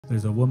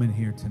There's a woman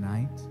here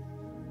tonight.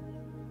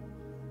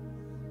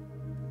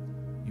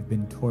 You've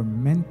been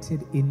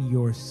tormented in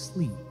your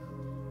sleep.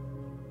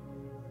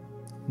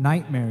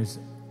 Nightmares,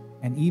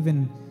 and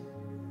even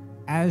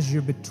as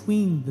you're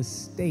between the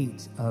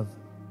state of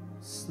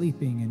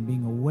sleeping and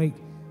being awake,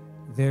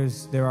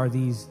 there are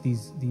these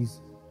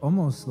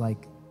almost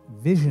like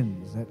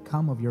visions that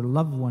come of your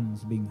loved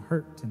ones being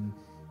hurt, and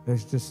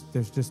there's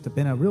just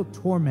been a real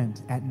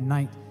torment at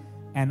night,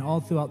 and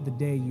all throughout the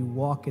day you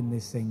walk in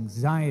this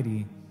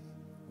anxiety.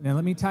 Now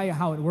let me tell you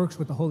how it works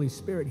with the Holy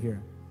Spirit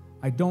here.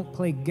 I don't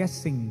play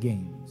guessing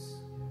games.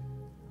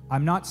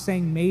 I'm not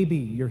saying maybe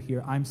you're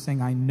here. I'm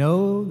saying I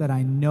know that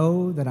I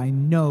know that I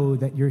know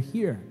that you're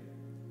here.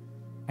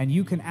 And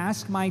you can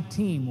ask my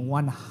team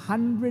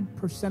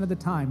 100% of the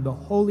time. The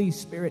Holy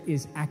Spirit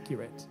is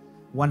accurate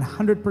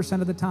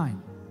 100% of the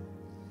time.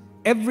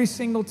 Every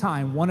single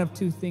time, one of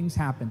two things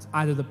happens.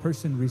 Either the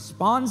person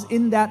responds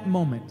in that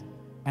moment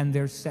and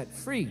they're set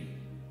free,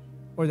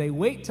 or they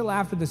wait till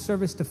after the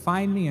service to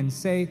find me and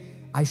say,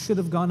 I should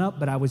have gone up,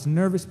 but I was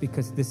nervous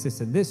because this,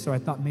 and this, or I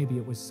thought maybe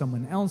it was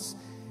someone else.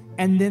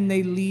 And then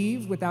they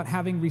leave without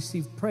having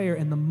received prayer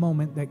in the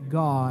moment that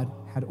God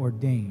had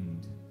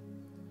ordained.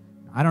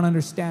 I don't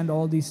understand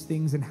all these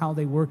things and how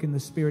they work in the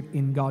Spirit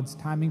in God's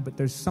timing, but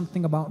there's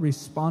something about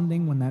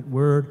responding when that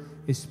word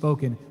is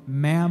spoken.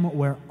 Ma'am,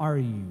 where are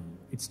you?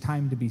 It's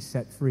time to be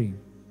set free.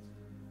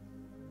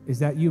 Is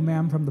that you,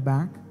 ma'am, from the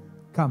back?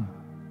 Come.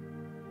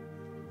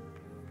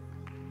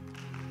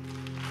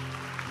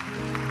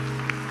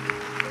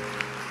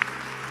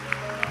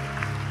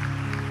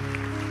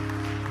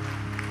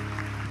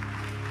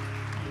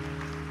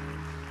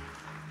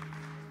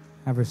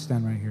 Have her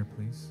stand right here,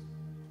 please.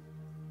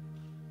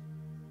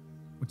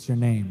 What's your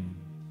name?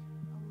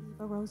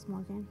 Oliva Rose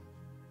Morgan.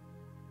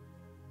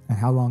 And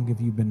how long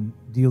have you been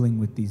dealing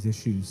with these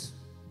issues?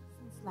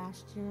 Since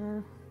last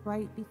year,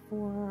 right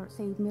before,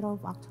 say, middle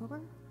of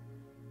October.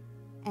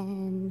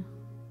 And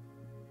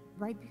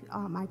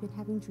I've been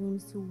having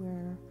dreams to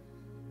where,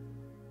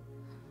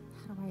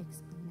 how do I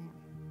explain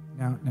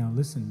it? Now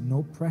listen,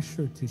 no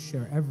pressure to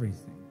share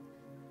everything.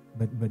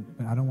 But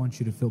I don't want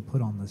you to feel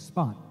put on the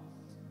spot.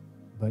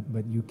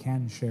 But you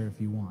can share if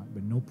you want,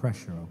 but no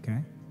pressure, okay?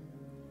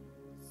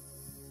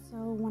 So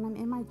when I'm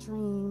in my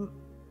dream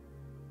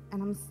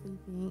and I'm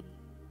sleeping,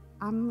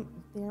 I'm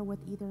there with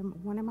either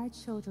one of my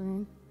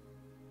children,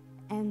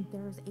 and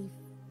there's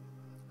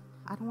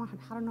I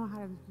don't know how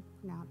to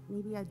pronounce,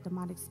 maybe a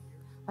demonic,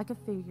 like a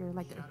figure,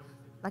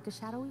 like a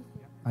shadowy.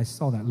 I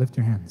saw that. Lift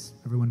your hands.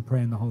 Everyone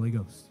pray in the Holy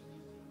Ghost.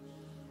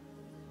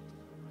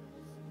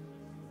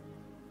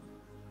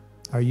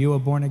 Are you a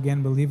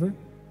born-again believer?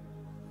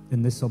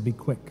 Then this will be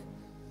quick.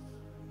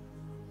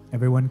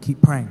 Everyone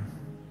keep praying.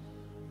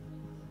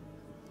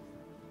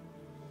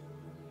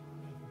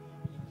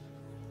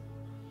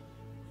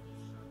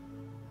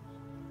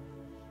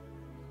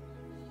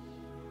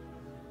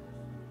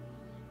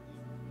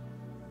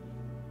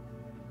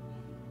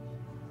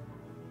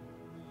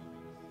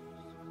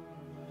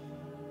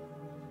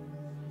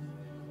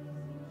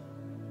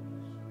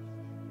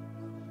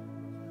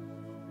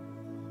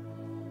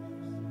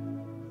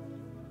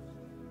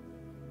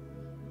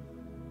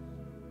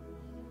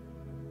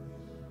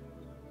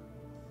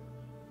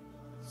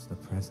 The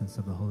presence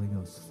of the Holy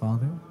Ghost.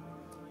 Father,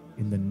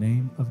 in the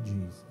name of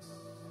Jesus,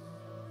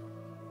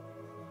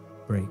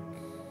 break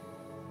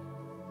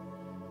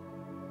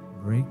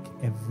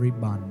every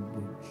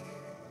bondage.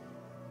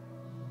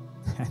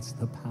 That's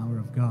the power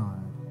of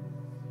God.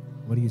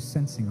 What are you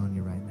sensing on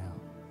you right now?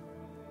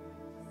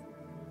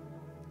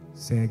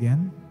 Say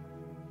again.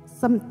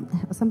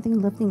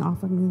 Something lifting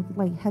off of me,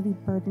 like heavy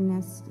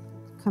burdenness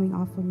coming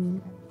off of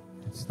me.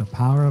 It's the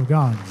power of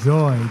God.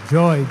 Joy,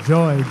 joy,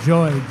 joy,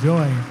 joy,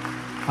 joy.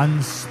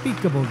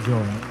 Unspeakable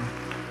joy.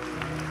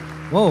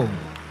 Whoa,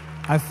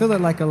 I feel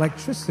it like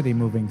electricity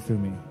moving through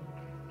me.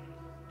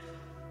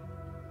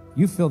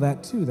 You feel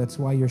that too. That's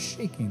why you're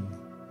shaking.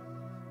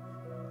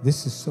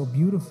 This is so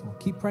beautiful.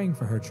 Keep praying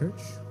for her, church.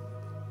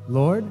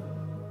 Lord,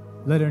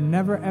 let her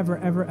never, ever,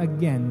 ever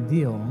again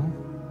deal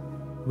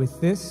with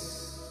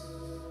this,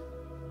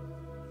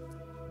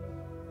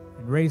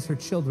 and raise her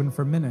children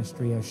for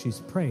ministry as she's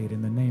prayed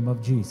in the name of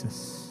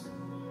Jesus.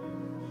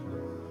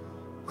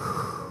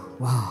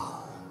 Wow.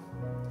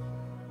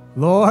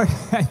 Lord,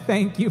 I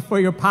thank you for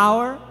your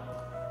power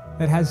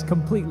that has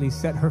completely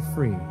set her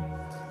free.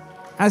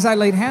 As I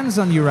laid hands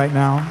on you right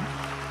now,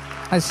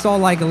 I saw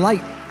like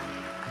light.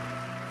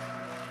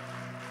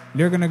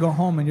 You're going to go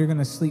home and you're going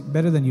to sleep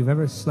better than you've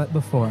ever slept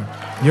before.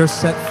 You're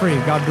set free.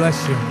 God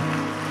bless you.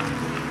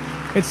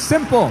 It's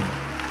simple.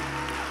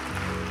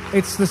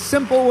 It's the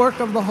simple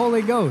work of the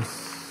Holy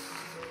Ghost.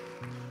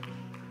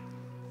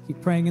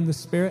 Keep praying in the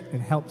Spirit.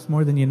 It helps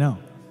more than you know.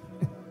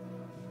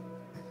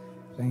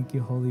 Thank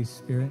you, Holy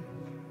Spirit.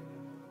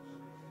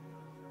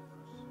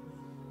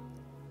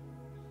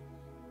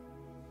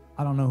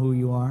 I don't know who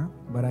you are,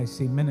 but I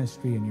see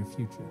ministry in your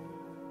future.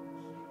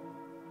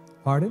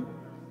 Pardon?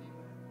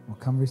 Well,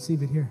 come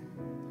receive it here.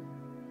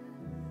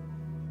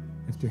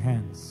 Lift your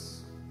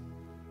hands.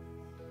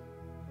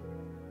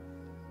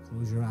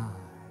 Close your eyes.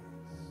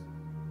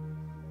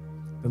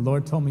 The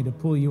Lord told me to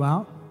pull you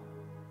out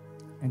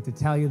and to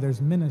tell you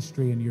there's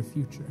ministry in your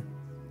future.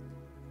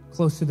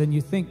 Closer than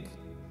you think.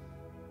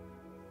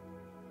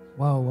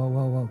 Whoa, whoa,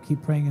 whoa, whoa.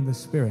 Keep praying in the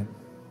Spirit.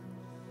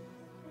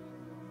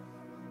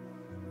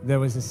 There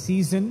was a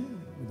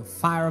season where the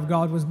fire of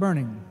God was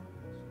burning.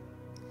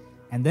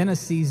 And then a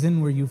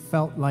season where you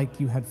felt like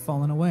you had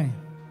fallen away.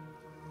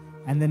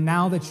 And then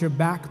now that you're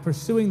back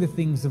pursuing the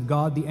things of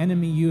God, the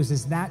enemy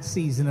uses that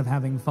season of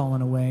having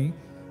fallen away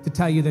to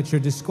tell you that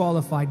you're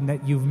disqualified and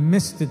that you've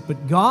missed it.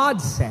 But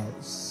God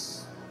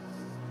says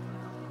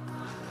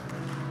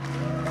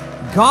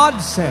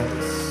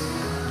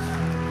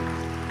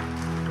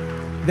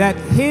that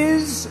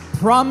His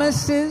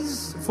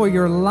promises for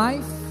your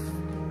life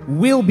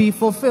will be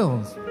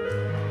fulfilled.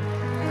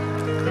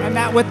 And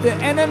that what the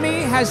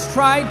enemy has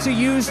tried to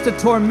use to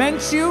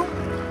torment you,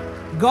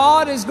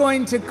 God is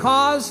going to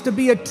cause to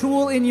be a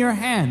tool in your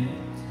hand.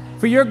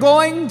 For you're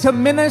going to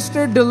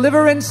minister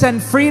deliverance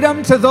and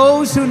freedom to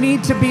those who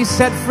need to be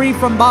set free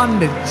from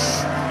bondage.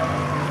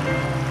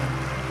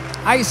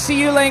 I see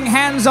you laying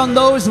hands on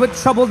those with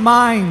troubled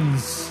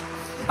minds.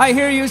 I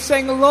hear you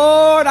saying,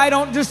 Lord, I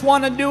don't just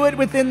want to do it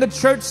within the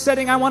church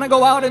setting. I want to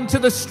go out into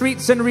the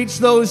streets and reach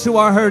those who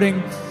are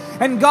hurting.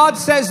 And God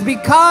says,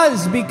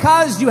 because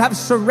you have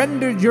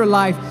surrendered your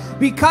life,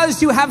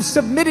 because you have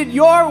submitted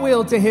your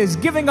will to His,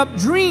 giving up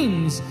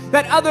dreams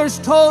that others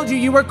told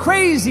you were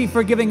crazy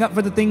for giving up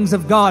for the things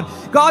of God.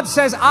 God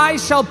says, I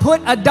shall put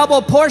a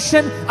double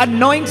portion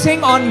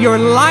anointing on your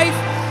life,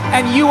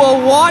 and you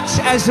will watch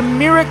as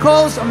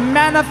miracles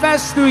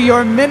manifest through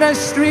your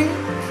ministry.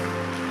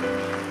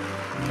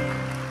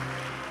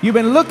 You've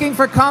been looking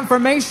for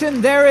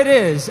confirmation. There it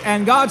is.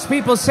 And God's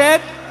people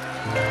said,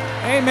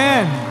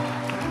 amen.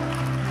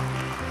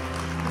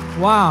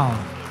 Wow.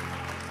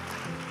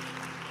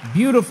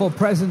 Beautiful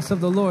presence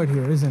of the Lord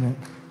here, isn't it?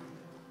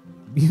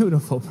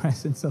 Beautiful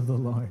presence of the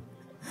Lord.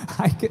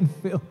 I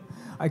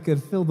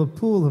could feel the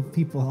pool of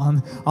people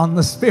on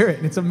the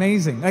Spirit. It's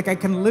amazing. Like I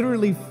can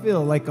literally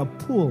feel like a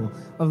pool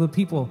of the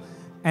people.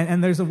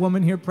 And there's a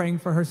woman here praying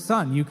for her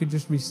son. You could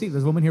just receive.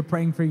 There's a woman here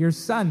praying for your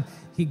son.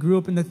 He grew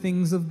up in the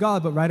things of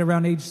God, but right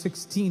around age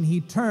 16, he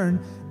turned,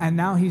 and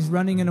now he's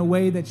running in a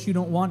way that you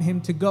don't want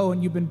him to go,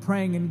 and you've been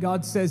praying, and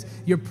God says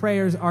your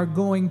prayers are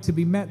going to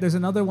be met. There's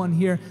another one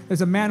here. There's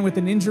a man with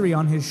an injury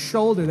on his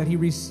shoulder that he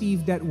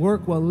received at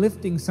work while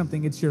lifting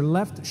something. It's your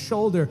left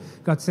shoulder.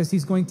 God says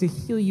He's going to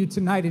heal you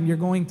tonight, and you're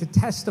going to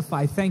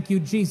testify. Thank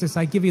you, Jesus.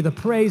 I give you the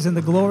praise and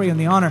the glory and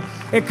the honor.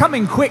 They're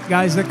coming quick,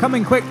 guys. They're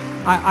coming quick.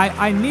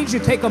 I need you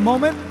to take a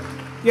moment.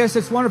 Yes,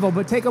 it's wonderful,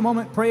 but take a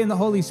moment, pray in the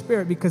Holy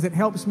Spirit, because it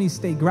helps me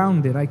stay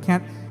grounded. I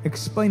can't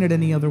explain it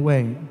any other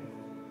way.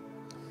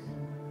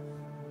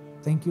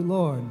 Thank you,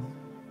 Lord.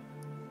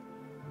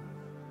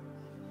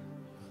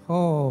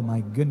 Oh, my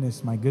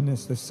goodness, my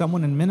goodness. There's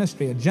someone in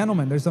ministry, a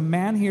gentleman. There's a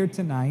man here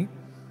tonight.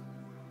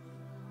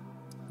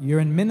 You're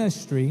in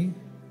ministry,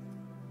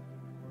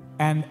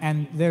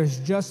 and there's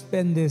just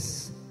been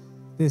this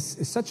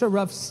such a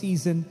rough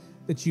season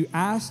that you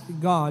asked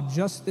God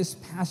just this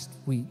past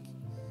week.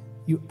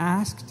 You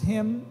asked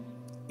Him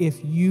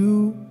if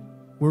you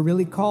were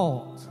really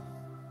called.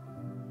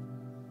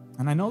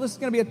 And I know this is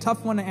going to be a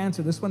tough one to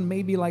answer. This one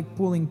may be like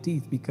pulling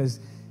teeth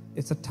because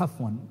it's a tough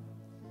one.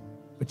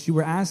 But you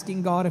were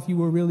asking God if you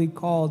were really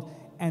called,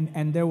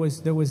 and there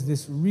was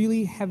this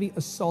really heavy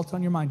assault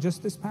on your mind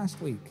just this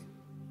past week.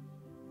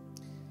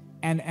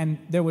 And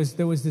there was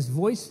this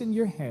voice in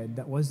your head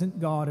that wasn't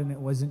God and it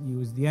wasn't you. It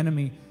was the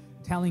enemy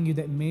telling you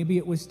that maybe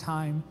it was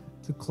time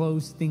to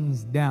close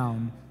things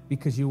down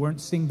because you weren't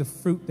seeing the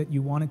fruit that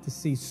you wanted to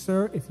see.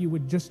 Sir, if you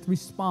would just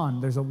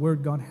respond, there's a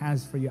word God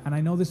has for you. And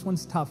I know this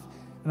one's tough,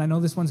 and I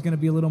know this one's going to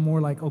be a little more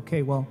like,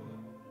 okay, well,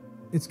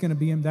 it's going to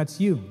be Him. That's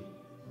you.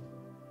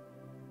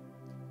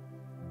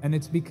 And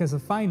it's because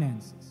of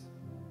finances.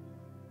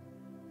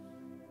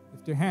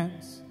 Lift your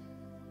hands.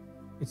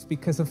 It's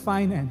because of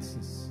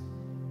finances.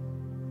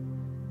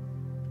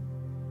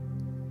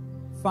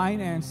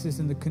 Finances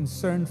and the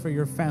concern for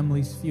your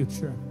family's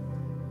future.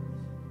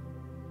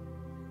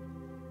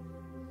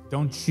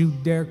 Don't you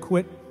dare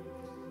quit.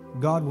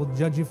 God will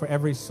judge you for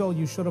every soul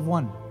you should have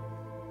won.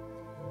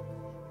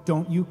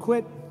 Don't you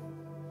quit.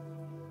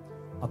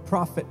 A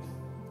prophet.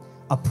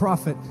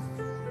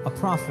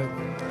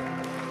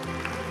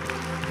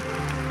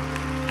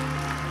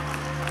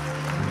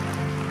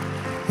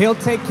 He'll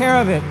take care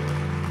of it.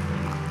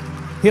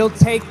 He'll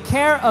take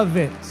care of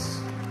it.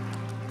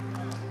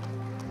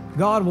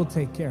 God will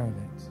take care of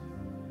it.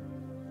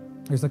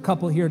 There's a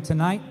couple here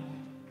tonight.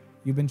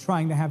 You've been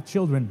trying to have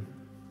children.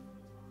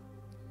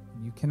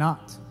 You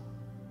cannot.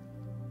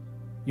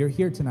 You're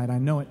here tonight. I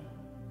know it.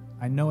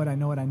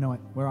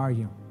 Where are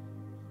you?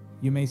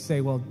 You may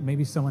say, well,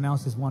 maybe someone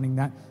else is wanting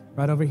that.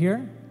 Right over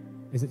here?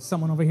 Is it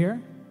someone over here?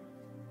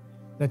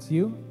 That's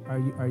you? Are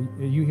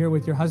you here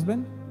with your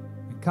husband?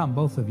 Come,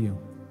 both of you.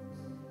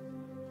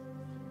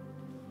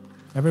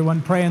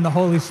 Everyone pray in the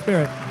Holy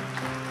Spirit.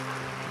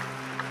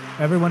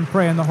 Everyone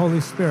pray in the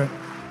Holy Spirit.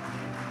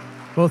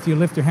 Both of you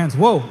lift your hands.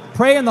 Whoa,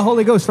 pray in the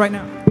Holy Ghost right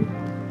now.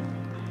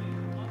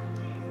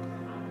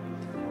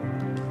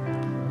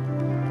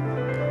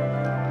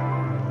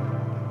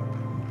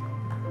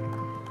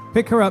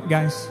 Pick her up,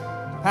 guys.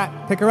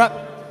 Pat, pick her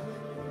up.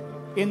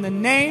 In the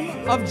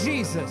name of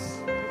Jesus.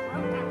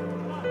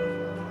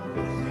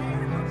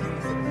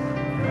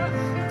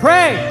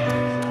 Pray.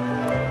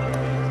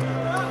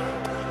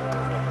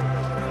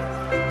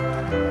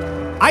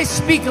 I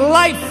speak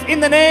life in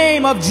the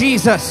name of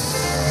Jesus.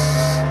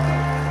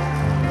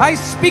 I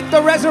speak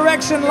the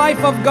resurrection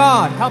life of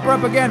God. Help her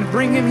up again.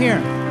 Bring him here.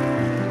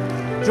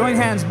 Join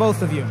hands,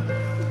 both of you.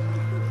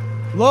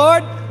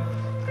 Lord,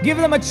 give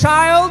them a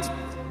child,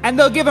 and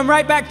they'll give him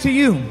right back to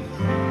you.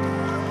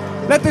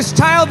 Let this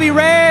child be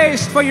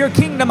raised for your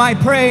kingdom, I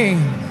pray.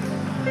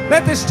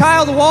 Let this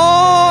child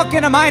walk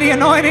in a mighty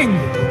anointing.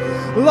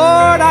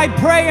 Lord, I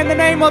pray in the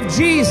name of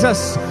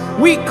Jesus,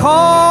 we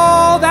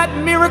call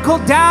that miracle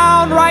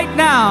down right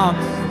now.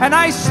 And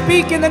I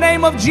speak in the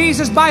name of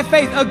Jesus by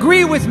faith.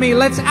 Agree with me.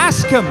 Let's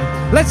ask him.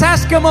 Let's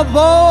ask him a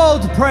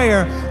bold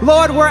prayer.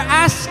 Lord, we're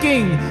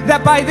asking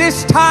that by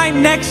this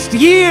time next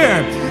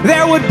year,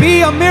 there would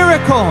be a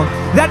miracle.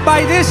 That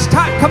by this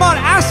time, come on,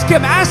 ask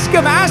him, ask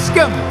him, ask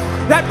him.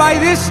 That by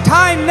this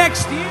time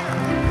next year,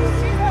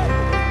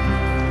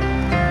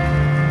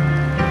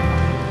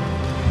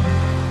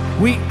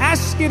 we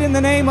ask it in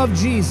the name of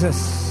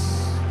Jesus.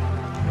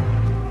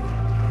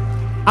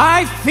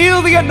 I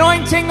feel the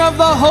anointing of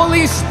the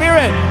Holy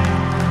Spirit.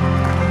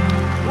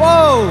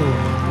 Whoa.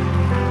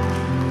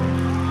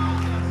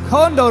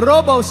 Kondo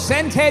robo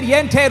sente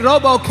yente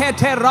robo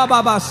kete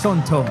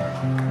rababasonto.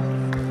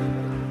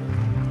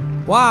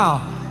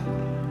 Wow.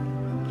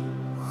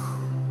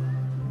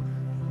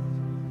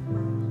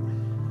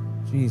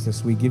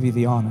 Jesus, we give you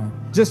the honor.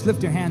 Just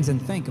lift your hands and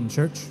thank him,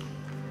 church.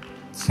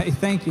 Say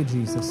thank you,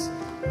 Jesus.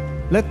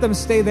 Let them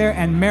stay there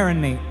and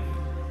marinate.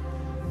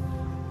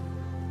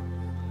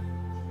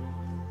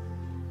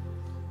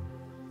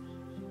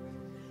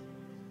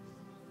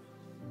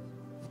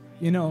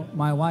 You know,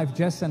 my wife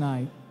Jess and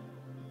I,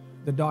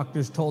 the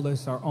doctors told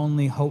us our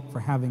only hope for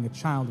having a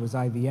child was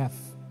IVF.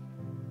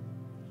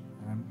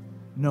 I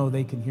know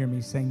they can hear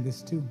me saying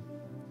this too.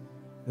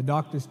 The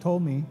doctors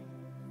told me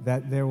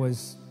that there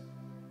was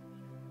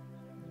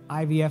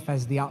IVF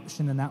as the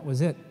option and that was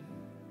it.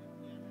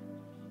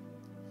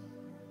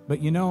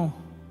 But you know,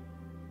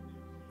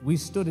 we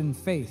stood in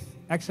faith.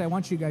 Actually, I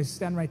want you guys to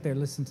stand right there.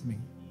 Listen to me.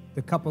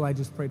 The couple I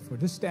just prayed for.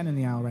 Just stand in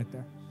the aisle right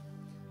there.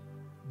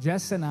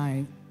 Jess and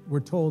I were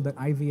told that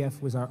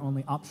IVF was our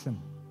only option.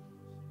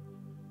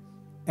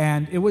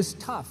 And it was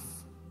tough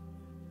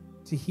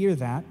to hear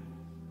that.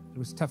 It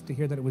was tough to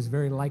hear that it was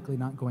very likely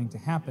not going to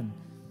happen.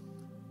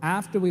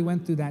 After we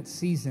went through that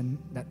season,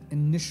 that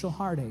initial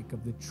heartache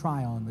of the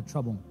trial and the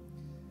trouble,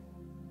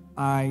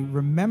 I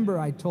remember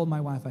I told my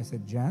wife, I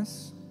said,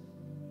 Jess,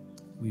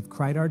 we've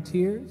cried our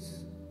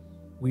tears.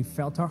 We've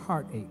felt our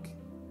heartache.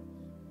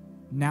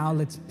 Now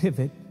let's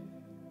pivot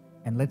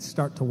and let's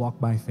start to walk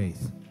by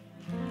faith.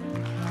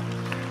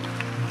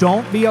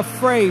 Don't be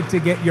afraid to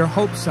get your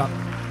hopes up.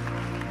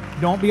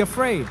 Don't be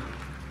afraid.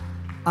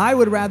 I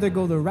would rather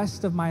go the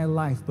rest of my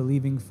life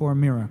believing for a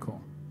miracle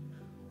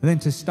than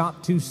to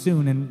stop too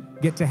soon and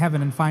get to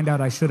heaven and find out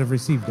I should have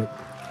received it.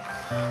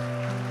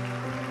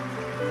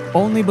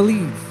 Only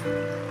believe.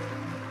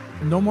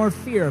 No more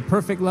fear.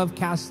 Perfect love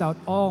casts out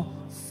all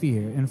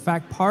fear. In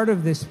fact, part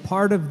of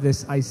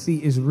this I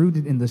see is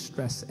rooted in the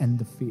stress and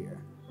the fear.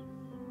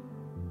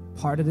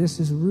 Part of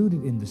this is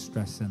rooted in the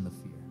stress and the fear.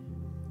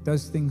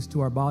 Does things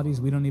to our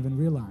bodies we don't even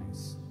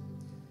realize.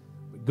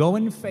 We go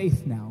in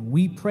faith now.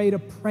 We prayed a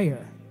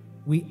prayer.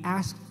 We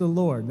asked the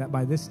Lord that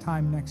by this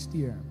time next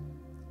year,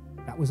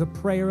 that was a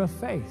prayer of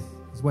faith,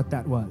 is what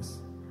that was.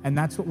 And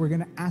that's what we're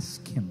going to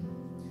ask him.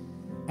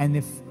 And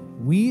if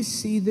we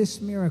see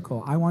this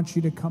miracle, I want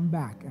you to come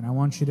back and I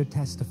want you to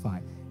testify.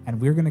 And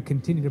we're going to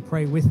continue to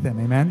pray with them.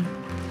 Amen.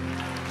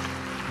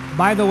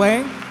 By the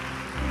way,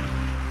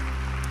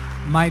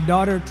 my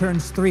daughter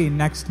turns 3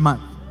 next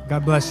month.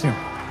 God bless you.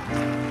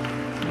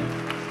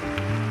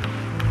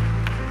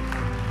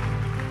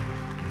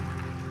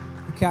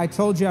 Okay, I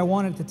told you I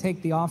wanted to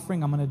take the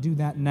offering. I'm going to do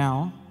that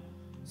now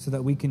so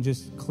that we can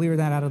just clear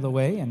that out of the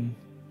way and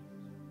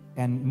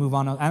move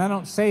on. And I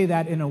don't say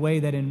that in a way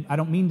that I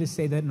don't mean to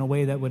say that in a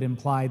way that would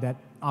imply that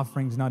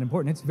offering's not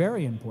important. It's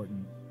very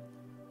important.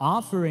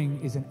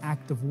 Offering is an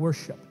act of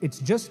worship. It's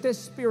just as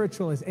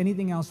spiritual as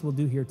anything else we'll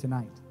do here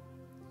tonight.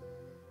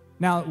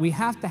 Now, we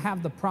have to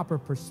have the proper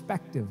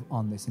perspective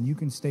on this, and you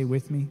can stay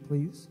with me,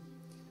 please.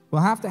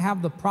 We'll have to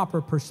have the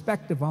proper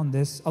perspective on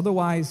this,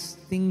 otherwise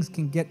things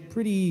can get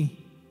pretty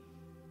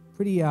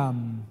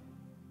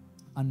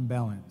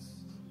unbalanced.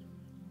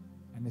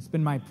 And it's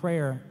been my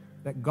prayer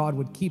that God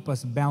would keep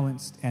us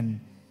balanced and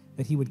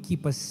that he would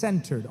keep us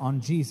centered on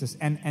Jesus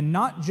and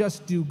not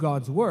just do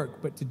God's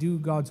work, but to do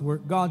God's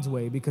work God's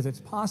way, because it's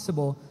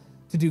possible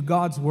to do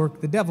God's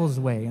work the devil's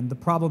way. And the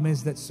problem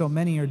is that so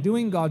many are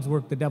doing God's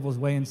work the devil's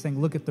way and saying,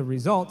 look at the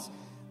results,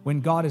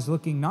 when God is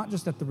looking not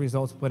just at the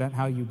results, but at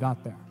how you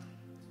got there.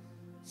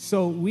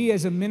 So we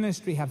as a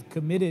ministry have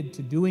committed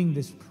to doing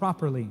this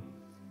properly.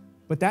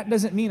 But that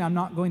doesn't mean I'm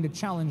not going to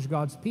challenge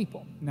God's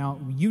people. Now,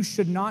 you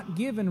should not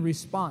give in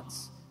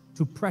response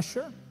to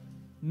pressure,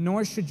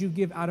 nor should you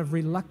give out of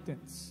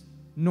reluctance,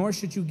 nor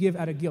should you give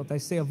out of guilt. I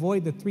say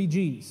avoid the 3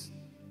 G's.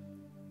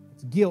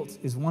 Guilt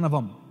is one of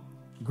them.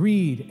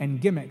 Greed and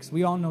gimmicks.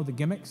 We all know the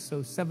gimmicks.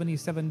 So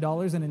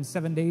 $77, and in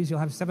 7 days you'll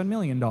have $7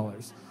 million.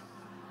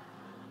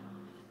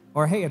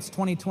 Or, hey, it's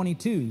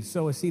 2022,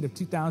 sow a seed of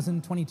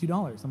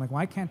 $2,022. I'm like,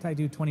 why can't I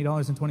do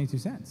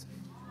 $20.22?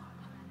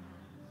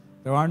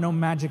 There are no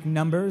magic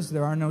numbers.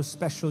 There are no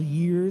special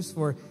years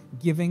for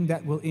giving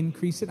that will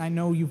increase it. I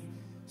know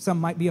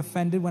some might be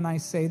offended when I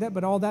say that,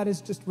 but all that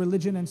is just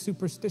religion and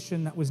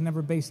superstition that was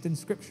never based in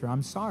Scripture.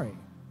 I'm sorry.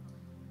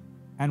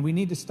 And we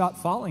need to stop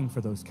falling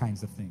for those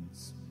kinds of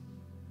things.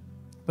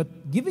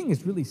 But giving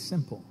is really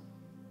simple.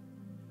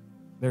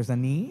 There's a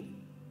need.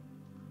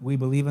 We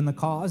believe in the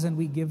cause, and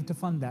we give to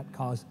fund that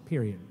cause,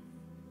 period.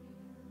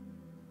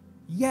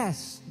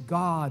 Yes,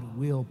 God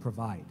will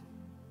provide.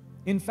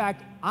 In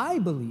fact, I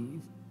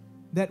believe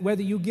that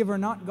whether you give or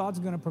not, God's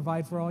going to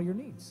provide for all your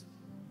needs.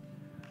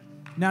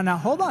 Now,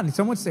 hold on.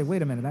 Someone would say,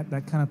 wait a minute,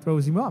 that kind of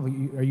throws you off.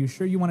 Are you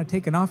sure you want to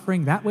take an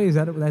offering that way? Is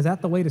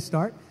that the way to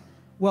start?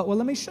 Well,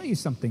 let me show you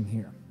something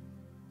here.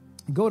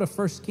 Go to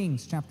 1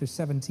 Kings chapter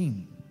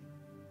 17.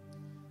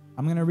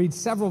 I'm going to read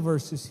several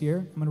verses here.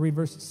 I'm going to read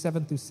verses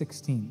 7 through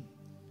 16.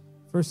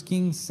 1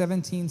 Kings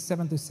 17,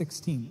 7 through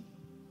 16.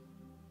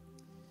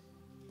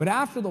 But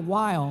after the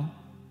while,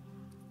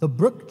 the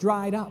brook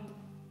dried up,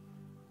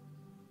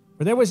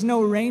 for there was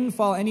no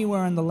rainfall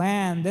anywhere in the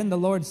land. Then the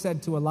Lord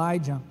said to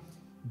Elijah,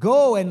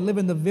 "Go and live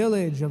in the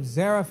village of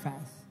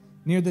Zarephath,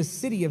 near the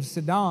city of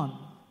Sidon.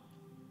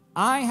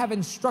 I have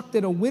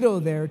instructed a widow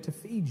there to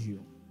feed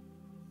you."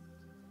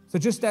 So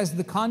just as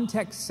the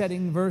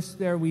context-setting verse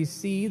there, we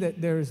see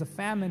that there is a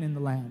famine in the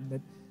land,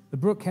 that the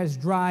brook has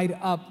dried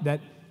up, that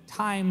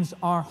times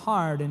are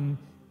hard. And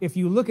if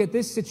you look at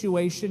this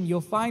situation,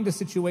 you'll find a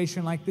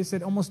situation like this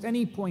at almost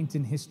any point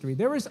in history.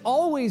 There is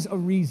always a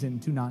reason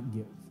to not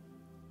give.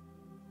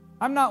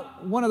 I'm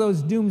not one of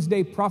those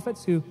doomsday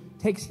prophets who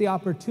takes the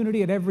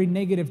opportunity at every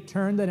negative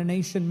turn that a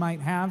nation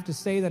might have to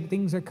say that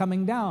things are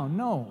coming down.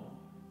 No.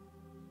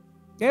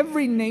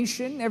 Every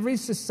nation, every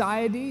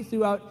society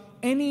throughout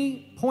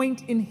any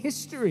point in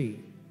history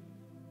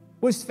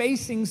was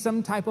facing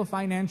some type of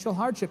financial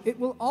hardship. It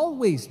will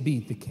always be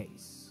the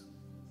case.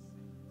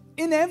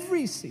 In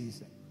every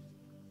season.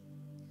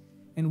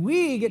 And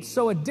we get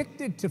so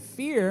addicted to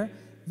fear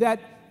that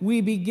we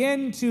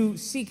begin to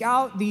seek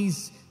out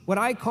these, what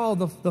I call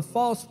the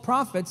false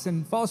prophets.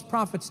 And false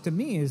prophets to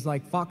me is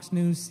like Fox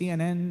News,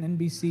 CNN,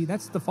 NBC.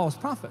 That's the false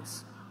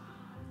prophets.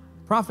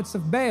 Prophets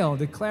of Baal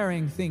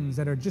declaring things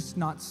that are just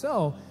not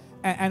so.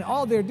 And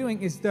all they're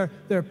doing is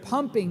they're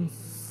pumping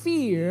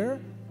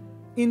fear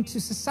into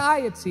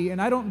society.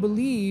 And I don't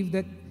believe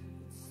that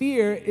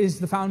fear is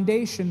the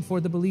foundation for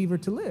the believer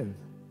to live.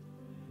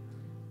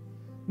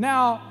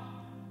 Now,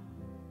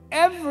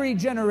 every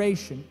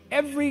generation,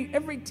 every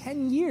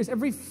 10 years,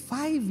 every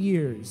 5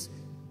 years,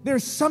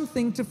 there's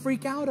something to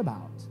freak out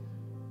about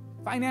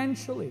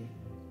financially.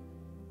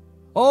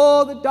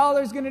 Oh, the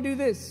dollar's going to do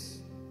this.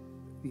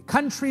 The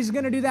country's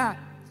going to do that.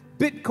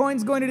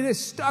 Bitcoin's going to do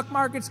this. Stock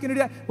market's going to do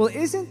that. Well,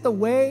 isn't the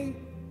way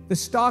the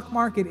stock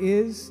market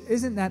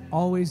isn't that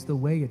always the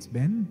way it's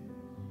been?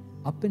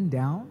 Up and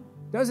down?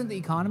 Doesn't the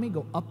economy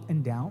go up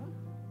and down?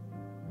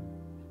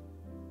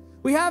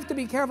 We have to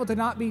be careful to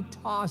not be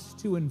tossed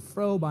to and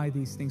fro by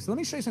these things. So let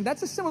me show you something.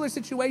 That's a similar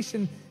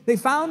situation they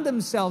found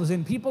themselves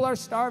in. People are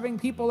starving.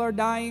 People are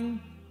dying.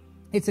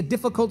 It's a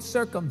difficult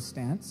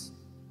circumstance.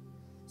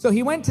 So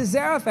he went to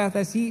Zarephath.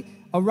 As he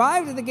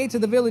arrived at the gates of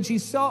the village, he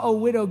saw a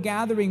widow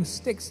gathering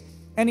sticks,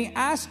 and he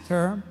asked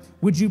her,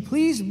 "Would you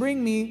please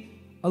bring me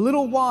a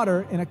little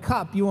water in a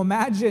cup?" You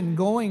imagine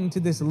going to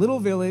this little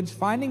village,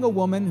 finding a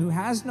woman who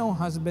has no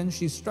husband.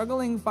 She's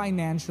struggling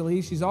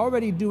financially. She's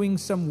already doing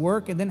some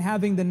work, and then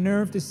having the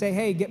nerve to say,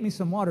 "Hey, get me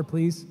some water,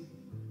 please."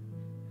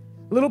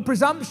 A little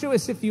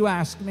presumptuous, if you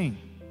ask me.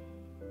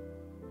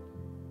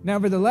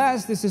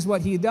 Nevertheless, this is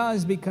what he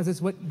does because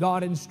it's what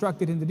God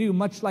instructed him to do,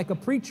 much like a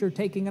preacher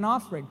taking an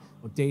offering.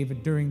 Well,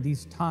 David, during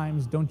these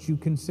times, don't you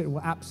consider?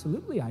 Well,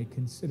 absolutely I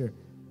consider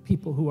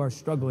people who are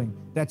struggling.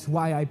 That's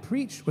why I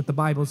preach what the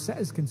Bible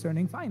says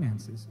concerning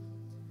finances.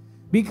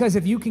 Because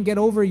if you can get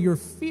over your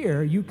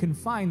fear, you can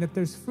find that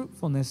there's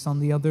fruitfulness on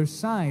the other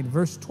side.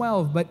 Verse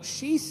 12, but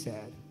she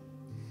said,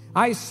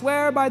 "I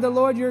swear by the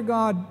Lord your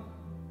God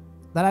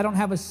that I don't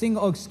have a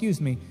single..." Oh,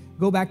 excuse me.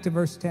 Go back to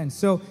verse 10.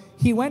 So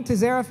he went to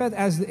Zarephath.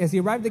 As he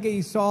arrived at the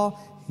gate,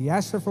 he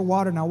asked her for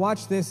water. Now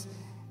watch this.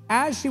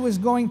 As she was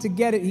going to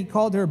get it, he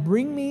called her,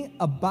 "Bring me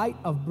a bite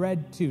of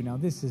bread too." Now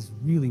this is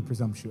really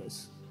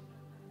presumptuous.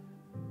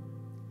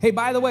 Hey,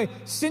 by the way,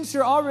 since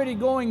you're already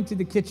going to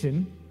the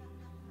kitchen,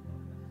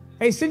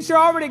 since you're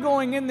already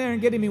going in there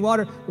and getting me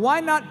water, why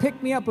not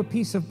pick me up a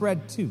piece of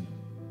bread too?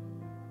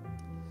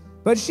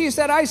 But she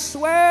said, "I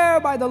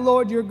swear by the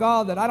Lord your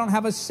God that I don't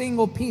have a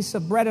single piece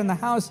of bread in the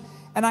house,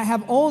 and I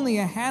have only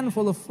a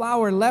handful of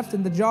flour left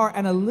in the jar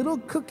and a little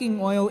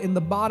cooking oil in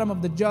the bottom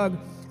of the jug.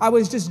 I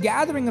was just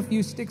gathering a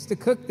few sticks to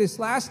cook this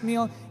last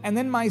meal, and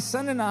then my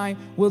son and I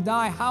will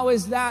die. How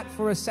is that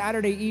for a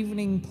Saturday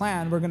evening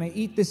plan? We're going to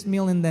eat this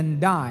meal and then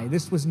die.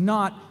 This was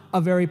not a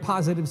very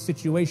positive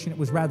situation. It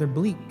was rather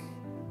bleak.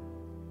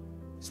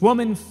 This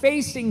woman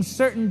facing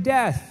certain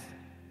death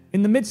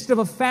in the midst of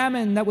a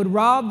famine that would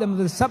rob them of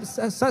the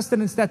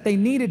sustenance that they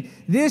needed.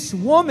 This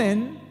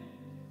woman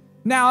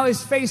now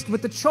is faced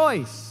with a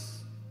choice.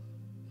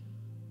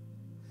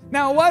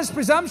 Now, it was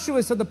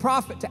presumptuous of the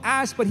prophet to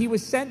ask, but he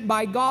was sent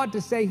by God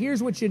to say,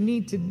 here's what you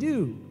need to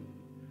do.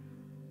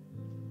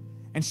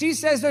 And she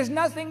says, there's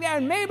nothing there.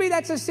 And maybe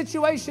that's a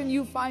situation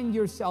you find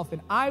yourself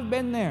in. I've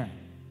been there.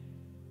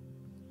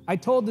 I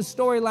told the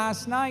story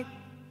last night,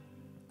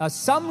 a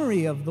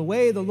summary of the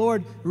way the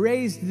Lord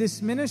raised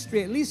this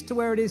ministry, at least to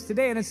where it is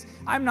today. And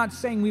I'm not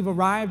saying we've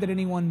arrived at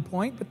any one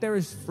point, but there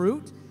is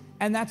fruit.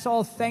 And that's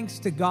all thanks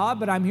to God.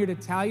 But I'm here to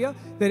tell you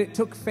that it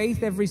took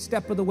faith every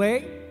step of the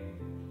way.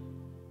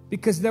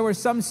 Because there were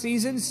some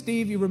seasons,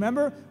 Steve, you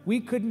remember, we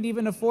couldn't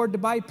even afford to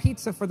buy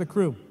pizza for the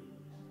crew.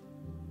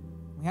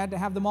 We had to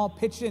have them all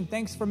pitch in.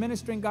 Thanks for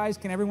ministering, guys.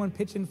 Can everyone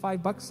pitch in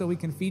 $5 so we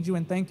can feed you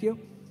and thank you?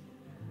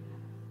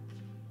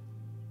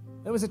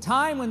 There was a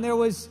time when there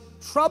was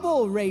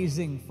trouble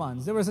raising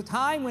funds. There was a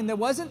time when there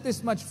wasn't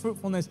this much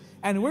fruitfulness,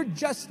 and we're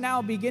just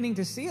now beginning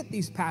to see it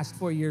these past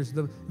 4 years.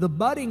 The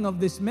budding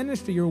of this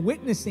ministry, you're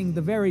witnessing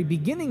the very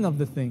beginning of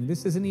the thing.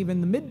 This isn't even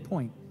the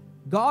midpoint.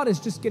 God is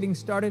just getting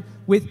started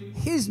with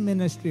His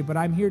ministry, but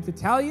I'm here to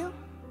tell you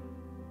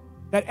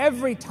that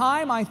every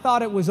time I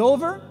thought it was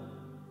over,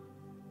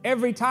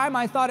 every time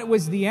I thought it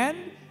was the end,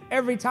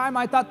 every time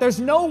I thought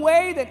there's no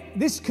way that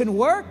this can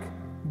work,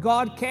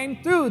 God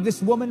came through.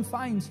 This woman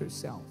finds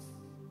herself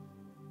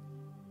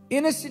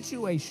in a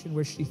situation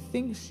where she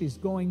thinks she's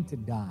going to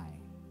die.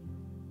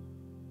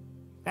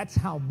 That's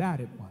how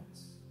bad it was.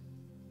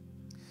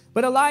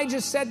 But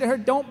Elijah said to her,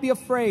 don't be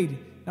afraid.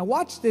 Now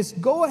watch this.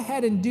 Go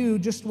ahead and do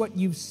just what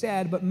you've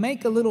said, but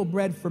make a little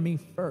bread for me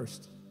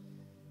first.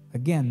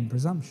 Again,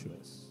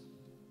 presumptuous.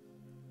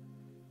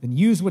 Then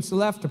use what's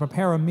left to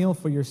prepare a meal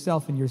for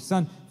yourself and your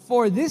son.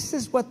 For this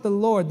is what the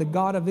Lord, the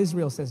God of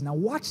Israel, says. Now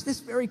watch this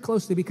very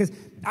closely, because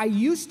I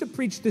used to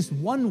preach this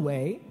one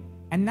way,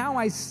 and now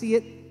I see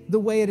it the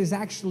way it is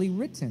actually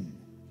written.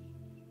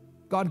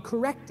 God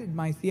corrected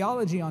my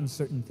theology on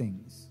certain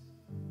things.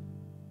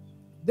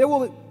 There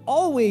will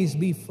always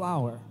be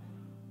flour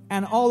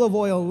and olive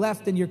oil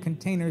left in your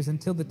containers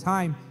until the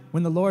time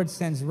when the Lord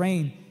sends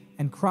rain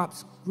and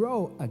crops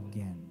grow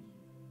again.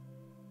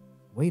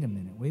 Wait a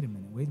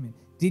minute.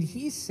 Did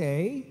He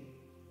say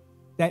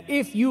that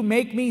if you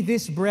make me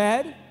this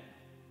bread,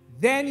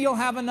 then you'll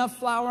have enough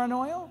flour and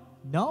oil?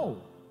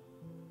 No.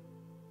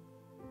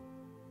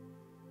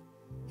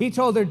 He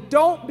told her,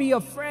 don't be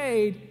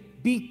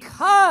afraid,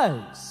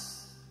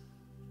 because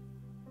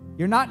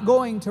you're not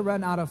going to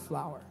run out of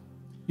flour.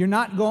 You're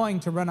not going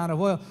to run out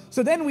of oil.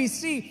 So then we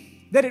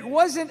see that it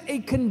wasn't a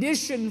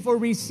condition for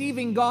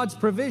receiving God's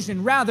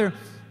provision. Rather,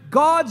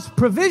 God's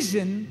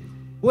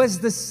provision was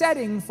the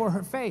setting for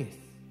her faith.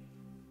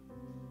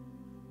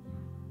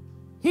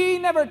 He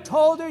never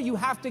told her, you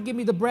have to give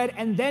me the bread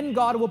and then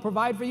God will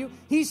provide for you.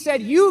 He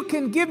said, you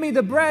can give me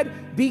the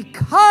bread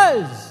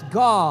because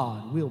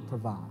God will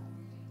provide.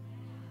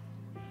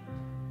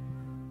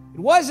 It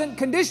wasn't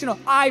conditional.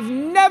 I've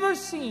never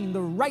seen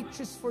the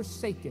righteous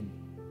forsaken,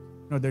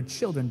 nor their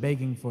children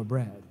begging for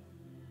bread.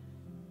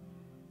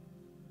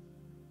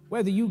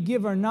 Whether you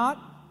give or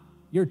not,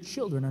 your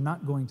children are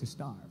not going to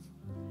starve.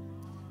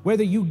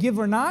 Whether you give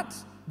or not,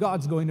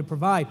 God's going to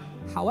provide.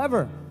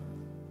 However,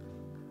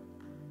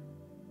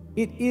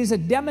 it is a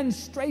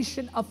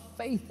demonstration of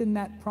faith in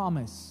that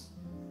promise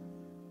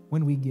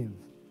when we give.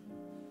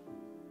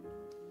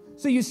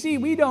 So you see,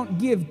 we don't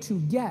give to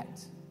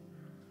get.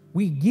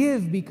 We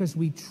give because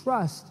we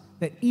trust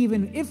that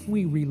even if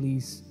we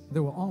release,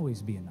 there will always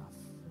be enough.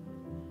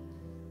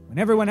 When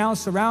everyone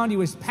else around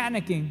you is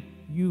panicking,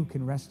 you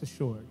can rest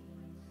assured.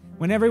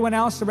 When everyone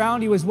else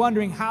around you is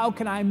wondering, how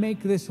can I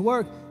make this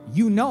work?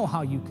 You know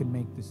how you can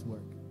make this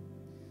work.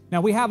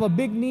 Now, we have a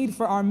big need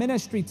for our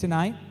ministry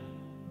tonight,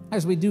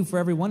 as we do for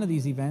every one of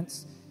these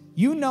events.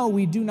 You know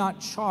we do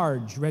not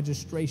charge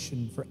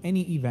registration for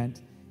any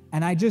event.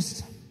 And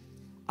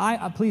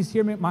please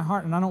hear me at my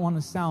heart, and I don't want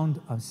to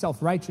sound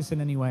self-righteous in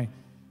any way.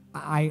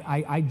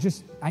 I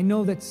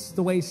know that's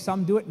the way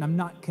some do it, and I'm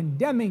not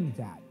condemning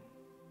that.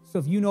 So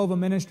if you know of a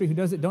ministry who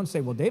does it, don't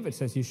say, well, David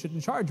says you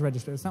shouldn't charge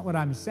registration. That's not what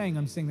I'm saying.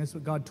 I'm saying that's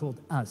what God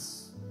told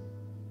us.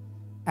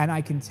 And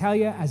I can tell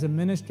you, as a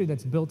ministry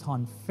that's built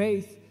on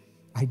faith,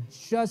 I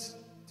just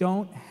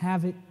don't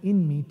have it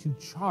in me to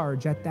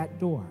charge at that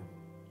door.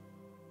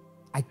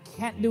 I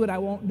can't do it. I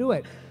won't do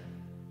it.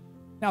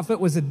 Now, if it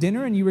was a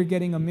dinner and you were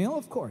getting a meal,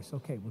 of course,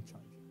 okay, we'll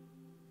charge.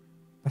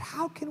 But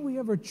how can we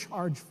ever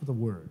charge for the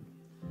word?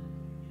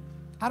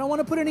 I don't want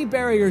to put any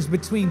barriers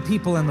between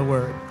people and the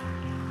word.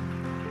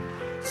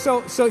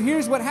 So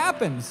here's what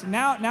happens.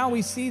 Now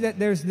we see that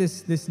there's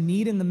this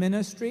need in the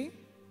ministry.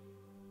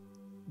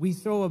 we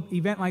throw an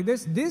event like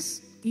this.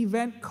 This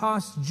event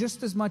costs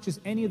just as much as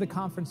any of the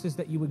conferences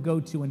that you would go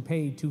to and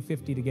pay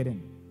 $250 to get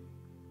in.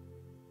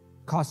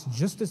 Costs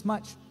just as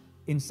much,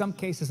 in some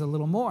cases a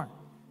little more.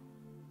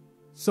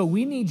 So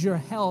we need your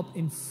help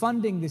in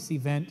funding this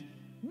event,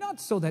 not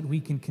so that we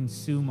can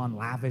consume on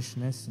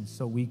lavishness and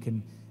so we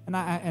can,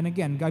 and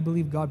again, I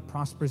believe God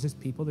prospers his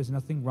people. There's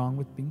nothing wrong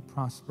with being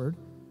prospered.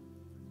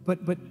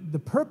 But the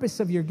purpose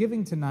of your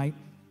giving tonight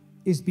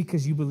is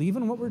because you believe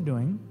in what we're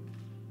doing.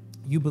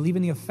 You believe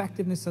in the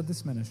effectiveness of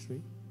this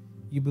ministry.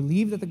 You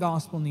believe that the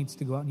gospel needs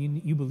to go out,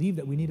 and you believe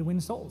that we need to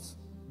win souls.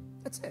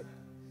 That's it.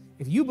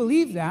 If you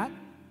believe that,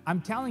 I'm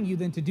telling you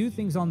then to do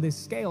things on this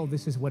scale,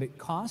 this is what it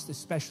costs,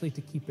 especially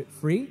to keep it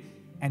free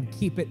and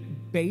keep it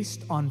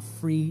based on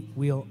free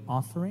will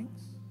offerings.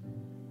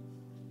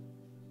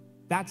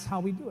 That's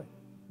how we do it.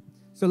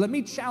 So let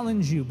me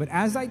challenge you, but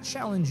as I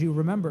challenge you,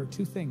 remember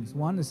two things.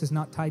 One, this is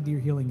not tied to your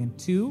healing, and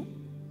two,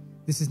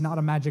 this is not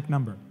a magic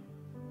number.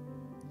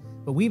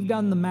 But we've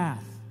done the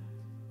math.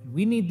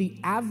 We need the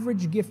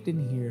average gift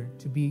in here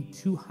to be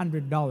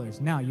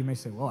 $200. Now, you may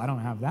say, well, I don't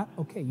have that.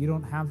 Okay, you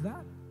don't have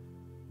that?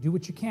 Do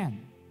what you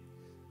can.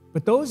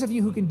 But those of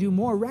you who can do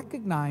more,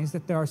 recognize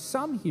that there are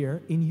some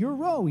here in your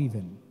row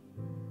even,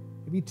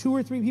 maybe 2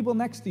 or 3 people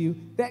next to you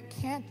that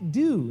can't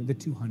do the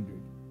 200,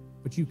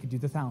 but you could do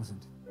the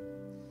 1,000.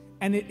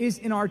 And it is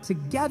in our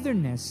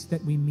togetherness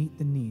that we meet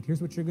the need.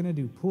 Here's what you're going to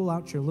do. Pull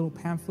out your little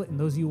pamphlet, and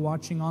those of you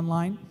watching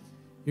online,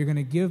 you're going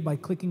to give by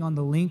clicking on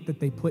the link that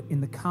they put in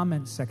the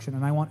comments section.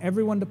 And I want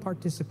everyone to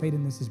participate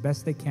in this as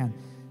best they can.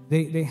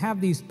 They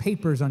have these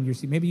papers on your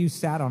seat. Maybe you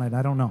sat on it.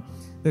 I don't know.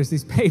 There's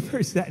these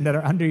papers that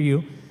are under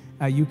you.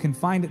 You can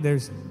find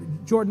it.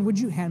 Jordan, would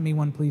you hand me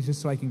one, please,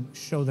 just so I can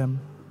show them?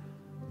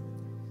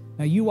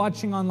 Now, you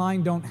watching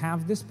online don't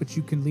have this, but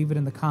you can leave it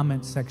in the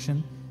comments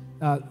section.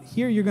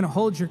 Here, you're going to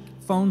hold your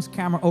phone's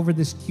camera over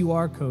this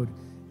QR code,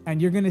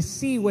 and you're going to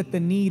see what the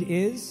need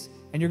is,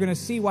 and you're going to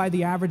see why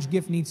the average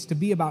gift needs to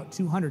be about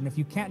 200. And if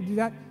you can't do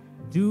that,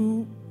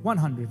 do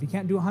 100. If you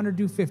can't do 100,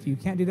 do 50. You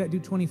can't do that, do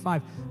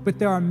 25. But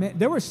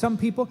there were some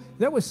people,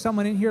 there was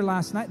someone in here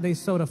last night, they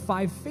sowed a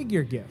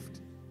 5-figure gift.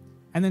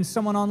 And then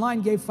someone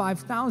online gave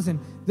 5,000.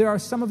 There are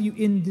some of you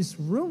in this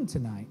room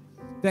tonight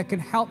that can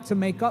help to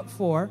make up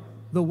for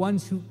the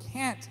ones who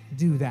can't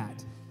do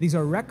that. These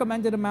are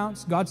recommended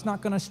amounts. God's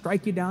not going to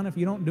strike you down if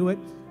you don't do it.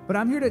 But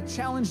I'm here to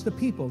challenge the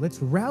people.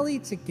 Let's rally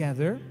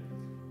together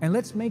and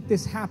let's make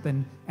this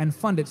happen and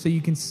fund it. So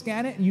you can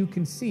scan it and you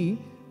can see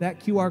that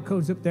QR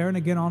code's up there. And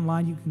again,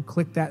 online, you can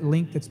click that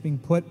link that's being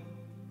put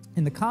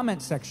in the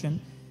comment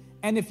section.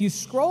 And if you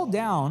scroll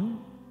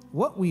down,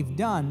 what we've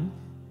done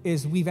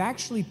is we've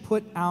actually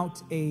put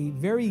out a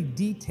very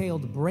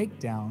detailed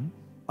breakdown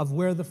of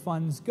where the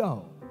funds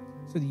go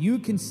so that you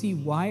can see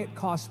why it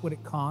costs what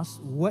it costs,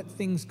 what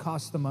things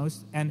cost the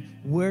most, and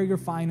where your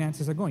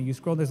finances are going. You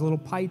scroll, there's a little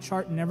pie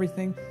chart and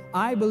everything.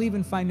 I believe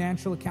in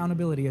financial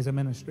accountability as a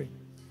ministry.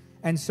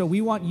 And so we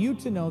want you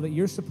to know that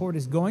your support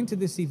is going to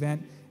this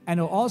event, and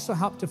it'll also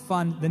help to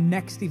fund the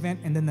next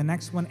event and then the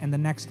next one and the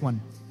next one.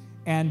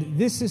 And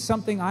this is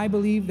something I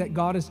believe that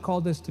God has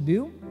called us to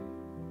do.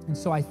 And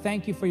so I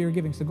thank you for your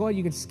giving. So go ahead,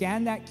 you can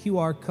scan that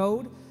QR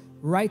code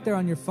right there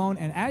on your phone.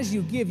 And as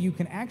you give, you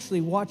can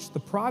actually watch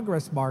the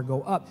progress bar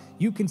go up.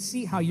 You can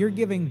see how your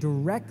giving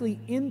directly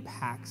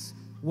impacts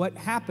what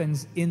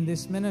happens in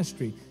this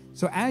ministry.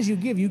 So as you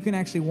give, you can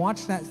actually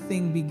watch that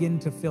thing begin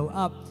to fill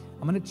up.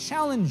 I'm going to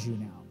challenge you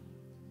now.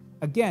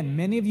 Again,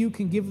 many of you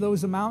can give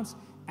those amounts.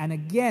 And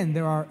again,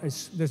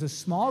 there's a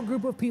small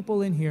group of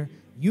people in here.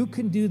 You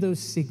can do those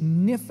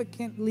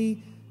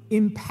significantly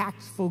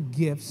impactful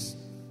gifts.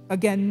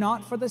 Again,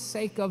 not for the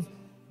sake of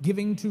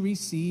giving to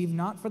receive,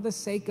 not for the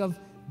sake of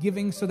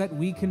giving so that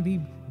we can be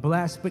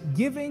blessed, but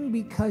giving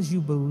because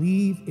you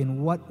believe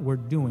in what we're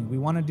doing. We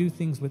want to do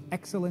things with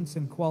excellence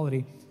and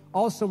quality.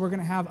 Also, we're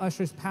going to have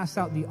ushers pass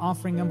out the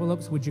offering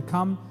envelopes. Would you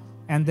come?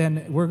 And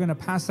then we're going to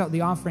pass out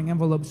the offering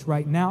envelopes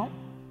right now.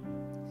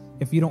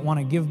 If you don't want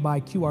to give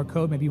by QR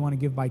code, maybe you want to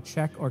give by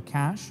check or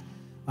cash,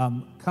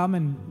 come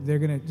and they're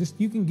going to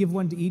you can give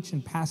one to each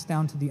and pass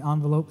down to the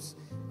envelopes.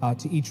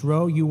 To each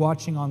row. You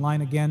watching online,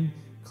 again,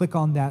 click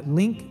on that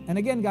link. And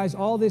again, guys,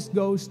 all this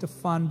goes to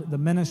fund the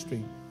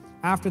ministry.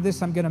 After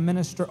this, I'm going to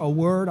minister a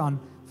word on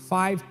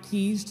 5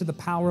 keys to the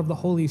power of the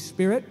Holy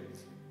Spirit.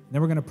 And then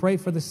we're going to pray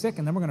for the sick,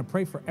 and then we're going to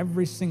pray for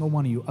every single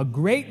one of you. A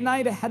great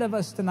night ahead of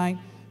us tonight,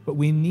 but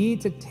we need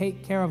to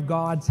take care of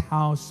God's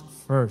house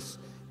first.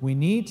 We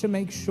need to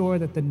make sure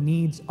that the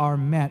needs are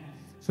met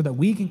so that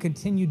we can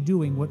continue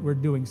doing what we're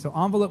doing. So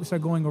envelopes are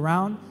going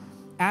around.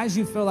 As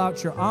you fill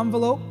out your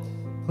envelope,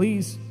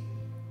 please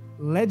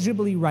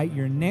legibly write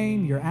your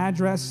name, your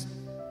address,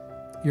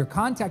 your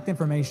contact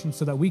information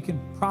so that we can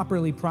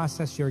properly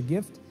process your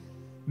gift.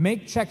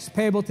 Make checks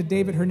payable to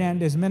Diga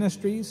Hernandez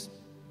Ministries.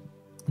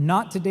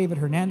 Not to Diga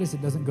Hernandez.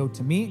 It doesn't go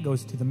to me. It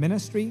goes to the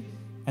ministry.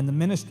 And the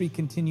ministry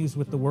continues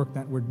with the work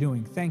that we're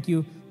doing. Thank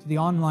you to the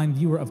online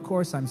viewer. Of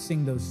course, I'm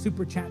seeing those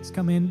super chats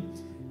come in.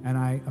 And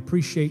I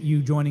appreciate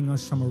you joining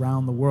us from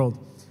around the world.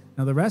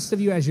 Now, the rest of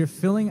you, as you're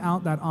filling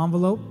out that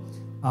envelope,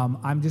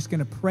 I'm just going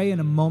to pray in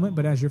a moment,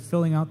 but as you're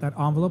filling out that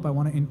envelope, I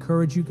want to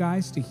encourage you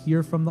guys to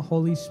hear from the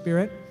Holy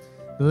Spirit.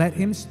 Let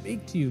Him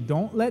speak to you.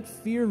 Don't let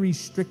fear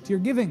restrict your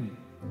giving.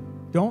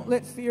 Don't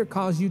let fear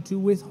cause you to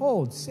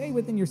withhold. Say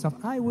within yourself,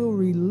 I will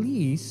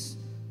release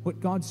what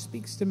God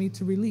speaks to me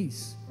to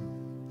release.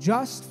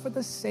 Just for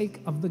the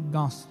sake of the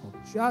gospel.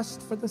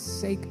 Just for the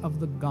sake of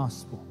the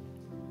gospel.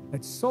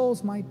 That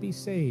souls might be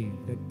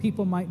saved. That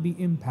people might be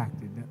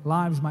impacted. That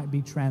lives might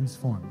be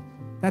transformed.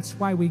 That's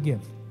why we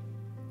give.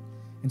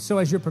 And so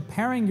as you're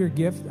preparing your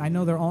gift, I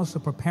know they're also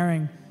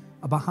preparing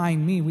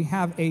behind me. We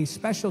have a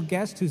special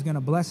guest who's going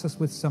to bless us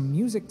with some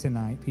music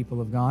tonight, people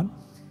of God.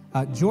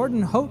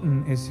 Jordan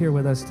Houghton is here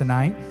with us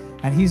tonight,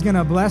 and he's going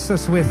to bless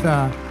us with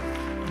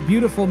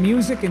beautiful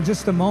music in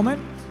just a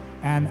moment.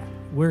 And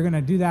we're going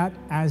to do that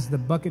as the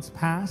buckets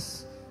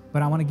pass.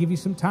 But I want to give you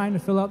some time to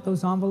fill out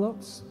those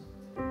envelopes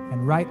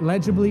and write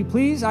legibly.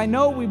 Please, I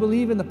know we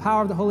believe in the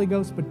power of the Holy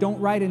Ghost, but don't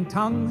write in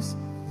tongues.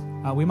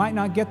 We might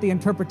not get the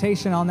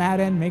interpretation on that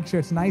end. Make sure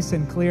it's nice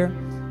and clear.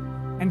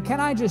 And can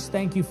I just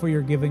thank you for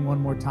your giving one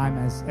more time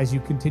as you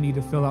continue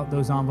to fill out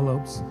those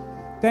envelopes.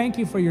 Thank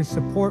you for your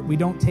support. We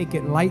don't take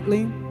it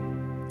lightly.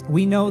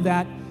 We know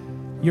that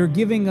you're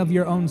giving of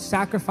your own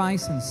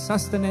sacrifice and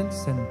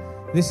sustenance, and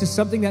this is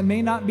something that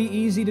may not be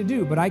easy to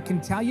do, but I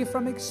can tell you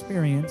from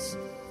experience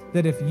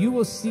that if you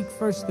will seek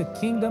first the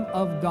kingdom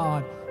of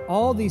God,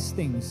 all these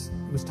things,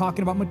 it was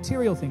talking about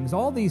material things,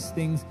 all these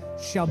things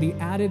shall be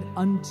added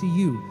unto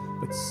you.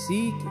 But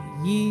seek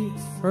ye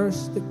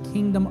first the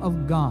kingdom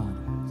of God.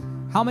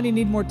 How many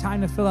need more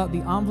time to fill out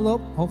the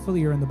envelope? Hopefully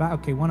you're in the back.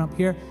 Okay, one up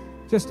here.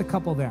 Just a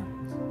couple there.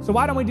 So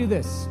why don't we do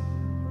this?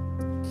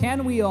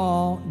 Can we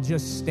all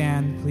just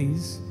stand,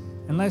 please?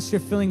 Unless you're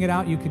filling it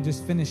out, you can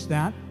just finish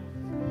that.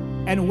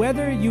 And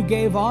whether you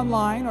gave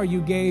online or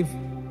you gave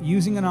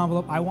using an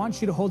envelope, I want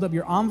you to hold up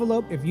your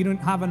envelope. If you don't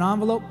have an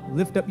envelope,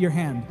 lift up your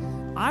hand.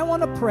 I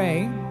want to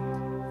pray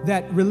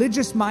that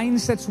religious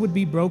mindsets would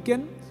be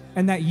broken,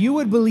 and that you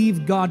would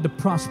believe God to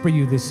prosper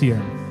you this year.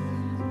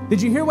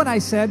 Did you hear what I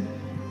said?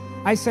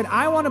 I said,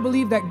 I want to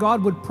believe that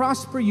God would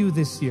prosper you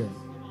this year.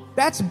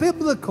 That's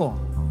biblical.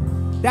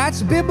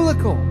 That's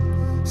biblical.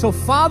 So,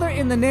 Father,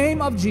 in the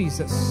name of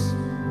Jesus,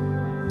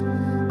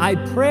 I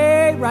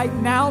pray right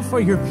now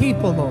for your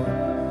people, Lord.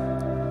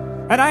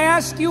 And I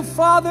ask you,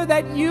 Father,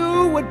 that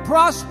you would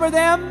prosper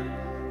them,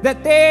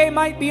 that they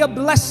might be a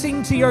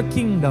blessing to your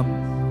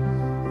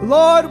kingdom.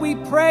 Lord, we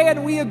pray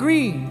and we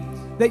agree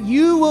that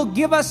you will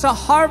give us a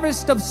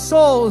harvest of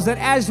souls, that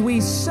as we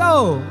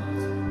sow,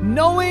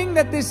 knowing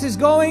that this is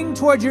going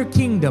toward your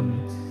kingdom,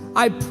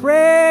 I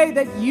pray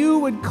that you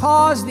would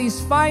cause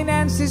these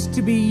finances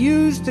to be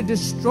used to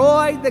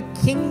destroy the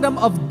kingdom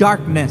of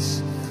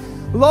darkness.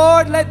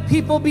 Lord, let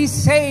people be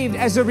saved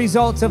as a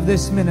result of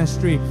this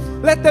ministry.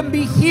 Let them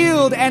be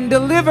healed and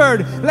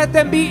delivered. Let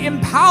them be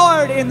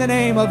empowered in the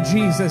name of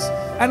Jesus.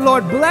 And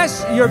Lord,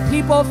 bless your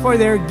people for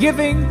their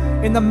giving.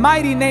 In the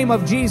mighty name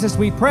of Jesus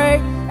we pray.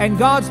 And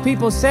God's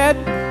people said,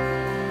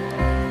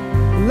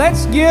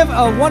 let's give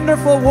a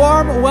wonderful,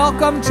 warm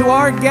welcome to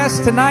our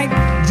guest tonight,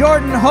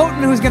 Jordan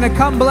Houghton, who's going to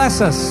come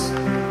bless us.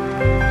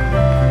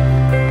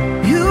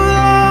 You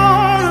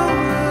alone,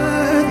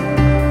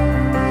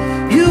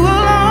 you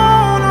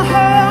alone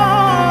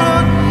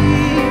hold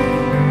me.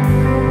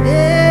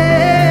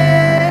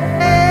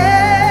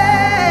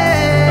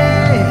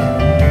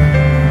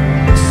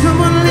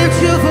 Someone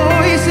lift your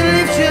voice and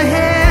lift your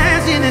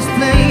hands in this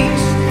place.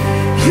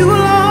 You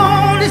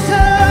alone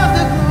deserve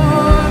the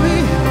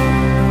glory.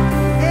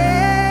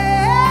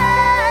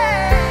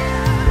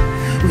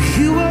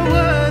 You are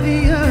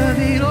worthy of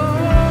it all.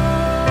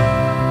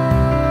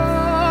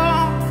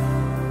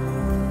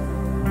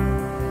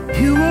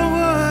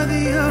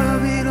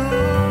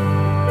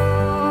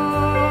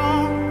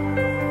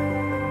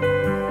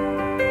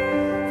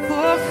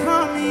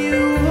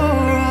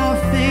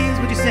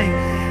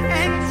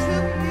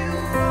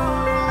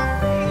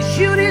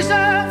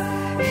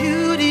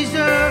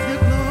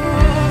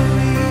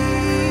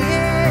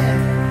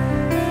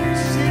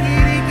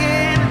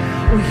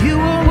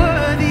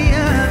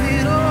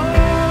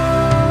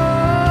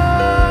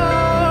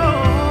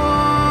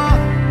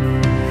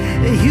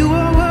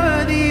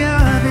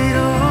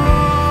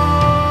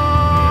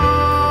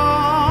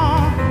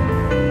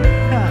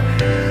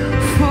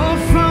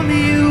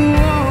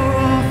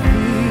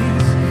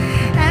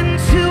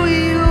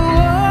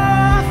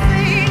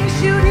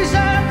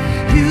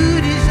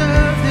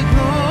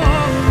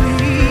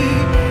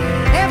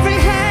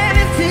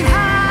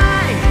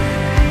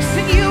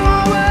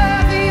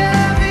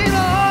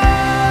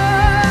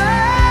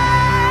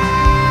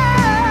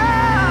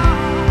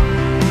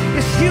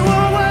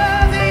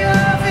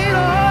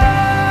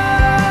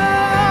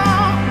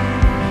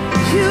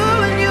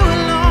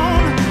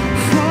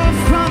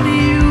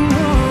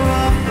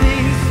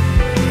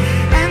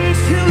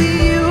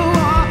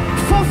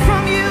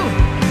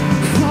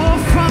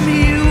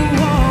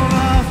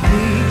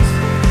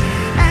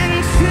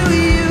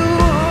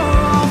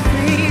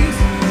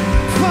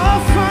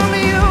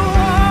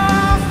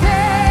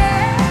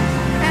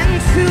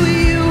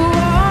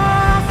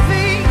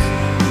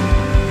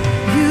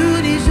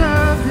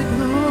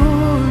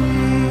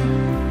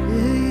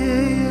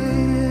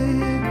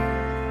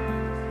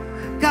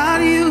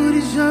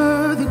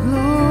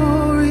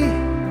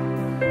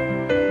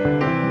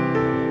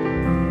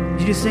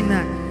 you sing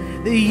that?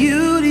 That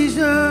you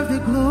deserve the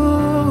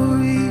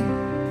glory.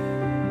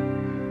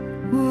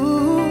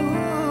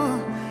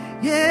 Ooh,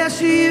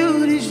 yes,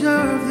 you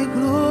deserve the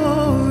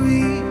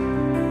glory.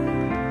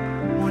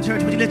 Come on,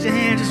 church, would you lift your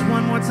hand just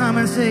one more time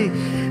and say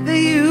that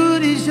you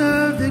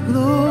deserve the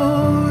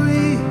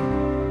glory.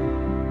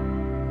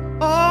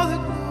 All the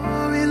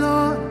glory,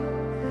 Lord,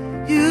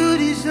 you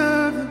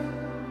deserve it.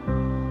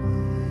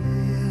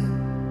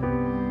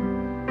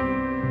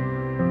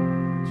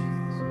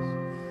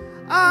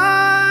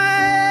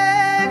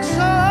 I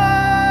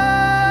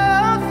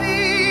exalt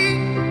thee.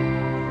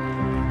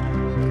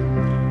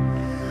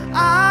 I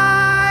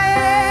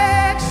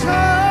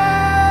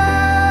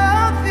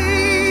exalt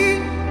thee.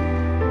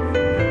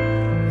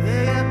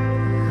 Yeah.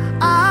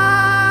 I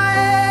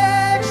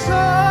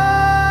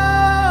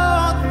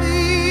exalt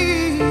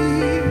thee.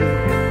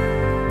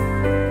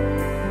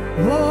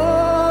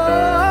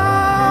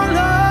 Oh Lord,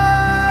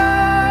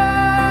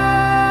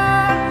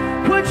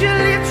 would you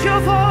lift your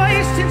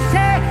voice and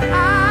say,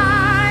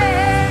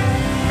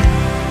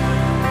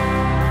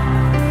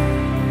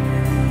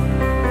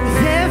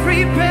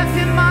 every breath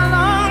in my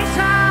lungs, I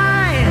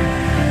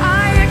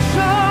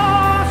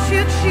exalt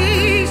you,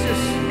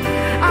 Jesus.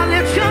 I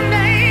lift your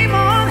name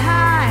on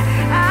high.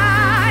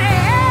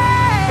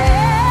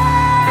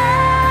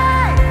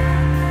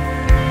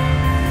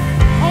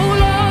 Oh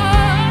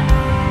Lord,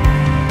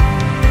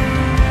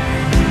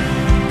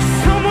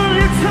 someone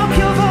lift up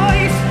your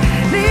voice,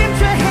 lift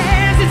your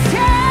hands and say,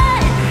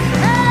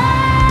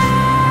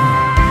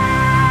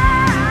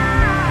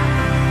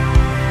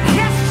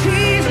 yes,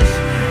 Jesus.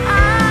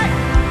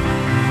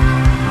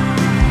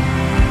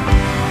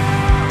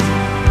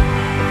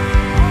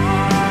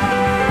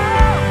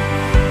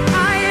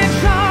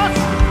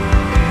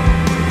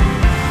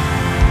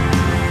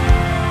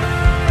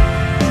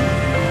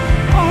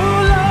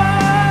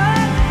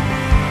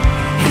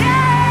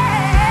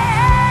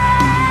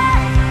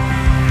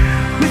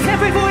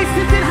 Every voice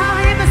lifted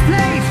high in this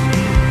place,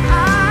 I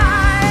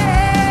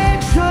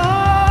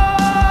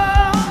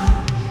exalt.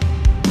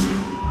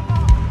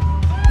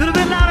 A little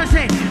bit louder,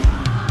 say.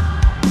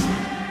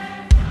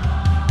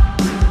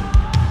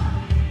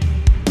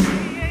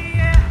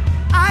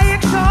 I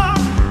exalt.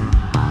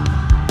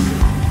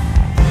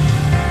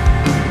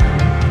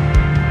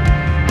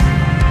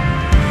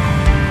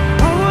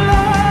 Oh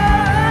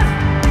Lord,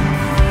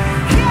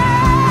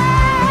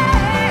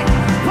 yeah.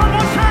 One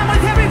more time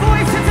with every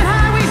voice lifted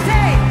high, we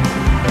say.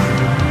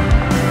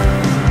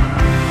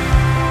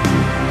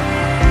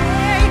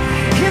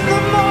 In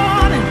the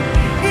morning,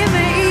 in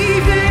the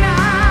evening,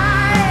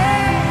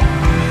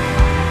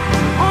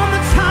 on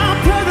the top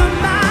of the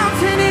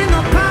mountain, in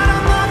the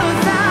bottom of the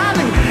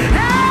valley,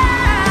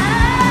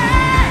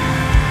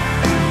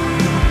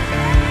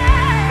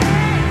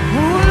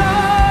 oh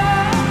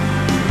Lord,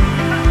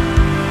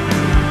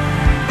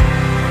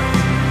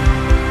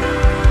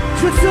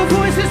 switch your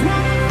voices,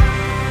 one.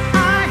 I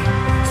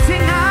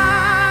sing,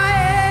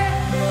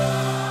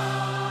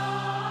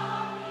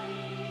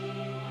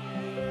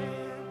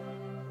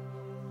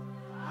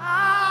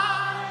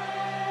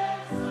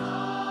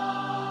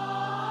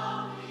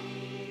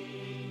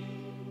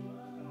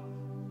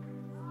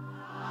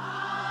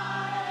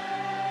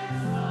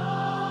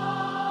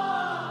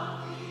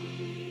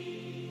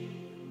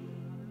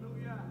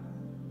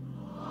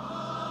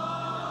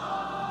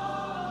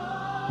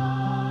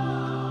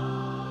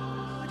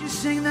 would you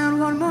sing that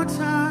one more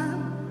time?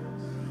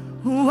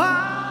 Oh, I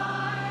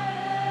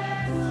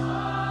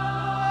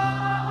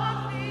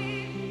exalt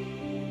thee.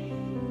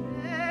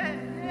 Yeah,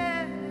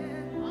 yeah.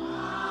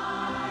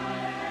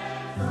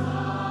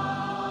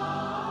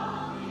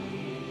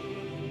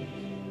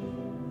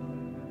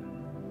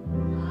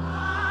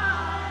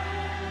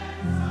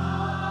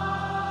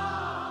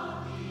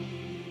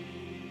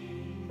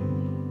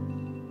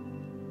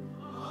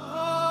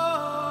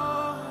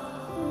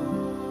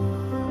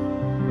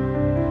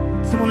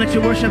 Someone let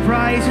your worship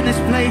rise in this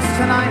place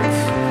tonight.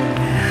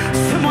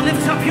 Someone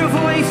lift up your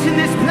voice in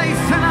this place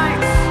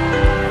tonight.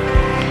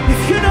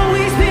 If you know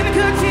he's been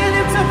good to you,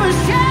 lift up a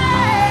shout.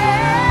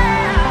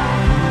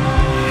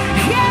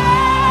 Yeah.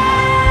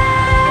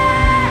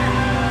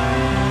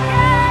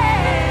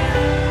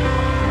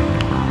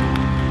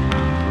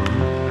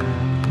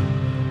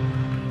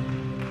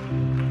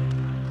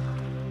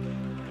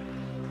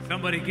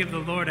 Somebody give the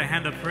Lord a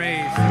hand of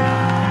praise.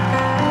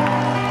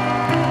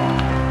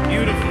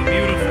 Beautiful,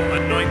 beautiful,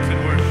 anointed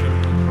worship.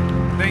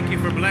 Thank you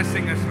for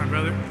blessing us, my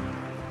brother.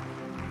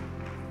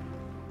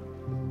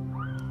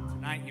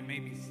 Tonight you may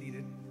be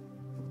seated.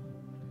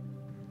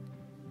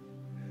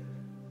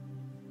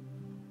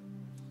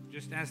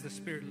 Just as the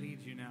Spirit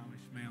leads you now,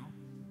 Ishmael.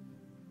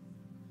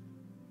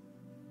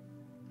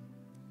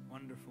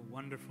 Wonderful,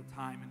 wonderful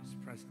time in His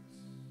presence.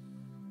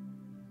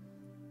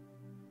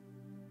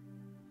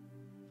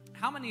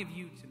 How many of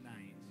you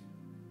tonight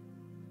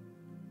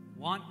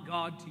want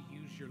God to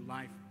use your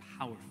life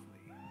powerfully?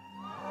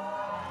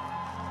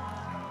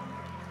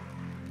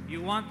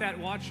 You want that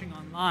watching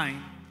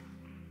online?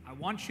 I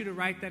want you to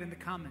write that in the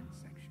comments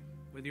section.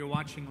 Whether you're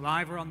watching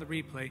live or on the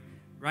replay,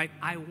 right?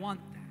 I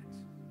want that.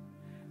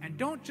 And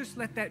don't just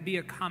let that be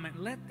a comment.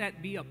 Let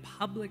that be a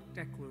public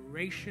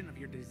declaration of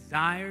your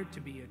desire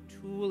to be a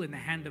tool in the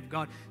hand of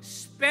God.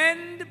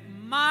 Spend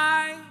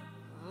my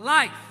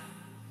life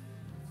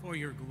for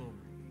your glory.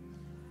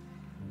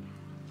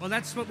 Well,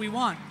 that's what we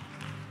want.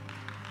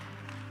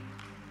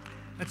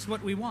 That's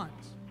what we want.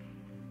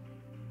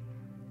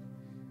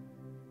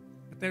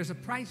 But there's a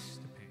price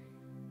to pay.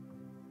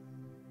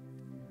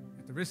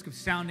 At the risk of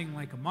sounding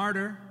like a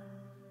martyr,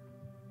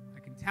 I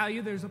can tell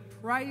you there's a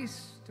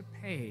price to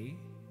pay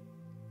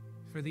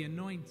for the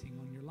anointing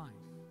on your life.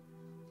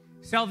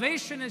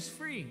 Salvation is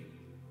free,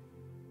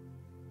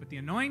 but the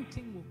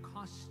anointing will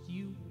cost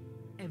you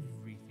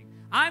everything.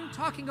 I'm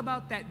talking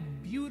about that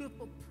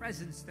beautiful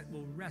presence that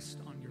will rest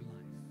on your life.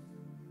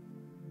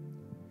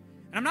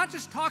 And I'm not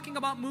just talking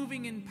about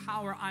moving in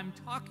power. I'm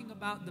talking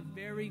about the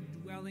very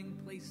dwelling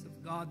place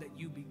of God that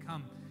you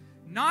become.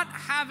 Not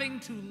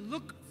having to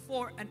look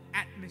for an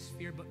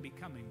atmosphere, but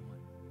becoming one.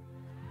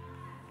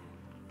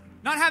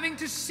 Not having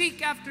to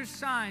seek after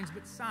signs,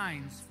 but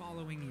signs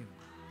following you.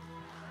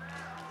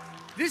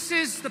 This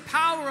is the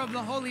power of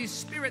the Holy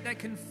Spirit that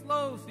can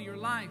flow through your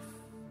life.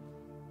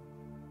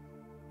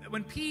 That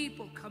when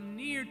people come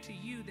near to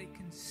you, they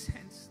can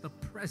sense the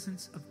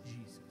presence of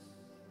Jesus.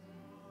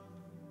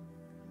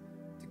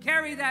 To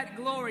carry that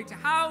glory, to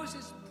house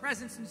His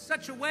presence in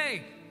such a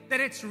way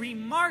that it's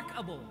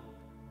remarkable.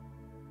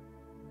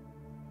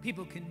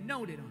 People can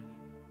note it on you.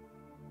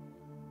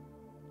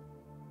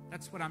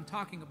 That's what I'm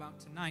talking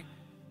about tonight.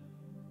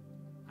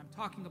 I'm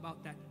talking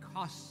about that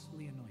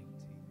costly anointing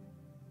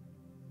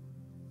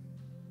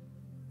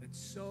that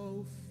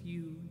so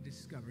few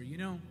discover. You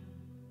know,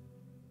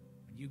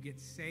 when you get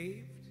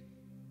saved,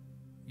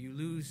 you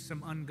lose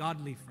some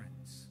ungodly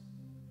friends.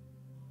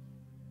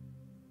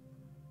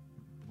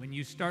 When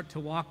you start to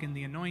walk in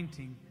the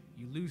anointing,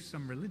 you lose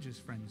some religious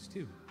friends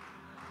too.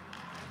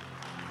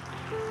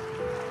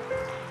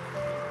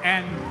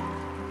 And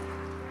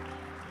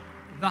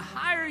the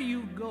higher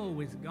you go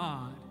with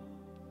God,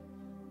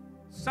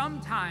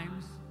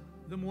 sometimes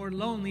the more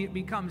lonely it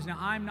becomes. Now,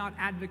 I'm not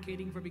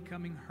advocating for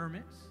becoming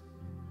hermits.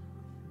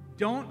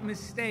 Don't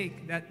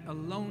mistake that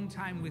alone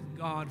time with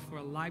God for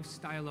a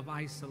lifestyle of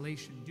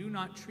isolation. Do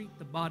not treat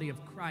the body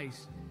of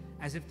Christ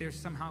as if they're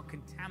somehow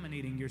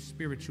contaminating your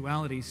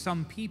spirituality.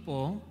 Some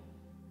people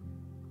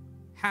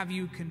have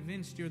you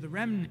convinced you're the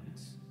remnant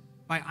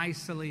by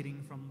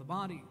isolating from the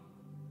body.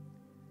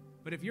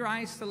 But if you're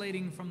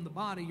isolating from the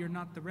body, you're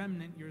not the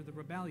remnant, you're the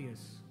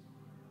rebellious.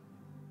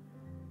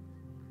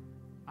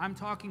 I'm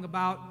talking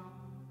about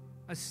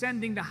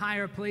ascending to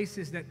higher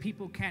places that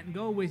people can't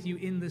go with you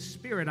in the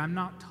spirit. I'm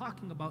not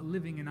talking about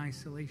living in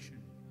isolation.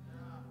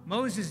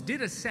 Moses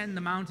did ascend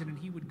the mountain and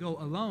he would go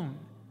alone,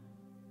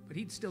 but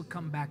he'd still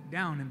come back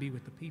down and be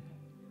with the people.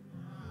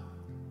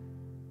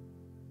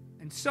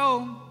 And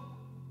so,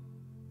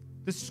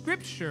 the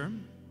scripture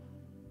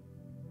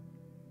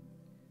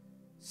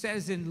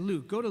says in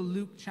Luke, go to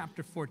Luke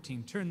chapter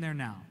 14. Turn there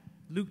now.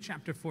 Luke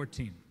chapter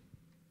 14.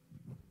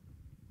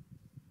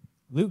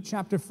 Luke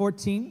chapter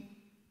 14.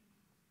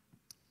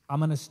 I'm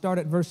going to start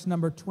at verse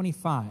number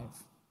 25.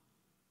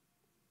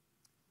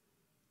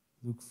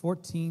 Luke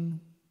 14,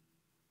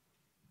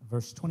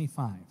 verse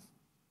 25.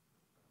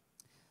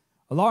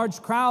 A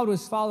large crowd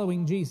was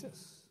following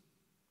Jesus.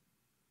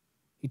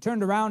 He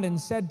turned around and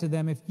said to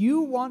them, "If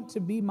you want to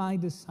be my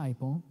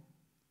disciple,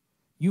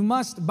 you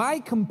must, by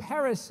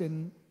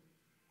comparison,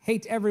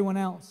 hate everyone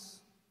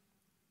else.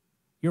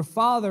 Your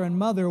father and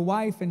mother,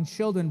 wife and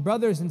children,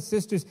 brothers and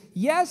sisters,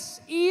 yes,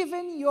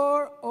 even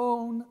your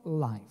own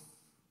life.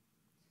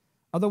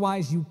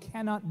 Otherwise, you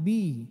cannot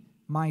be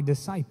my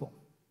disciple.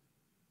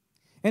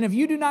 And if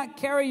you do not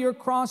carry your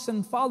cross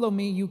and follow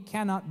me, you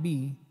cannot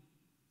be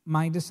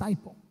my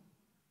disciple.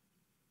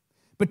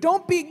 But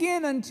don't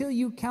begin until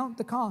you count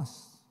the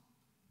costs.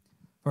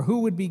 For who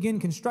would begin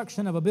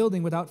construction of a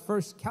building without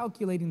first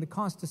calculating the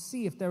cost to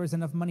see if there is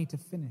enough money to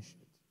finish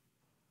it?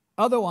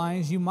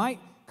 Otherwise, you might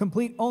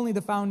complete only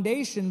the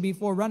foundation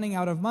before running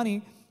out of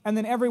money, and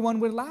then everyone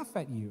would laugh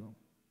at you.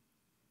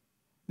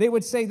 They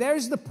would say,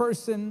 there's the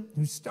person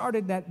who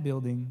started that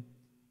building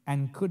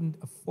and couldn't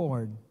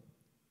afford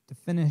to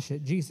finish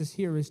it." Jesus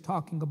here is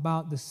talking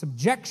about the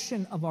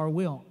subjection of our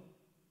will.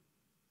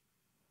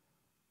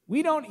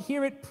 We don't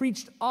hear it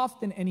preached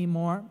often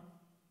anymore,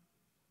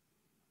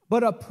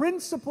 but a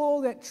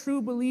principle that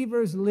true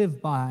believers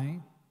live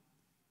by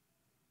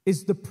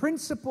is the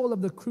principle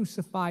of the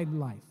crucified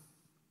life.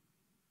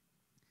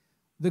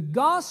 The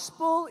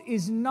gospel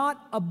is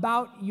not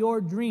about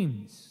your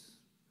dreams.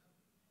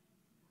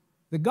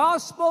 The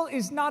gospel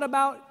is not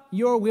about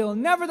your will.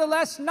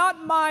 Nevertheless,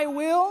 not my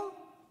will,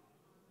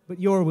 but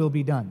your will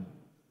be done.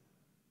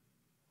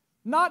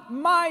 Not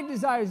my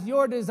desires,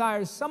 your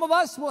desires. Some of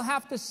us will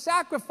have to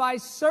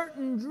sacrifice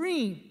certain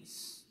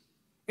dreams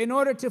in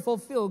order to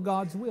fulfill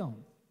God's will.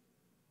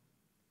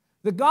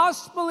 The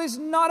gospel is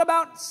not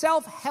about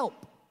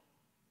self-help.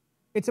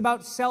 It's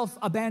about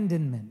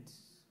self-abandonment.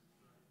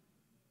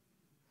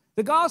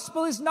 The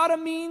gospel is not a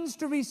means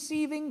to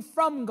receiving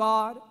from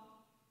God.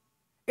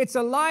 It's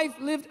a life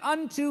lived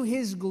unto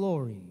His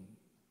glory.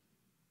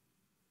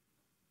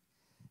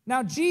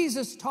 Now,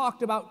 Jesus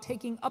talked about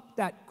taking up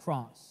that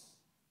cross.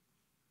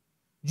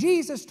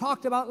 Jesus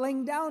talked about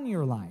laying down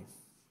your life.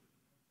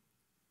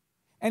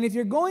 And if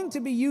you're going to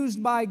be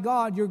used by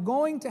God, you're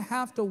going to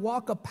have to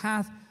walk a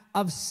path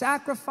of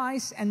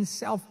sacrifice and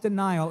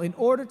self-denial. In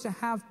order to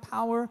have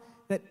power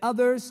that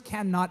others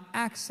cannot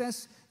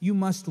access, you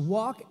must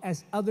walk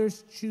as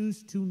others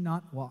choose to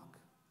not walk.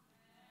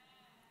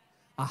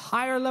 A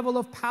higher level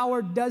of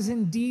power does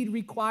indeed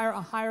require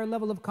a higher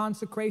level of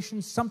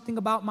consecration. Something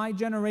about my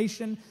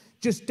generation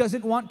just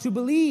doesn't want to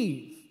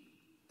believe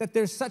that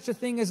there's such a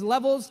thing as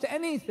levels to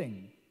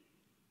anything.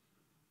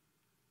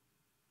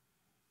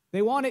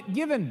 They want it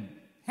given,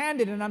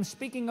 handed, and I'm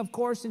speaking, of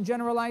course, in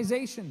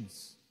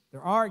generalizations.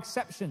 There are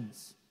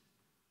exceptions.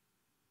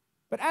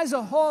 But as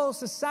a whole,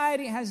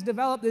 society has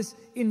developed this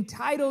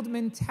entitled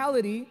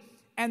mentality,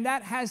 and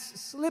that has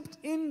slipped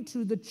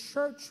into the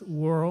church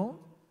world.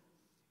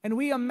 And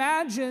we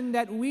imagine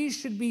that we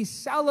should be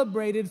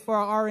celebrated for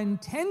our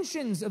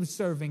intentions of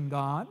serving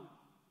God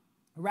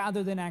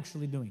rather than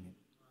actually doing it.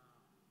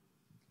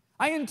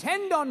 I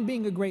intend on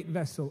being a great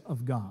vessel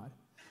of God.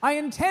 I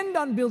intend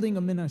on building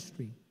a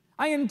ministry.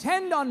 I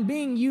intend on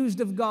being used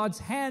of God's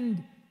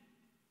hand.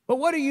 But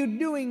what are you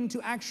doing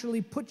to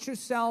actually put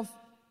yourself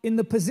in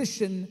the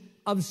position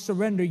of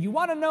surrender? You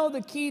want to know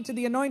the key to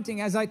the anointing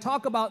as I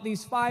talk about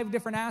these 5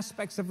 different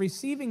aspects of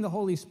receiving the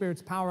Holy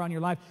Spirit's power on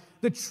your life.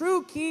 The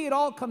true key, it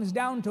all comes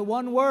down to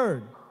one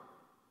word: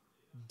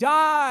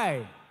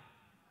 die.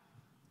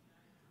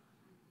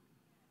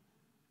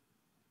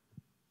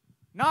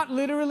 Not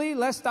literally,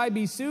 lest I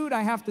be sued,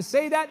 I have to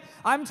say that.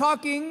 I'm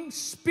talking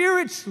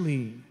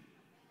spiritually.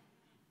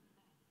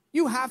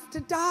 You have to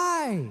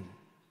die.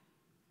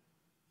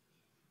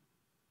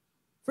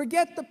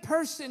 Forget the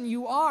person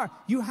you are.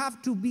 You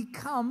have to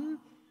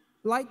become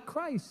like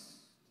Christ.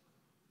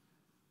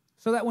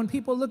 So that when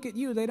people look at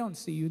you, they don't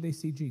see you, they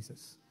see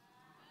Jesus.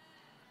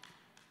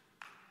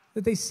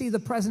 That they see the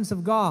presence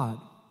of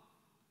God.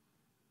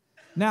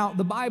 Now,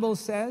 the Bible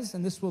says,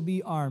 and this will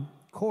be our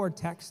core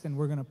text, and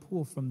we're going to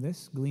pull from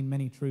this, glean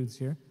many truths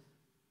here.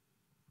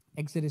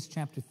 Exodus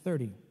chapter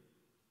 30.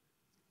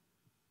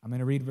 I'm going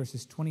to read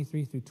verses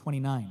 23 through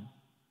 29.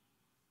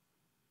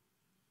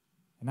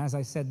 And as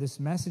I said, this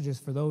message is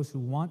for those who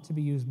want to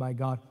be used by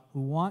God,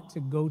 who want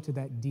to go to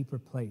that deeper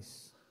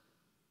place.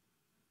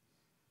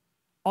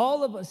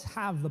 All of us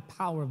have the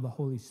power of the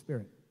Holy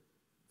Spirit.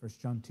 1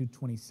 John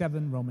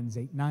 2:27, Romans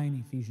 8:9,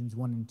 Ephesians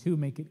 1 and 2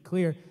 make it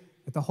clear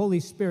that the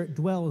Holy Spirit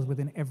dwells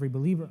within every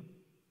believer.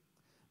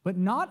 But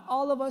not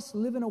all of us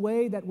live in a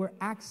way that we're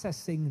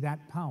accessing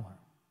that power.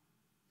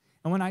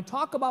 And when I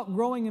talk about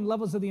growing in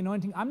levels of the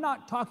anointing, I'm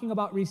not talking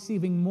about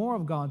receiving more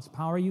of God's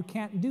power. You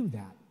can't do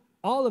that.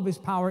 All of His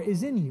power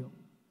is in you.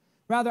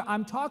 Rather,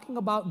 I'm talking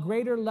about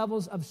greater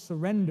levels of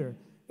surrender.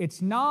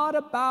 It's not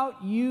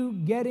about you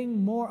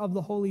getting more of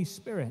the Holy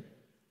Spirit.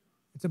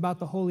 It's about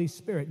the Holy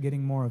Spirit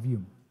getting more of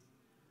you.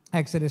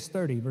 Exodus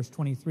 30, verse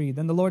 23.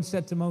 Then the Lord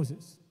said to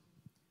Moses,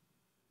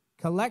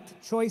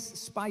 collect choice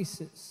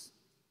spices,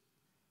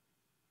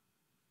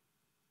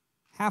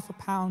 0.5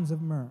 pound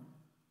of myrrh,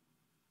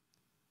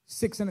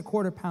 6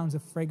 1/4 pounds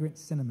of fragrant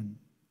cinnamon,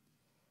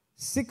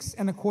 6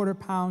 1/4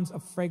 pounds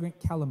of fragrant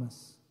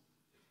calamus,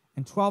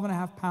 and 12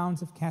 1/2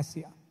 pounds of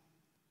cassia,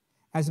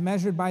 as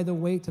measured by the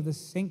weight of the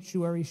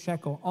sanctuary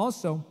shekel.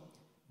 Also,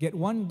 get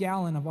 1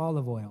 gallon of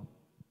olive oil.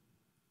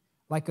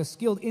 Like a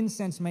skilled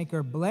incense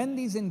maker, blend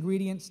these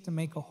ingredients to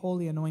make a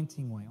holy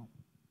anointing oil.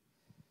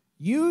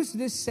 Use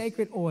this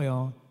sacred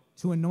oil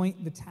to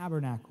anoint the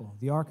tabernacle,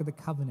 the Ark of the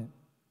Covenant,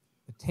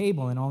 the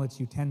table and all its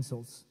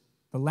utensils,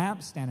 the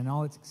lampstand and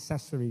all its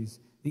accessories,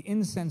 the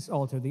incense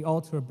altar, the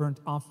altar of burnt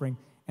offering,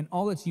 and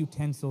all its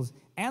utensils,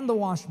 and the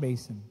wash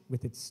basin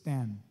with its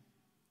stand.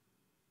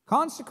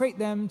 Consecrate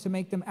them to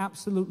make them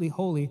absolutely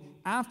holy.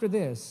 After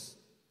this,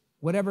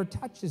 whatever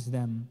touches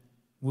them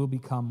will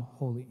become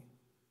holy.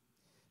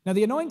 Now,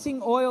 the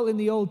anointing oil in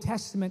the Old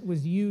Testament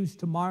was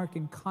used to mark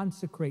and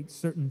consecrate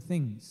certain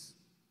things.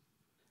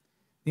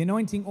 The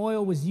anointing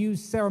oil was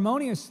used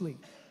ceremoniously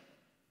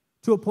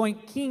to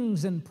appoint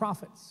kings and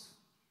prophets.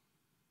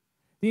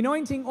 The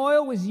anointing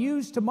oil was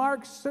used to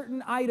mark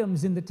certain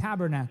items in the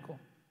tabernacle,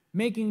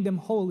 making them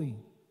holy.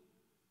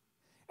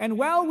 And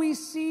while we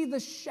see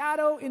the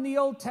shadow in the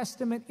Old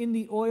Testament in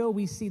the oil,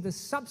 we see the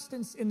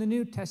substance in the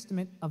New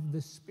Testament of the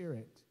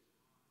Spirit.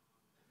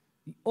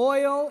 The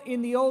oil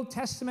in the Old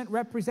Testament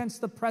represents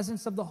the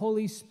presence of the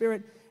Holy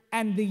Spirit,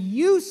 and the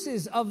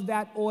uses of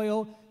that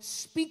oil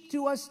speak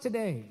to us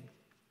today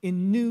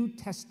in New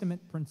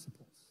Testament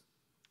principles.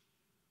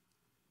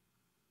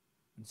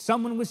 When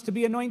someone was to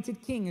be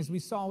anointed king, as we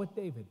saw with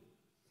David,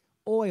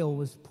 oil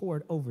was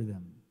poured over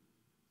them.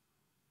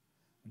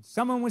 When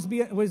someone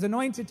was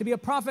anointed to be a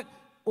prophet,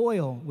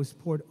 oil was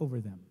poured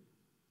over them.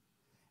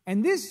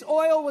 And this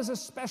oil was a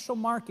special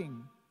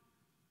marking.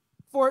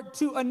 For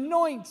to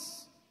anoint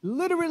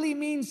literally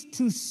means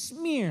to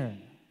smear,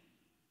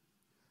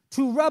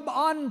 to rub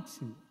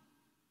onto.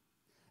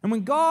 And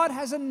when God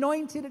has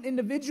anointed an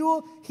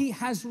individual, he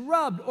has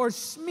rubbed or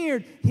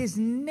smeared his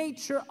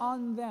nature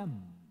on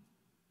them.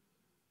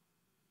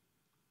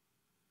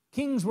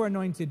 Kings were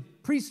anointed,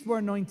 priests were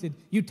anointed,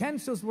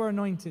 utensils were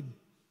anointed.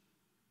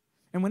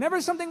 And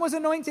whenever something was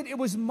anointed, it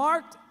was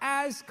marked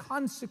as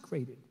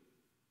consecrated.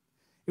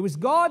 It was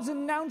God's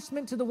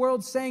announcement to the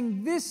world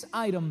saying, this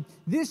item,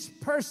 this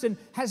person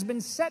has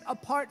been set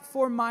apart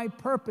for my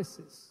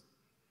purposes.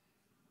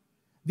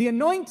 The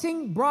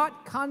anointing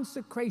brought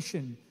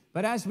consecration,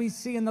 but as we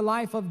see in the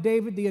life of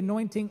David, the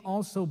anointing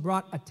also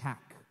brought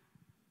attack.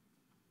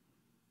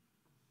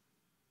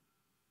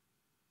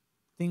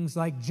 Things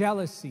like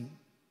jealousy,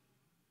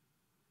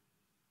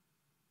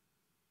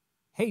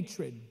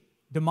 hatred,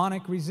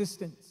 demonic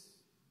resistance.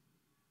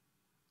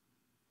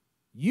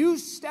 You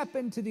step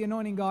into the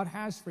anointing God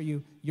has for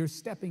you, you're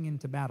stepping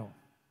into battle.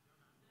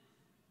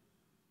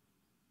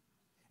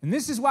 And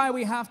this is why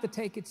we have to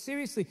take it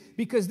seriously,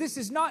 because this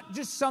is not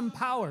just some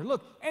power.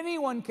 Look,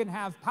 anyone can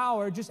have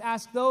power. Just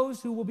ask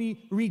those who will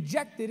be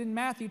rejected in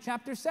Matthew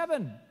chapter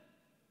 7.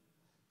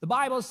 The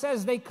Bible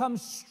says they come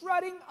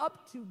strutting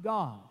up to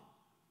God.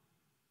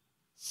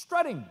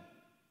 Strutting.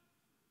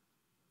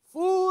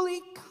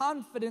 Fully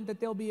confident that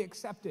they'll be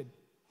accepted.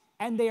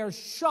 And they are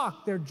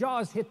shocked. Their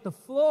jaws hit the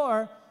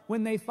floor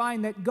when they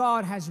find that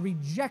God has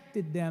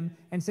rejected them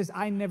and says,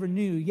 I never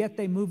knew, yet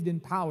they moved in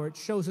power. It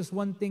shows us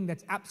one thing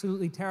that's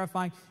absolutely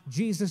terrifying.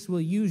 Jesus will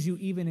use you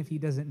even if he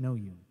doesn't know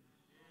you.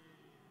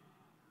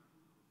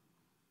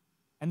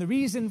 And the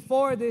reason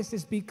for this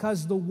is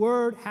because the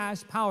word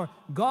has power.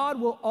 God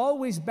will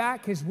always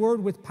back his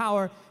word with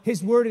power.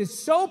 His word is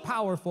so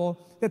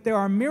powerful that there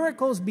are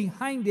miracles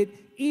behind it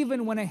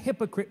even when a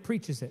hypocrite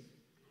preaches it.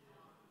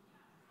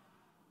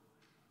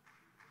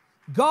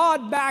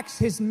 God backs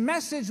his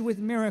message with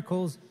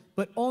miracles,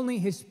 but only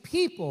his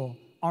people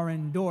are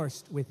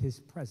endorsed with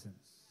his presence.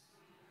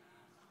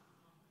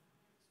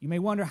 You may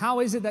wonder,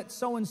 how is it that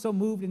so-and-so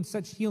moved in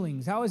such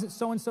healings? How is it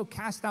so-and-so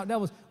cast out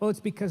devils? Well,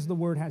 it's because the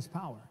word has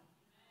power.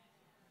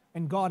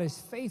 And God is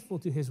faithful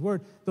to his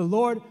word. The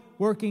Lord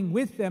working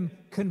with them,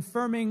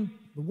 confirming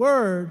the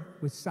word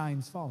with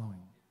signs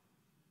following.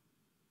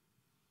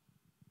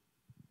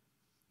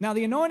 Now,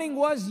 the anointing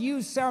was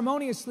used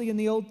ceremoniously in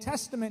the Old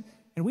Testament,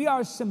 and we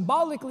are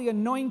symbolically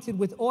anointed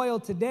with oil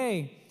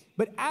today,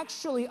 but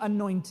actually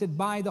anointed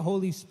by the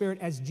Holy Spirit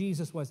as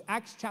Jesus was.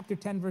 Acts chapter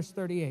 10, verse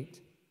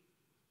 38.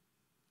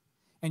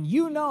 And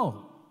you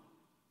know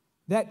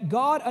that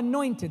God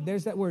anointed,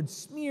 there's that word,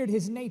 smeared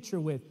his nature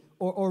with,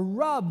 or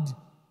rubbed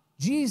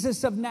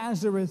Jesus of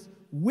Nazareth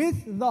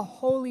with the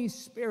Holy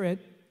Spirit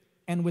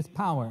and with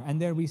power.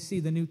 And there we see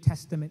the New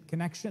Testament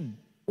connection.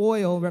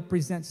 Oil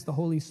represents the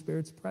Holy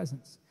Spirit's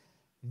presence.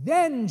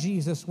 Then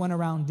Jesus went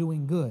around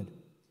doing good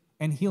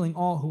and healing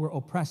all who were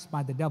oppressed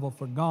by the devil,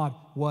 for God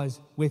was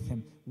with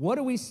him. What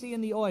do we see in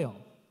the oil?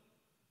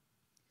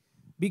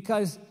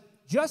 Because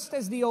just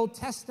as the Old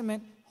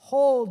Testament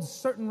holds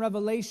certain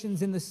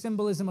revelations in the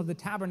symbolism of the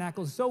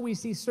tabernacle, so we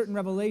see certain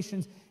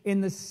revelations in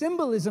the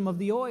symbolism of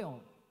the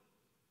oil.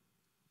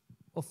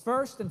 Well,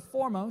 first and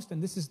foremost,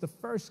 and this is the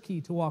first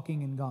key to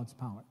walking in God's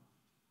power,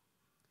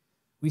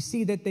 we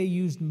see that they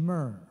used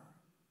myrrh.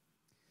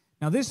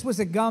 Now, this was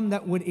a gum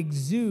that would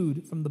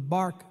exude from the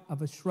bark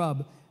of a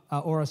shrub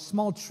or a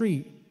small tree.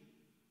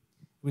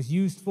 It was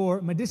used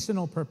for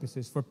medicinal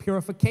purposes, for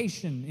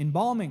purification,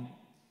 embalming.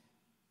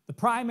 The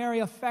primary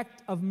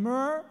effect of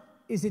myrrh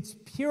is its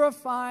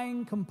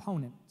purifying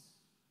component.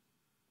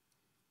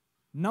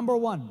 Number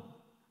one,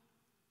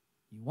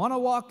 you want to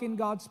walk in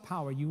God's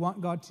power, you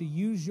want God to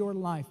use your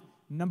life.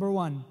 Number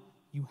one,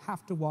 you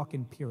have to walk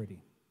in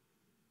purity.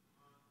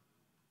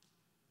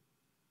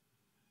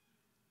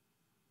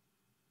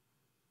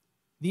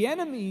 The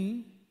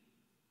enemy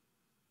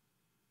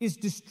is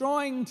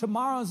destroying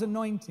tomorrow's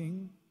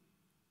anointing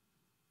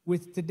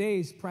with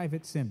today's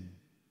private sin.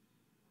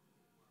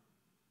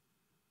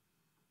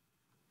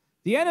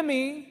 The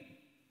enemy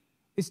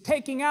is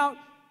taking out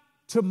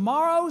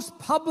tomorrow's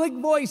public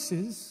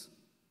voices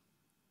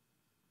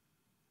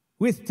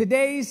with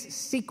today's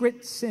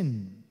secret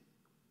sin.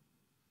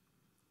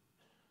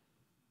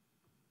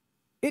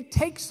 It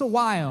takes a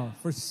while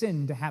for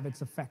sin to have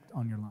its effect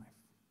on your life.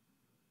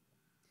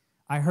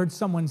 I heard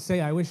someone say,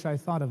 I wish I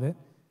thought of it,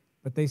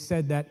 but they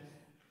said that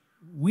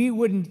we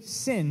wouldn't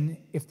sin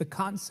if the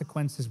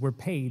consequences were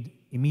paid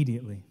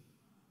immediately.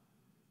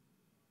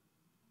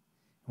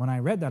 When I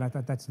read that, I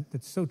thought that's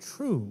so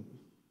true.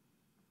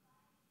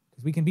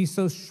 Because we can be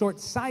so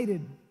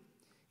short-sighted.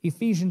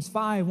 Ephesians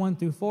 5, 1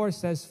 through 4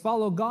 says,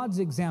 follow God's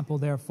example,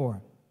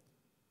 therefore,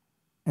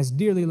 as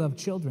dearly loved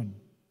children,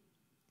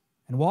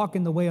 and walk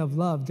in the way of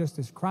love, just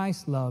as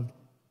Christ loved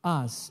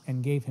us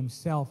and gave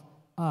himself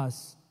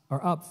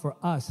up for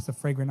us as a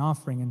fragrant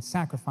offering and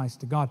sacrifice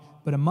to God.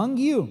 But among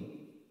you,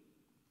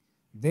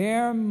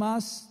 there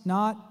must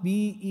not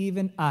be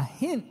even a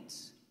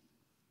hint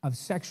of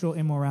sexual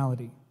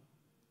immorality,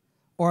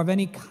 or of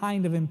any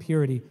kind of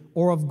impurity,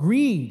 or of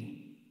greed.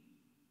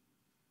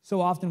 So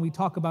often we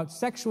talk about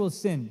sexual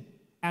sin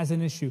as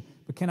an issue,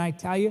 but can I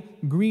tell you,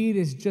 greed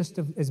is just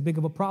as big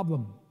of a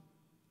problem.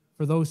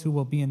 for those who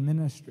will be in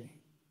ministry.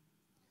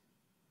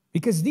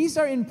 Because these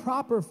are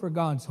improper for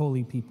God's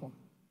holy people.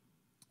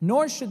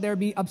 Nor should there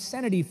be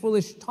obscenity,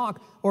 foolish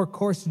talk, or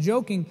coarse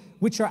joking,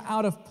 which are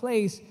out of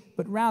place,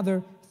 but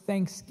rather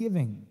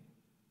thanksgiving.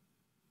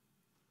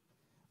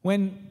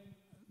 When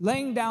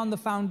laying down the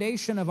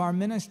foundation of our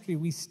ministry,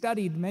 we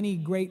studied many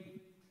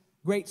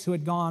greats who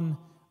had gone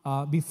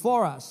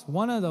before us.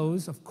 One of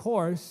those, of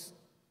course,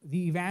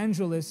 the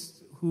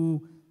evangelist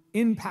who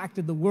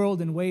impacted the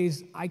world in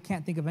ways I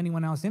can't think of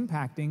anyone else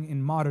impacting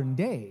in modern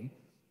day,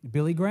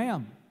 Billy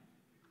Graham.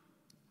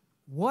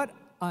 What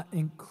an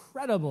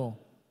incredible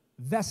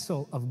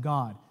vessel of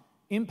God,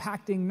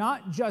 impacting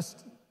not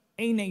just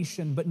a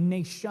nation, but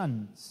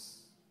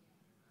nations.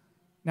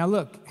 Now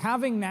look,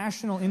 having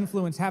national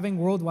influence, having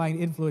worldwide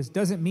influence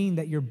doesn't mean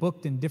that you're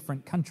booked in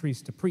different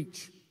countries to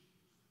preach.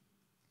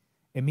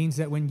 It means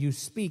that when you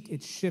speak,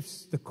 it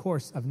shifts the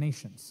course of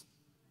nations.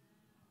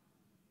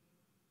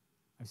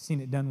 I've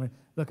seen it done with,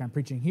 look, I'm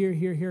preaching here,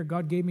 here, here.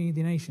 God gave me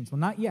the nations. Well,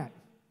 not yet,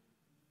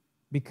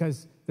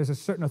 because there's a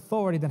certain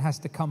authority that has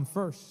to come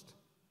first.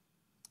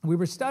 We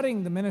were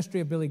studying the ministry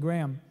of Billy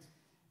Graham,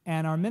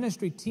 and our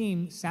ministry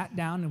team sat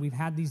down, and we've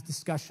had these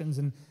discussions,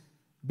 and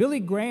Billy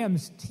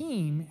Graham's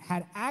team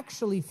had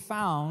actually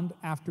found,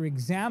 after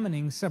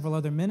examining several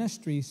other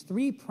ministries,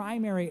 3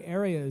 primary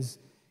areas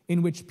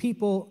in which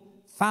people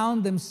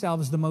found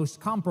themselves the most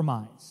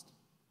compromised.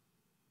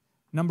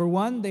 Number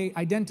 1, they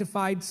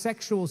identified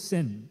sexual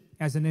sin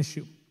as an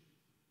issue.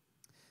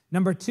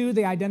 Number 2,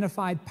 they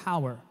identified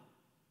power.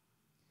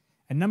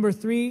 And number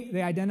 3,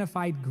 they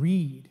identified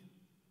greed.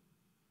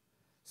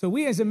 So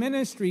we as a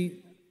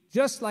ministry,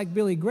 just like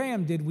Billy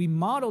Graham did, we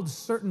modeled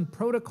certain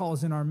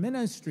protocols in our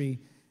ministry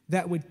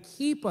that would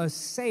keep us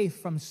safe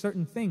from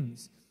certain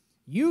things.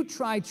 You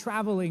try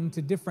traveling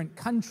to different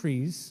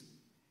countries,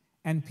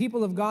 and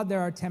people of God,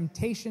 there are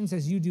temptations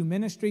as you do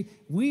ministry.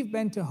 We've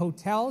been to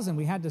hotels, and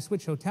we had to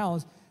switch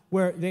hotels,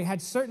 where they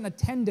had certain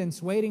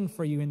attendants waiting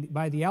for you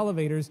by the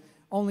elevators,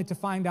 only to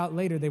find out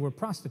later they were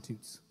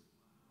prostitutes.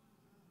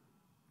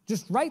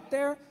 Just right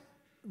there,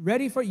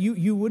 ready for you.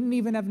 You wouldn't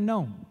even have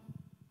known.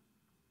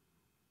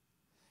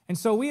 And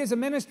so we as a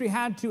ministry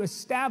had to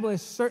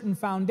establish certain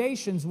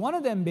foundations, one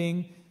of them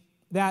being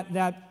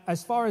that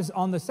as far as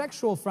on the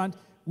sexual front,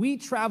 we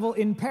travel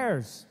in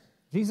pairs.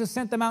 Jesus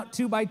sent them out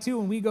 2 by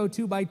 2, and we go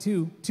 2 by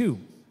 2, 2.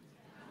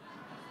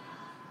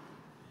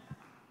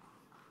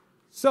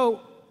 So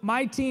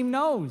my team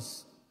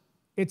knows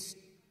it's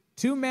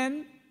 2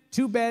 men,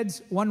 2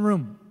 beds, 1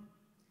 room.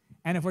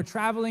 And if we're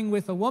traveling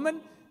with a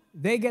woman,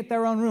 they get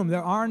their own room.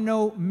 There are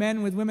no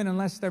men with women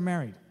unless they're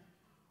married.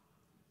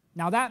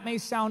 Now that may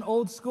sound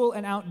old school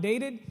and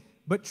outdated,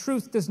 but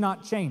truth does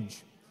not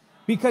change.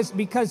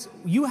 Because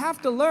you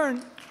have to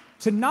learn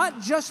to not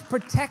just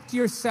protect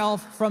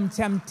yourself from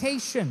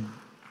temptation.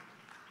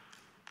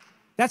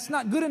 That's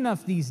not good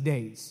enough these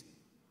days.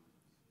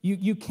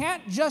 You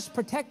can't just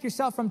protect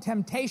yourself from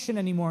temptation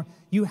anymore.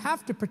 You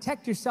have to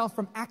protect yourself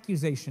from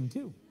accusation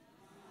too.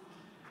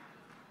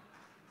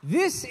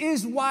 This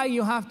is why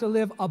you have to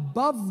live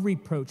above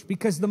reproach,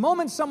 because the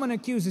moment someone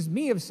accuses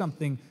me of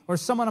something or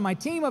someone on my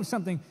team of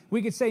something,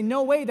 we could say,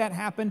 no way that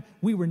happened.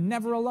 We were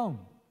never alone.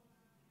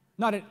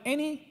 Not at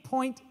any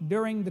point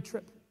during the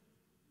trip.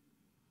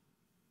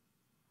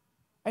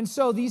 And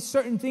so these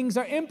certain things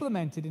are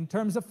implemented in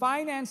terms of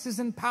finances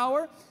and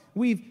power.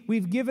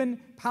 We've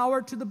given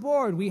power to the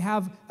board. We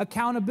have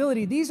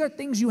accountability. These are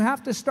things you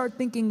have to start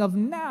thinking of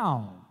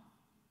now.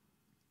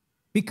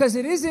 Because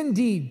it is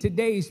indeed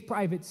today's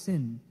private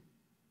sin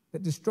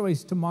that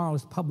destroys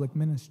tomorrow's public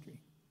ministry.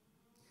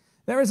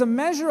 There is a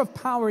measure of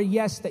power,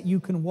 yes, that you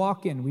can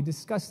walk in. We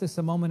discussed this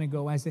a moment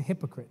ago as a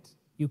hypocrite.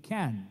 You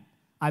can.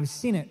 I've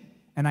seen it,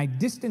 and I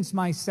distance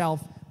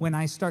myself when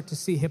I start to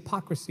see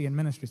hypocrisy in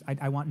ministries.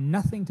 I want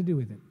nothing to do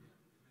with it.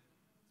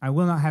 I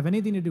will not have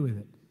anything to do with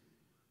it.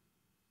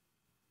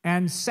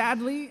 And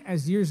sadly,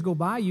 as years go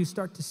by, you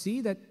start to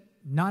see that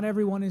not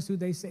everyone is who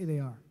they say they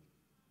are.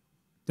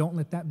 Don't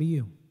let that be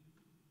you.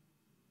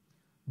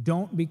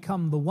 Don't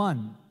become the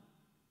one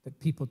that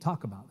people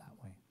talk about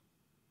that way.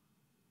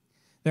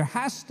 There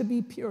has to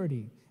be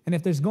purity. And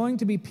if there's going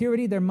to be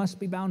purity, there must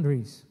be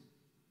boundaries.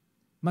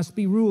 Must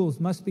be rules,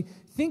 must be...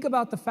 Think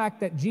about the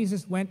fact that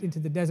Jesus went into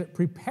the desert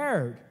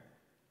prepared.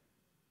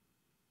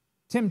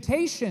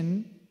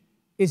 Temptation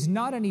is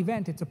not an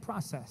event, it's a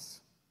process.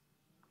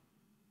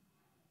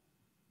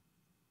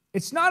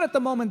 It's not at the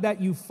moment that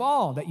you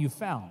fall that you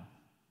fell.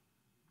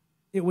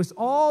 It was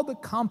all the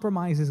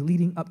compromises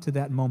leading up to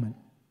that moment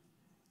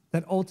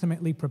that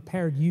ultimately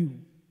prepared you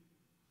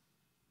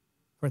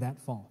for that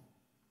fall.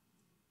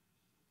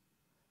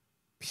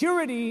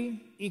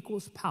 Purity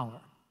equals power.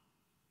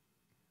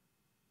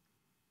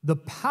 The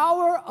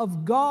power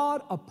of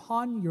God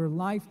upon your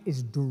life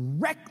is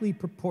directly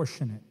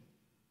proportionate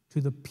to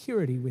the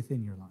purity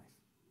within your life.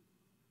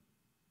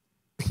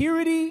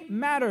 Purity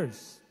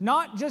matters,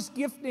 not just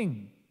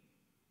gifting,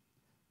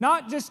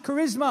 not just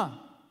charisma,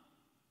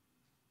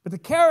 but the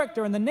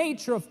character and the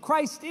nature of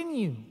Christ in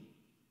you,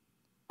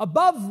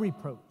 above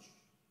reproach.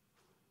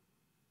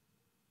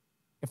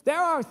 If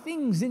there are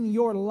things in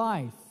your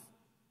life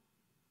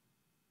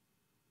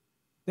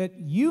that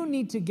you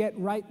need to get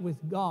right with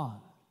God,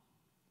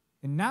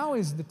 then now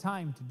is the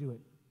time to do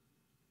it.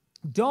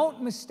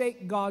 Don't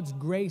mistake God's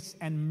grace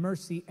and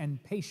mercy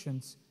and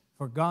patience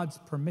for God's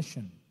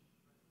permission.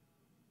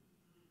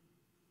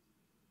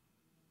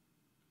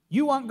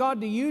 You want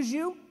God to use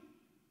you?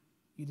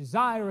 You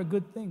desire a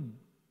good thing.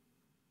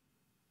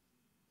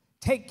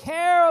 Take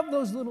care of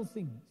those little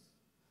things.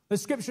 The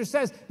scripture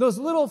says, those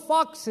little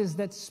foxes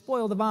that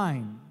spoil the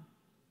vine.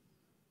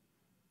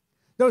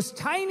 Those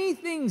tiny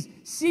things,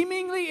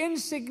 seemingly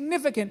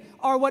insignificant,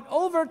 are what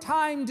over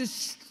time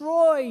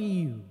destroy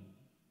you.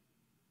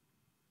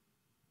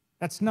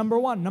 That's number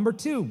one. Number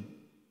two,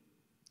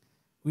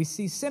 we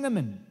see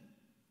cinnamon.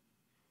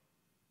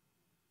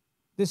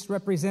 This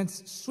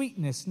represents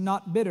sweetness,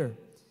 not bitter.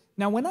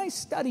 Now, when I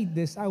studied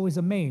this, I was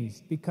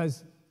amazed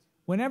because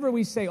whenever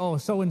we say, oh,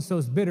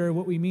 so-and-so's bitter,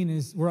 what we mean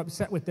is we're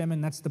upset with them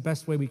and that's the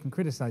best way we can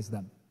criticize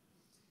them.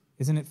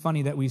 Isn't it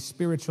funny that we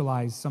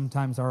spiritualize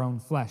sometimes our own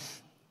flesh?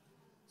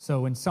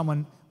 So when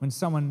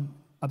someone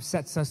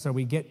upsets us or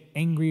we get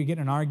angry or get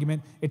in an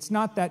argument, it's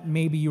not that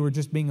maybe you were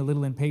just being a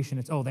little impatient.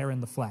 It's, oh, they're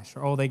in the flesh,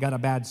 or oh, they got a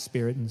bad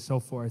spirit and so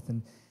forth.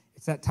 And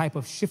it's that type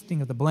of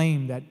shifting of the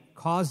blame that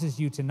causes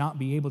you to not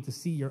be able to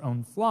see your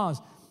own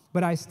flaws.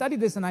 But I studied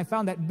this and I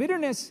found that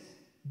bitterness,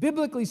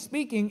 biblically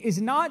speaking,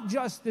 is not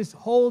just this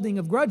holding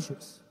of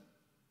grudges.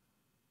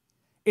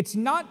 It's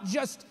not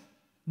just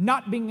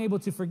not being able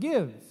to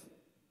forgive.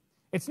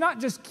 It's not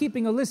just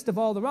keeping a list of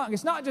all the wrong.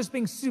 It's not just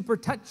being super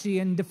touchy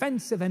and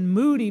defensive and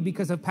moody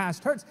because of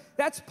past hurts.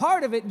 That's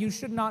part of it. You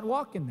should not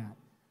walk in that.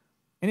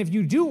 And if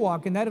you do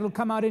walk in that, it'll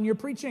come out in your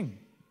preaching.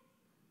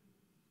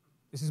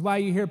 This is why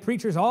you hear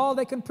preachers, all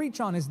they can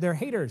preach on is their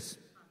haters.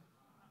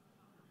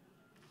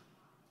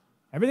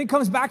 Everything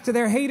comes back to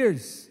their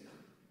haters.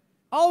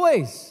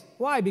 Always.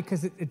 Why?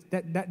 Because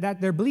that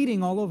they're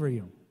bleeding all over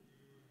you.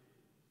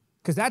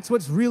 Because that's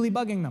what's really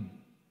bugging them.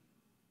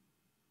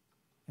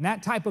 And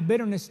that type of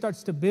bitterness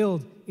starts to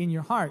build in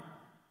your heart.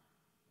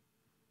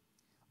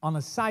 On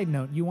a side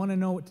note, you want to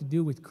know what to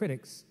do with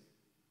critics,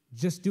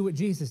 just do what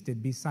Jesus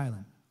did, be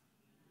silent.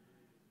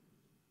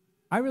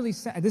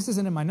 This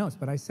isn't in my notes,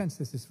 but I sense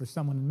this is for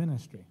someone in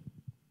ministry.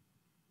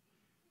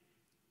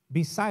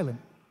 Be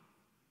silent.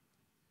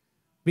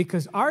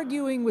 Because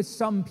arguing with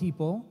some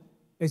people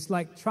is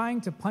like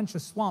trying to punch a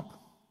swamp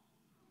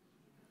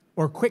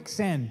or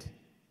quicksand.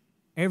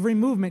 Every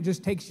movement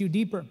just takes you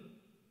deeper.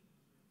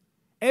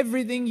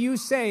 Everything you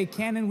say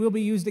can and will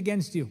be used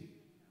against you.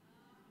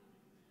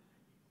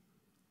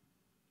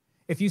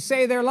 If you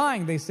say they're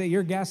lying, they say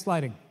you're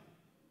gaslighting.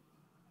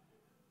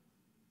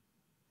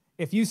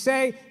 If you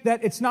say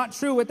that it's not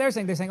true what they're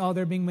saying, oh,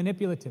 they're being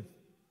manipulative.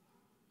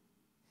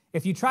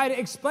 If you try to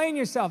explain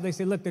yourself, they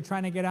say, look, they're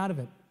trying to get out of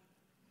it.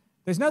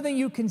 There's nothing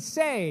you can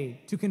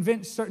say to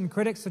convince certain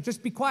critics, so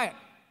just be quiet.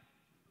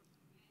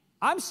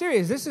 I'm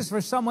serious. This is for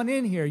someone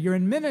in here. You're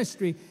in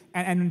ministry,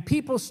 and when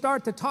people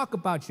start to talk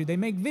about you, they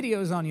make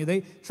videos on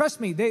you.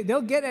 Trust me,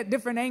 they'll get at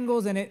different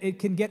angles, and it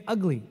can get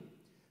ugly.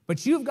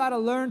 But you've got to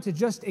learn to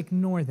just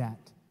ignore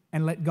that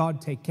and let God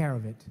take care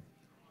of it.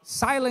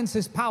 Silence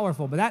is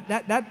powerful, but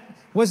that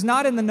was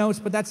not in the notes,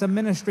 but that's a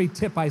ministry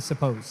tip, I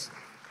suppose.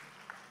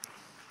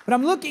 But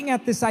I'm looking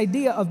at this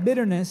idea of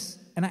bitterness,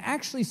 and I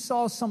actually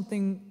saw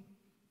something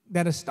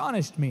that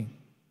astonished me.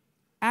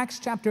 Acts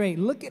chapter 8,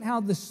 look at how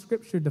the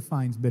scripture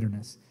defines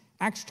bitterness.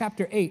 Acts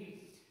chapter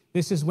 8,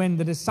 this is when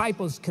the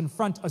disciples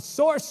confront a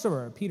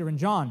sorcerer. Peter and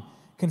John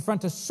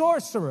confront a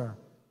sorcerer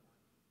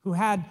who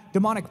had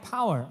demonic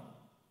power.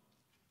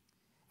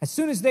 As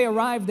soon as they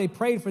arrived, they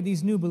prayed for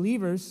these new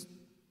believers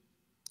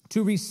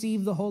to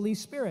receive the Holy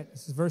Spirit.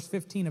 This is verse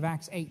 15 of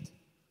Acts 8.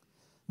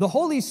 The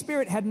Holy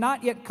Spirit had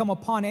not yet come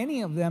upon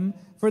any of them,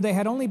 for they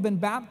had only been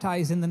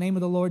baptized in the name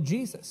of the Lord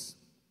Jesus.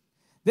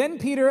 Then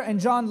Peter and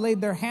John laid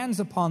their hands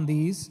upon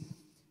these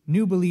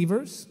new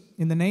believers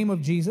in the name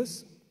of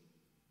Jesus,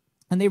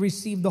 and they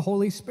received the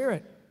Holy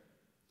Spirit.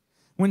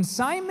 When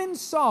Simon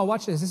saw,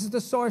 watch this is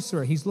the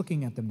sorcerer, he's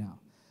looking at them now.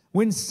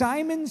 When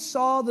Simon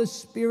saw the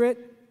Spirit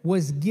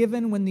was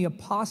given when the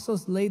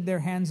apostles laid their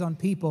hands on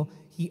people,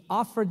 he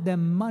offered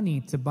them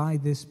money to buy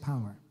this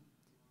power.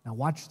 Now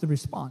watch the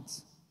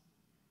response.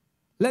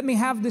 Let me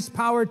have this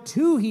power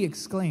too, he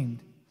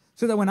exclaimed,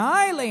 so that when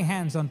I lay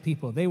hands on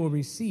people, they will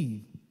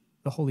receive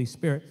the Holy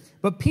Spirit.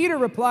 But Peter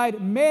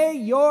replied, may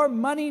your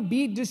money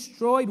be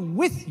destroyed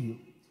with you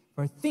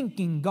for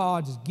thinking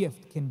God's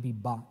gift can be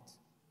bought.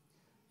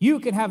 You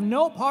can have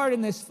no part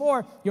in this,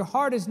 for your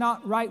heart is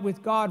not right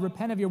with God.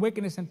 Repent of your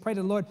wickedness and pray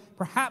to the Lord.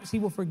 Perhaps he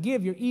will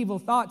forgive your evil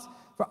thoughts.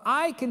 For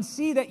I can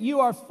see that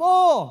you are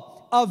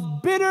full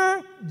of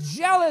bitter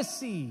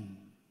jealousy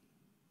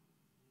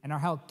and are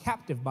held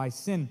captive by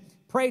sin.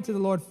 Pray to the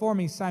Lord for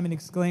me, Simon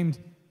exclaimed,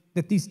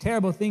 that these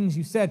terrible things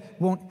you said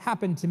won't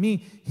happen to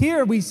me.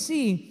 Here we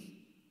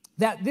see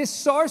that this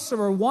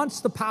sorcerer wants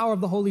the power of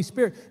the Holy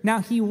Spirit. Now,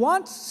 he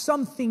wants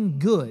something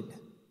good,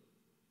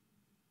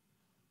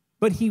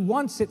 but he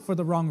wants it for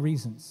the wrong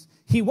reasons.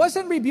 He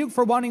wasn't rebuked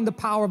for wanting the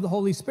power of the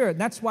Holy Spirit.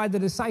 That's why the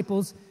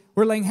disciples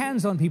were laying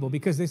hands on people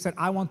because they said,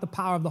 I want the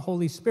power of the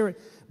Holy Spirit.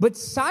 But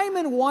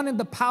Simon wanted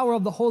the power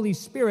of the Holy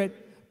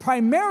Spirit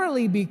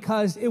primarily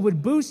because it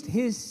would boost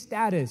his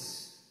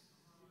status.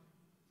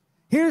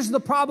 Here's the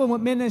problem with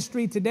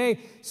ministry today.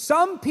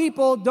 Some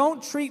people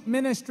don't treat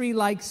ministry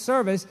like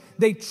service.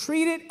 They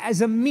treat it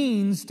as a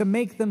means to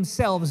make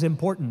themselves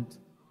important.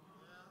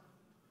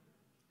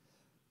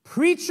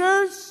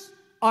 Preachers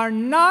are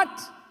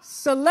not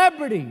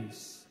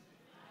celebrities.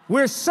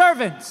 We're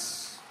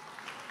servants.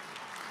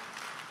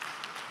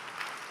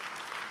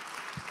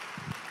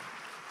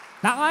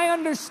 Now, I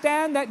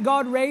understand that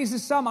God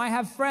raises some. I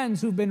have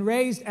friends who've been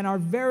raised and are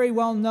very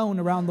well known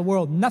around the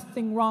world.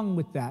 Nothing wrong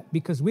with that,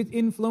 because with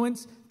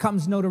influence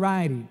comes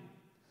notoriety.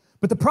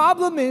 But the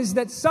problem is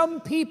that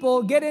some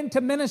people get into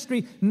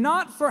ministry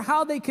not for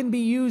how they can be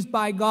used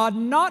by God,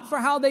 not for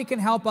how they can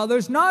help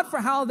others, not for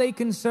how they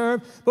can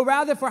serve, but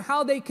rather for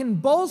how they can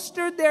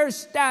bolster their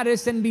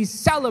status and be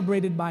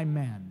celebrated by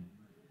man.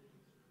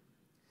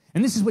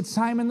 And this is what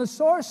Simon the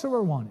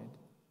sorcerer wanted.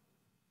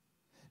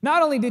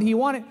 Not only did he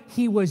want it,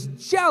 he was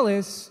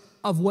jealous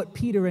of what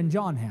Peter and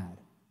John had.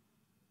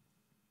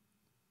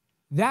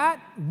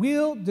 That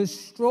will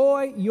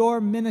destroy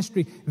your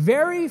ministry.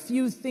 Very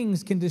few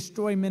things can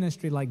destroy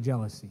ministry like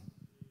jealousy.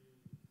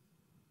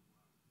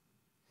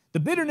 The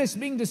bitterness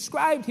being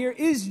described here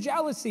is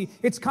jealousy.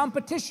 It's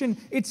competition.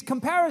 It's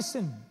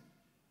comparison.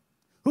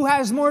 Who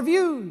has more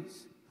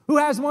views? Who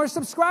has more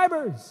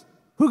subscribers?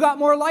 Who got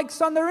more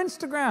likes on their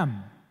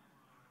Instagram?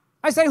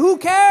 I say, who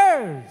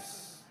cares?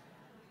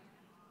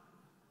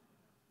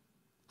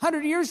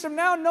 100 years from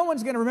now, no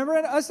one's going to remember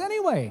us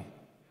anyway.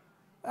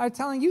 I'm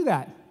telling you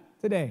that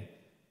today.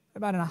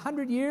 About in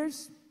 100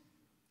 years,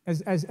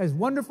 as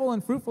wonderful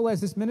and fruitful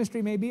as this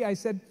ministry may be, I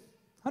said,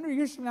 100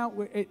 years from now,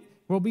 it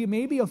will be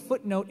maybe a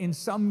footnote in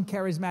some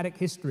charismatic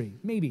history.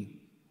 Maybe.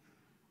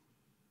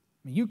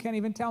 I mean, you can't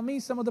even tell me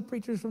some of the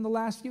preachers from the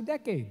last few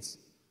decades.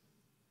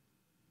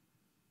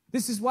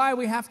 This is why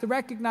we have to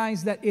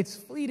recognize that it's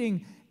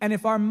fleeting. And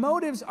if our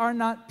motives are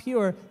not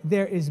pure,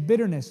 there is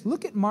bitterness.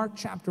 Look at Mark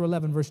chapter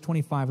 11, verse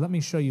 25. Let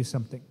me show you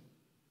something.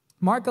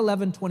 Mark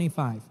 11,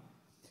 25.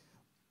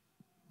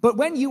 But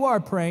when you are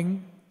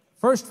praying,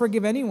 first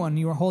forgive anyone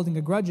you are holding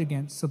a grudge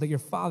against, so that your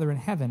Father in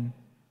heaven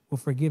will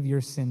forgive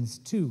your sins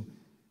too.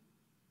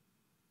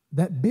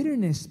 That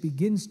bitterness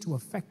begins to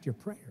affect your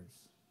prayers.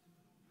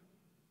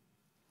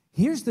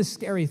 Here's the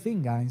scary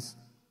thing, guys.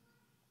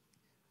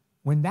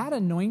 When that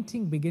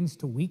anointing begins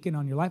to weaken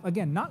on your life,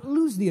 again, not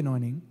lose the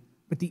anointing,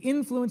 but the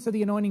influence of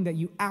the anointing that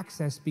you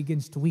access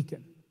begins to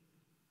weaken.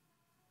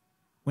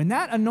 When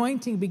that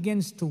anointing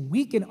begins to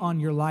weaken on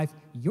your life,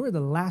 you're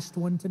the last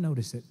one to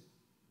notice it.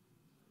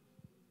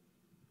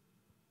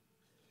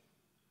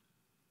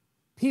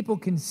 People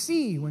can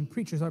see when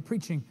preachers are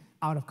preaching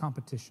out of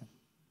competition,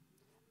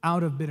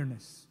 out of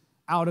bitterness,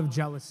 out of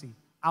jealousy,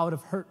 out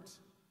of hurt.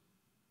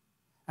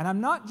 And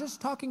I'm not just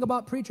talking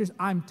about preachers.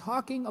 I'm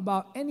talking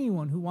about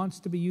anyone who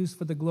wants to be used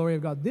for the glory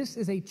of God. This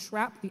is a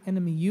trap the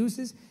enemy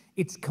uses.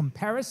 It's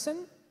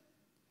comparison.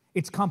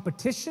 It's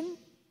competition.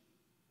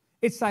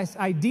 It's this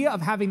idea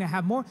of having to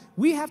have more.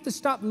 We have to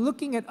stop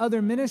looking at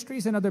other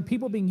ministries and other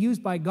people being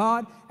used by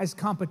God as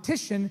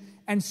competition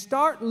and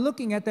start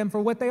looking at them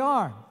for what they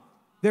are.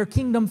 Their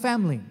kingdom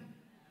family.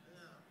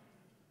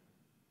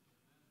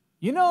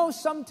 You know,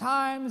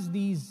 sometimes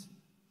these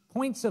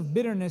points of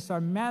bitterness are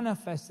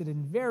manifested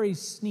in very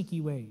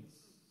sneaky ways.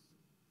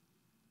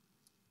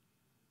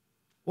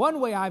 One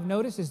way I've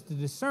noticed is the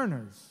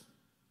discerners.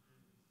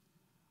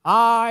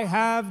 I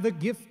have the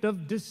gift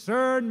of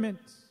discernment.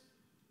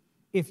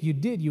 If you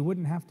did, you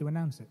wouldn't have to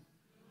announce it.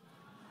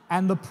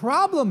 And the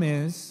problem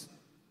is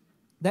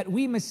that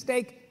we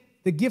mistake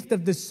the gift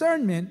of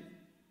discernment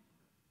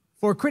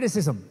for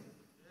criticism.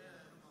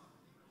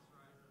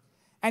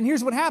 And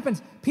here's what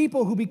happens.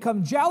 People who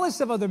become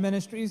jealous of other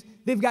ministries,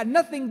 they've got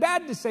nothing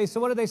bad to say. So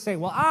what do they say?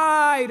 Well,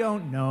 I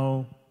don't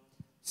know.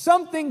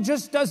 Something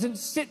just doesn't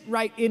sit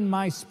right in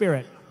my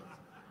spirit.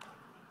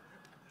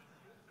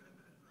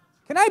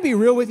 Can I be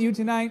real with you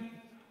tonight?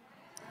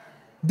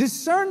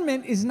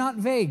 Discernment is not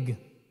vague.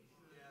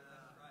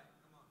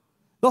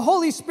 The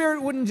Holy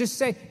Spirit wouldn't just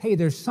say, hey,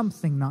 there's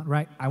something not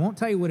right. I won't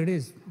tell you what it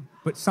is,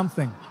 but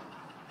something.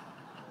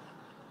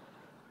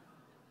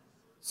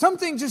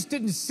 Something just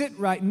didn't sit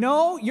right.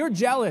 No, you're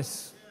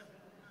jealous.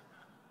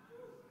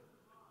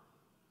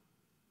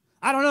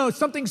 I don't know,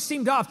 something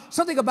seemed off.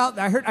 Something about,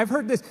 I've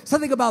heard this,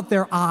 something about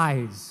their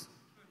eyes.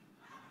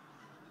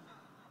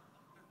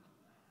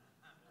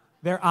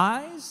 Their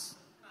eyes?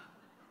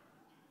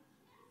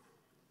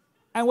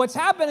 And what's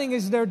happening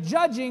is they're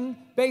judging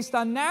based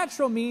on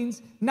natural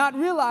means, not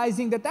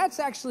realizing that that's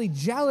actually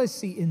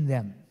jealousy in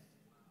them.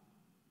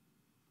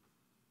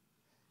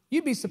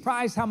 You'd be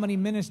surprised how many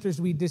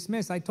ministers we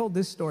dismiss. I told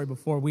this story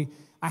before.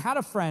 I had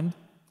a friend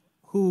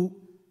who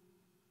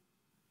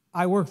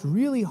I worked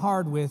really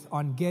hard with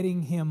on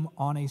getting him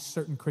on a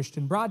certain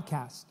Christian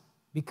broadcast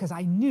because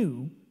I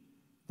knew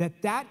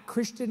that that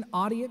Christian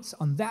audience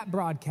on that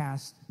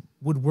broadcast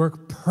would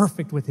work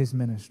perfect with his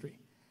ministry.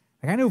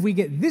 Like I knew if we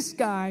get this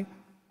guy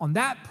on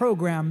that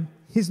program,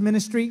 his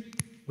ministry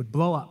would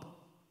blow up.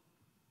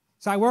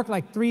 So I worked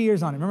like 3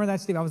 years on it. Remember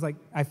that, Steve?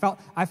 I felt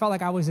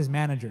like I was his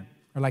manager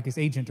or like his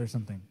agent or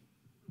something.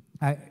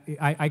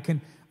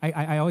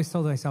 I always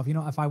told myself,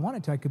 if I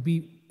wanted to, I could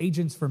be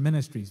agents for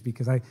ministries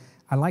because I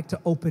like to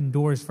open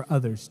doors for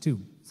others too.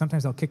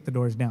 Sometimes I'll kick the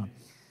doors down.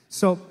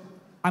 So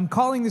I'm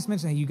calling this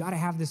ministry, hey, you got to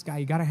have this guy,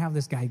 you got to have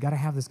this guy, you got to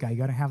have this guy, you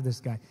got to have this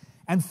guy.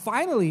 And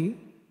finally,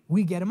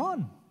 we get him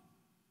on.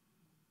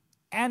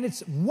 And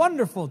it's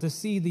wonderful to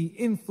see the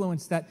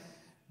influence that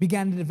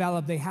began to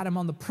develop. They had him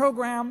on the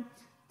program.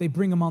 They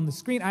bring him on the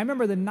screen. I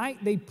remember the night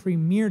they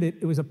premiered it.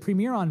 It was a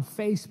premiere on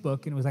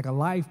Facebook, and it was like a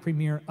live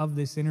premiere of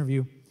this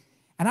interview.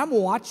 And I'm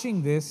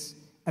watching this,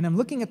 and I'm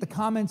looking at the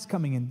comments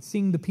coming in,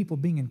 seeing the people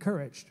being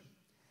encouraged.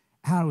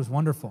 How it was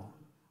wonderful.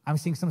 I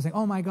was seeing someone saying,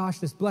 oh my gosh,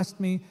 this blessed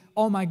me.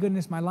 Oh my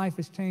goodness, my life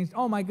has changed.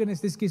 Oh my goodness,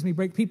 this gives me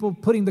break. People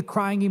putting the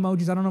crying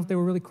emojis. I don't know if they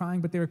were really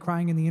crying, but they were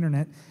crying in the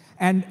internet.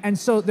 And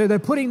so they're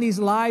putting these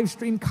live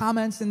stream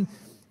comments, and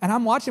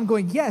I'm watching them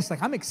going, yes,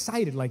 like I'm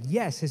excited. Like,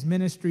 yes, his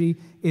ministry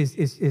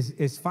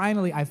is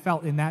finally, I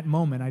felt in that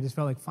moment, I just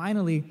felt like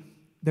finally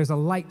there's a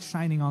light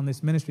shining on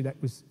this ministry that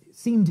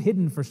seemed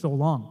hidden for so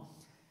long.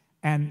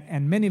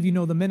 And many of you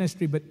know the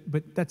ministry, but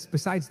that's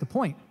besides the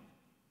point.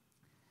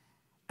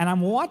 And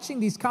I'm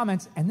watching these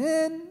comments, and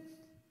then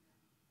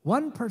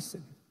one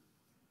person,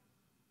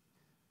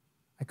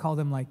 I call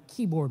them like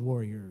keyboard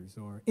warriors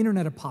or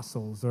internet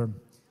apostles or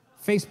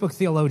Facebook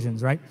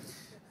theologians, right?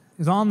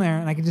 Is on there,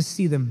 and I could just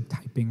see them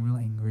typing real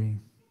angry.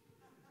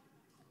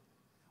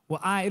 Well,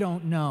 I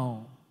don't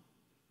know.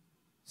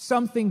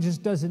 Something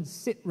just doesn't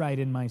sit right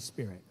in my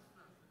spirit.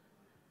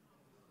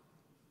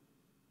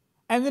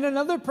 And then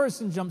another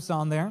person jumps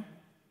on there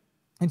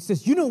and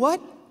says, you know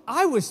what?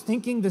 I was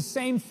thinking the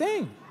same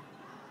thing.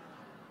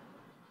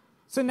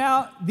 So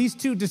now these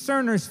two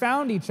discerners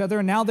found each other,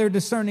 and now they're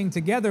discerning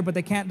together, but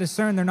they can't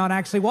discern. They're not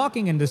actually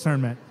walking in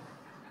discernment.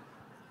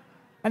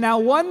 And now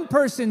one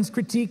person's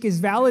critique is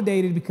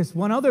validated because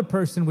one other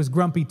person was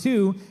grumpy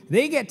too.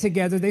 They get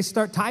together, they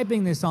start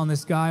typing this on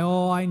this guy.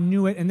 Oh, I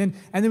knew it. And then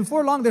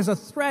before long, there's a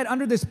thread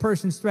under this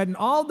person's thread, and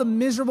all the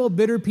miserable,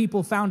 bitter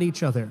people found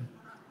each other.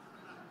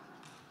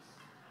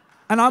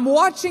 And I'm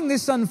watching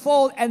this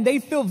unfold, and they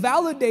feel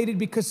validated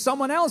because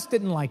someone else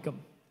didn't like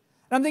them.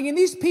 And I'm thinking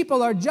these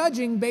people are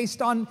judging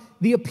based on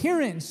the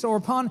appearance or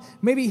upon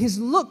maybe his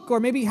look or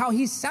maybe how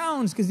he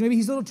sounds, because maybe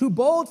he's a little too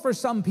bold for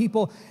some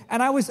people.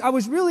 And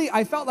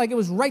I felt like it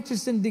was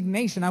righteous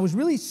indignation. I was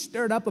really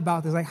stirred up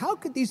about this. Like, how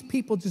could these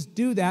people just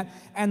do that?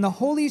 And the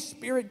Holy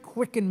Spirit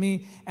quickened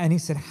me, and he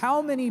said,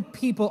 how many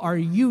people are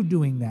you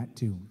doing that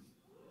to?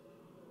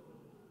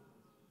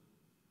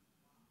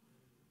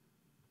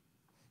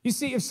 You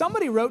see, if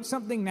somebody wrote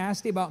something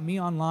nasty about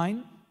me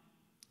online,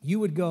 you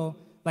would go,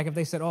 like if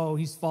they said, oh,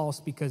 he's false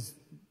because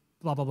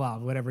blah, blah, blah,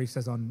 whatever he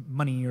says on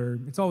money, or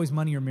it's always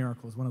money or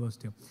miracles, one of those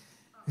two.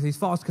 He's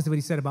false because of what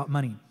he said about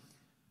money.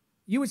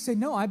 You would say,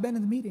 no, I've been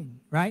in the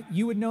meeting, right?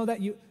 You would know that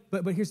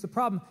but here's the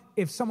problem.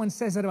 If someone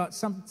says that about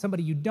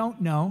somebody you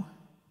don't know,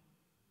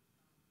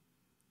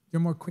 you're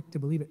more quick to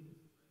believe it.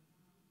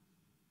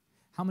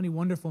 How many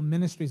wonderful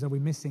ministries are we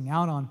missing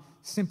out on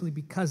simply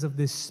because of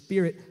this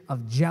spirit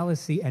of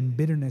jealousy and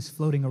bitterness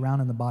floating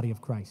around in the body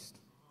of Christ?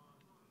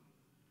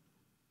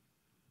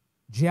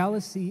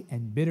 Jealousy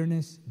and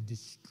bitterness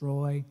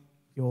destroy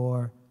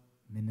your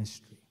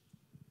ministry.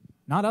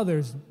 Not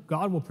others.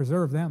 God will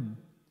preserve them.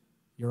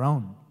 Your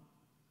own.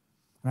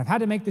 And I've had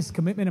to make this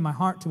commitment in my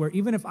heart to where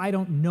even if I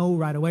don't know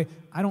right away,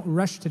 I don't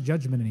rush to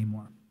judgment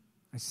anymore.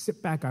 I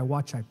sit back, I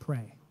watch, I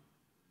pray.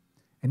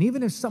 And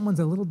even if someone's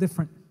a little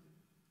different,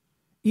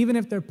 even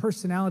if their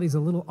personality is a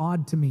little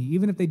odd to me,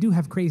 even if they do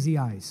have crazy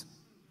eyes,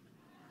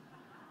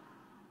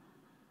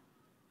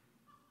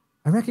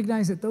 I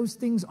recognize that those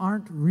things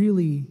aren't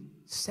really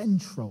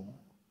central.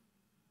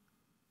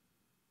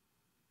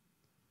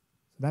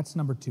 So that's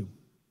number 2.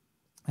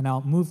 And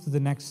I'll move to the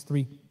next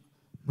 3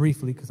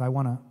 briefly because I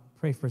want to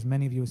pray for as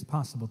many of you as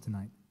possible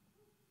tonight.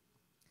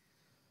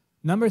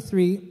 Number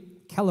 3,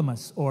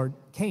 calamus or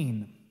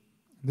cane.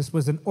 This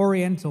was an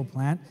oriental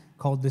plant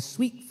called the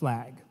sweet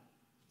flag.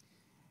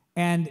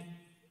 And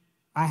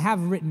I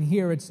have written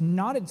here, its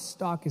knotted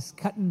stalk is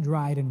cut and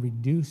dried and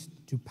reduced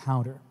to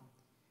powder.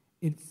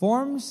 It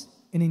forms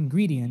an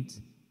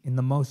ingredient in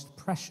the most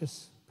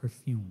precious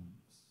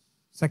perfumes.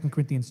 2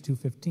 Corinthians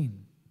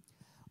 2:15.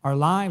 Our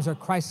lives are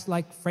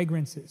Christ-like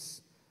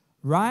fragrances,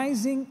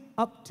 rising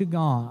up to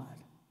God.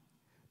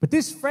 But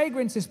this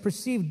fragrance is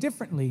perceived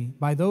differently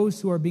by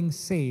those who are being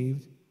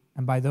saved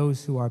and by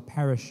those who are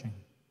perishing.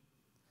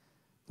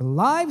 The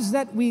lives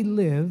that we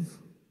live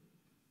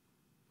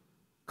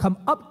come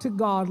up to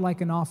God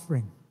like an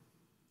offering.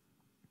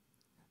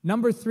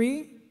 Number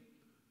 3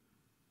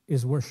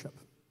 is worship.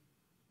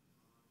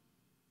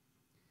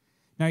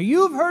 Now,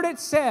 you've heard it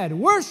said,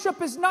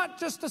 worship is not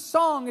just a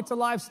song, it's a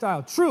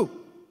lifestyle. True.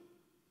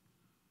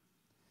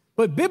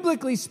 But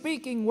biblically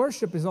speaking,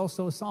 worship is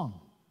also a song.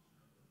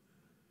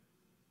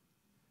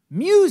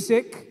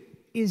 Music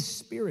is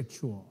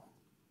spiritual.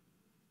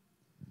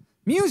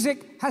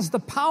 Music has the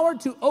power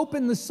to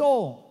open the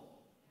soul.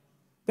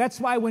 That's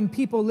why when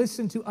people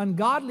listen to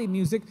ungodly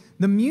music,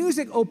 the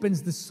music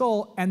opens the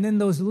soul, and then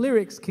those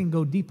lyrics can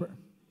go deeper.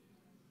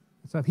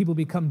 That's why people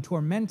become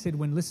tormented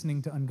when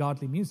listening to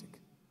ungodly music,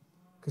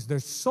 because their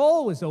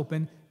soul is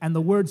open and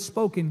the word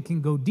spoken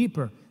can go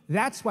deeper.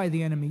 That's why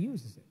the enemy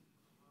uses it.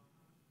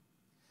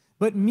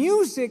 But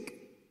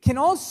music can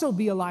also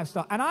be a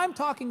lifestyle, and I'm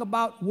talking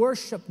about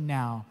worship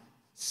now.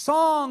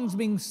 Songs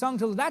being sung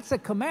to, that's a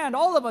command,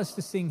 all of us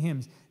to sing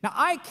hymns. Now,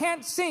 I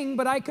can't sing,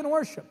 but I can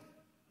worship.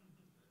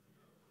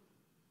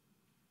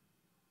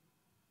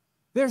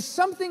 There's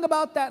something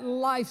about that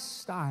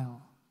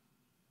lifestyle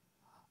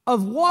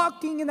of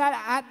walking in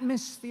that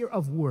atmosphere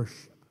of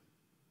worship.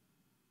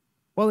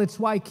 Well, it's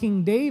why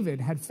King David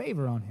had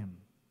favor on him.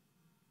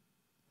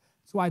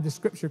 It's why the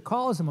scripture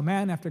calls him a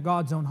man after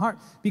God's own heart,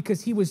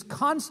 because he was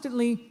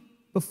constantly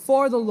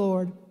before the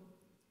Lord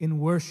in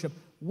worship.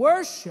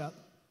 Worship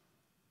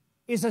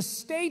is a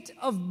state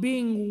of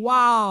being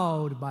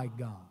wowed by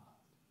God.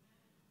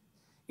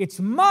 It's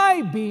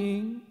my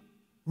being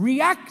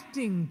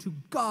reacting to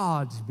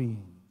God's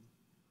being.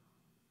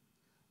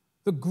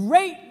 The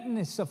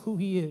greatness of who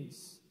he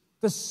is,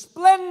 the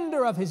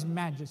splendor of his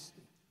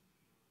majesty.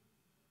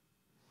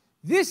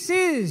 This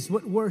is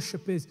what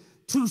worship is,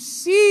 to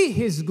see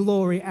his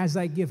glory as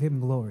I give him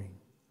glory.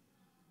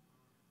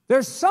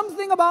 There's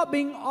something about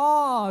being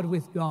awed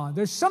with God.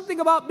 There's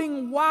something about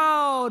being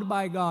wowed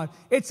by God.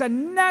 It's a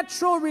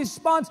natural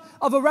response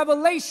of a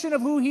revelation of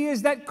who he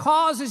is that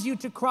causes you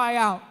to cry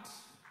out.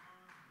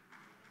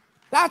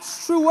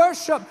 That's true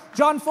worship.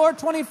 John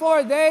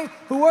 4:24, they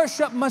who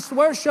worship must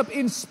worship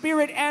in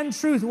spirit and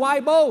truth. Why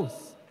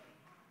both?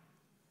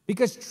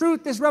 Because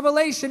truth is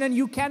revelation, and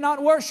you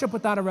cannot worship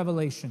without a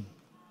revelation.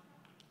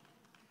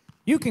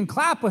 You can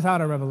clap without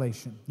a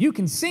revelation. You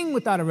can sing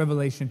without a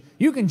revelation.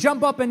 You can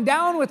jump up and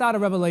down without a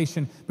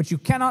revelation, but you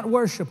cannot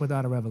worship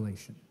without a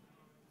revelation.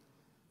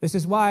 This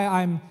is why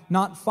I'm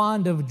not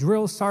fond of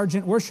drill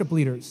sergeant worship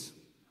leaders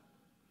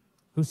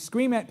who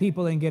scream at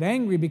people and get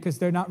angry because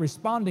they're not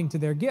responding to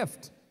their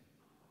gift,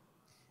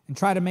 and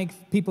try to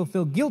make people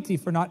feel guilty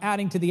for not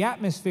adding to the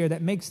atmosphere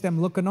that makes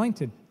them look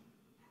anointed.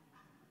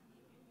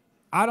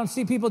 I don't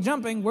see people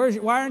jumping.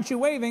 Why aren't you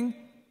waving?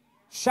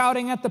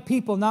 Shouting at the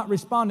people, not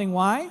responding.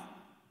 Why?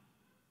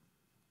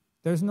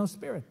 There's no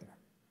spirit there.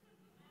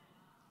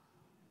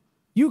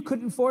 You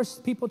couldn't force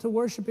people to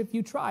worship if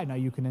you tried. Now,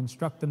 you can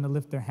instruct them to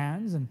lift their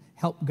hands and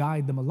help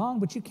guide them along,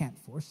 but you can't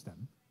force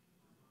them.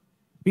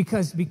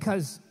 Because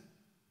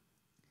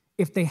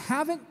if they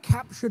haven't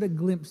captured a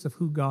glimpse of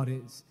who God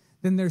is,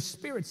 then their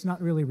spirit's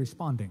not really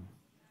responding.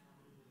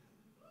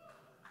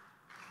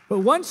 But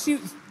once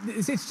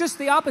it's just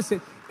the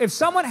opposite. If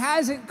someone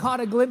hasn't caught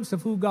a glimpse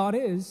of who God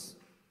is,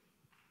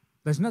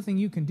 there's nothing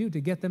you can do to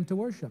get them to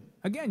worship.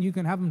 Again, you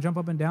can have them jump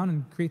up and down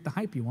and create the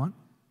hype you want.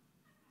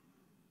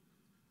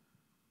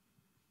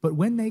 But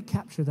when they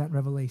capture that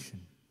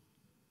revelation,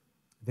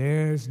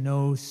 there's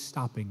no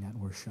stopping that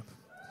worship.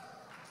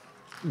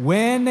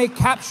 When they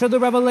capture the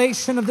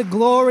revelation of the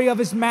glory of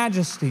his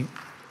majesty,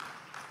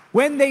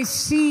 when they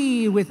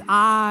see with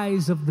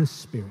eyes of the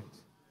Spirit,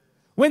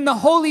 when the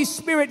Holy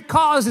Spirit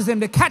causes them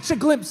to catch a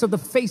glimpse of the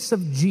face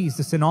of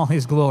Jesus in all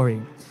his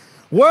glory,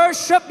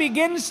 worship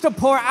begins to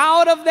pour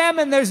out of them,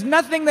 and there's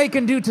nothing they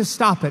can do to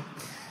stop it.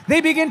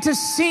 They begin to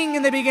sing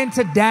and they begin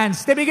to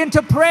dance. They begin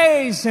to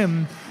praise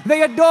him.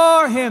 They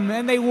adore him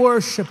and they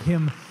worship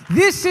him.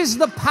 This is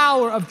the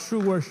power of true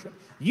worship.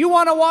 You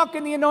want to walk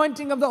in the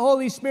anointing of the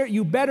Holy Spirit,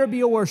 you better be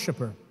a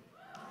worshiper.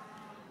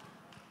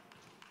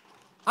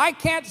 I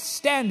can't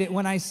stand it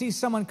when I see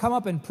someone come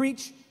up and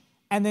preach,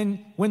 and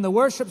then when the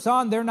worship's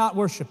on, they're not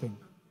worshiping.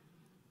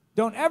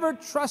 Don't ever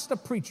trust a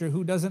preacher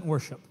who doesn't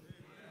worship.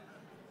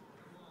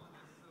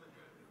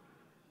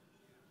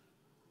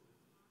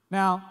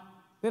 Now,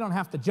 they don't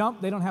have to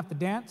jump, they don't have to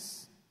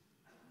dance.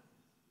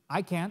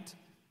 I can't.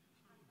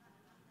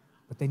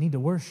 But they need to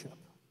worship.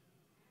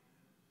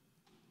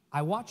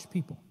 I watch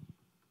people.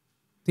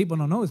 People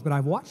don't know this, but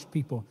I've watched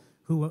people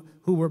who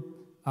were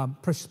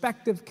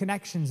prospective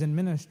connections in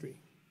ministry.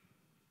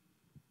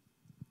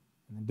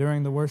 And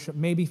during the worship,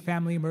 maybe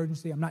family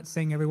emergency. I'm not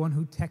saying everyone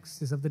who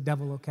texts is of the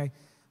devil, okay?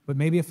 But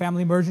maybe a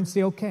family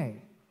emergency,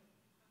 okay.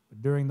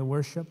 But during the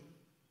worship,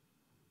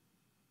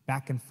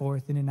 back and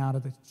forth, in and out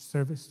of the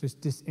service,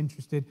 just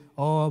disinterested.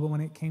 Oh, but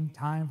when it came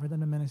time for them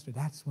to minister,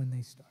 that's when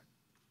they start.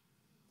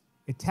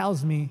 It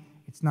tells me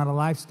it's not a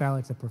lifestyle,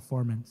 it's a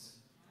performance.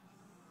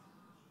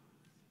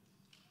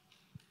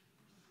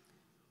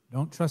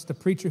 Don't trust a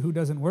preacher who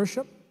doesn't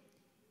worship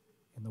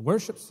in the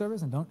worship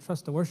service, and don't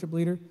trust a worship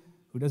leader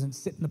who doesn't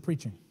sit in the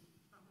preaching.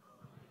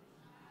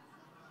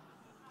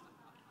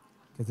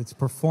 Because it's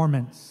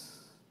performance.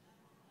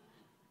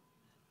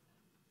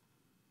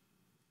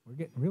 We're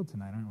getting real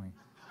tonight, aren't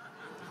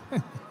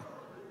we?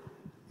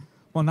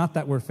 Well, not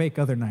that we're fake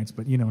other nights,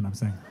 but you know what I'm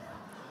saying.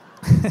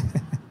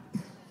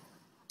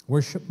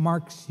 Worship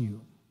marks you.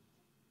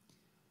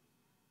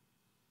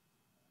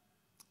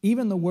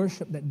 Even the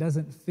worship that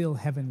doesn't feel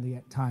heavenly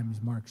at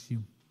times marks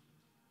you.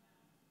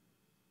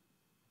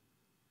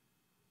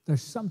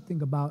 there's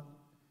something about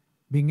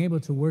being able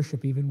to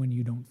worship even when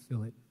you don't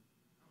feel it.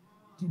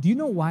 Do you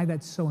know why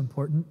that's so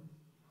important?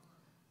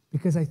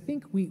 Because I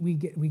think we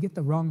get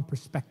the wrong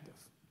perspective.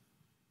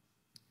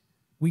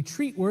 We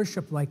treat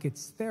worship like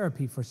it's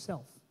therapy for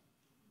self.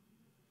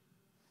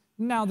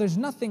 Now, there's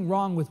nothing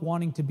wrong with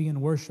wanting to be in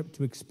worship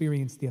to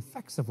experience the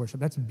effects of worship.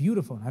 That's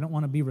beautiful. And I don't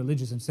want to be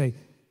religious and say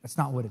that's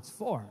not what it's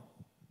for.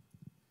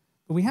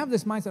 But we have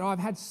this mindset, oh, I've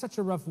had such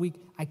a rough week,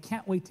 I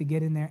can't wait to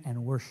get in there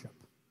and worship.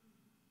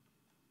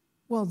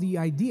 Well, the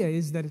idea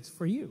is that it's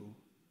for you.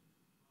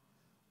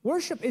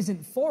 Worship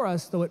isn't for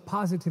us, though it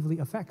positively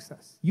affects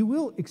us. You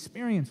will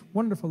experience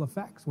wonderful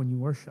effects when you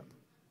worship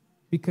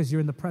because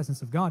you're in the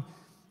presence of God.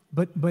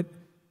 But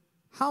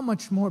how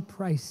much more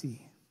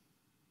pricey,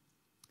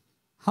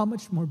 how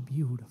much more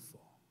beautiful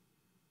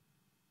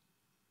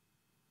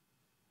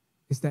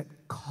is that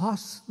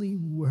costly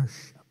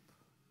worship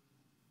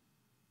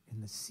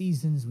in the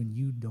seasons when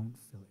you don't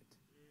feel it?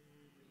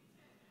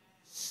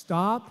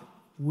 Stop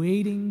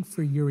waiting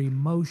for your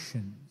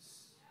emotions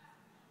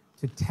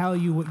to tell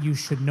you what you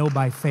should know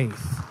by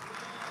faith.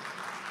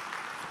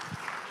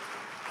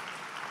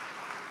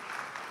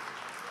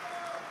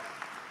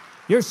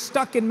 You're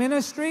stuck in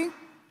ministry.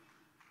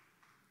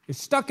 You're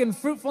stuck in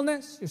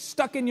fruitfulness. You're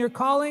stuck in your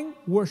calling.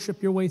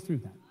 Worship your way through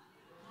that.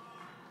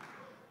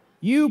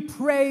 You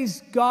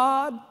praise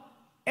God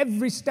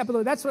every step of the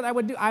way. That's what I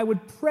would do. I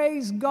would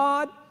praise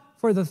God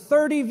for the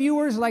 30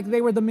 viewers like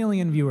they were the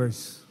million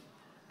viewers.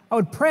 I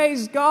would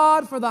praise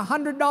God for the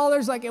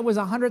 $100 like it was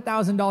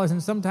 $100,000,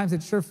 and sometimes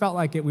it sure felt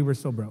like it. We were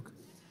so broke.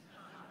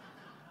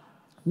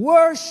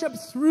 Worship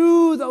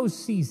through those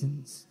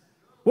seasons.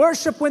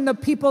 Worship when the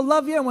people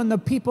love you and when the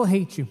people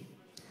hate you.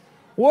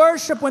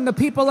 Worship when the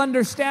people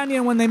understand you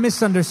and when they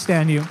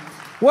misunderstand you.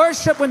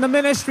 Worship when the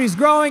ministry's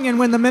growing and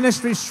when the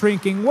ministry's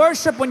shrinking.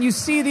 Worship when you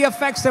see the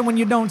effects and when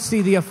you don't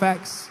see the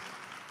effects.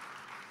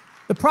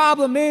 The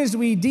problem is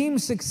we deem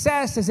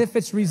success as if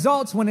it's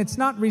results when it's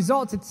not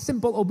results, it's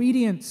simple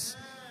obedience.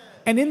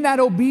 And in that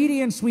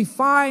obedience, we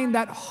find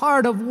that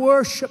heart of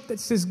worship that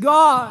says,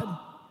 God,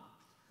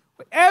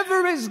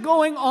 whatever is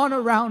going on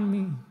around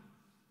me,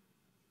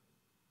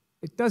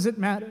 it doesn't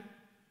matter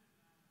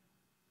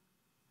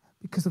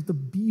because of the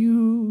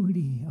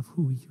beauty of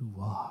who you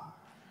are.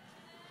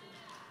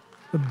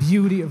 The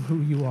beauty of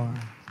who you are.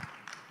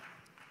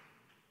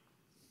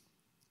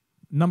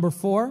 Number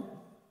 4.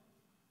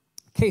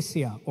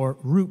 Cassia, or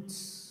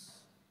roots.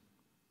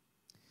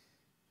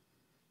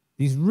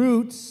 These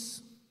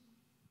roots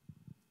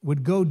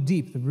would go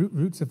deep, the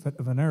roots of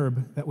an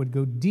herb that would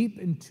go deep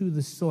into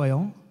the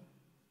soil,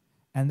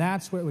 and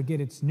that's where it would get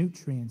its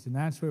nutrients, and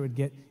that's where it would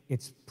get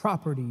its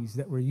properties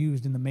that were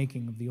used in the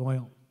making of the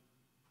oil.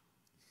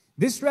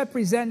 This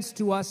represents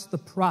to us the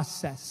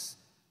process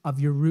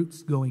of your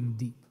roots going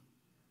deep.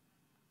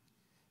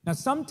 Now,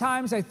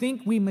 sometimes I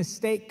think we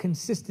mistake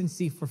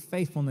consistency for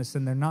faithfulness,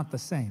 and they're not the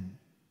same.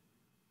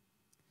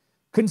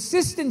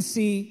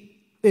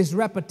 Consistency is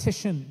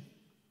repetition.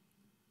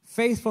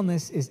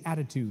 Faithfulness is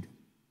attitude.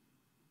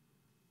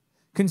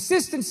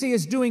 Consistency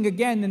is doing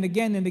again and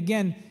again and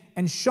again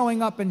and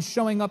showing up and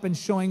showing up and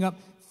showing up.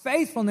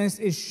 Faithfulness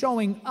is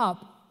showing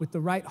up with the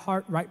right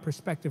heart, right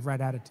perspective,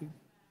 right attitude.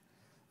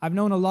 I've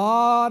known a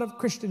lot of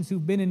Christians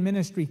who've been in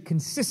ministry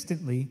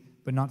consistently,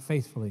 but not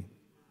faithfully.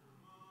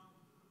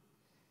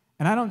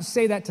 And I don't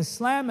say that to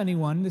slam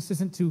anyone. This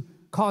isn't to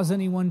cause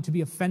anyone to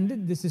be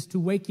offended. This is to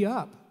wake you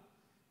up.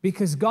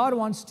 Because God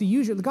wants to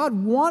use you. God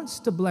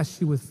wants to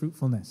bless you with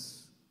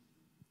fruitfulness.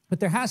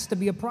 But there has to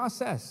be a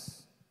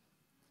process.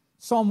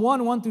 Psalm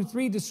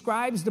 1:1-3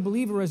 describes the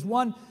believer as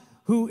one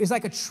who is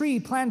like a tree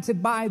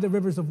planted by the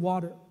rivers of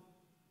water.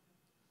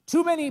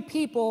 Too many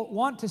people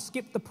want to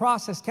skip the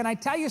process. Can I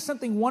tell you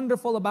something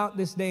wonderful about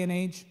this day and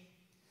age?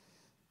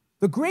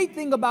 The great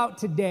thing about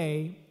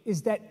today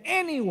is that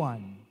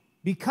anyone,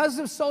 because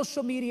of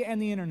social media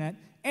and the internet,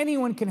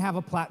 anyone can have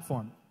a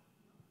platform.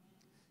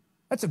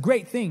 That's a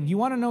great thing. You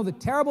want to know the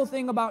terrible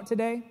thing about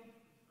today?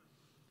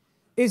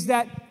 Is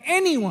that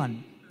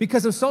anyone,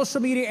 because of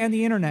social media and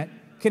the internet,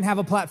 can have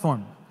a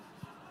platform.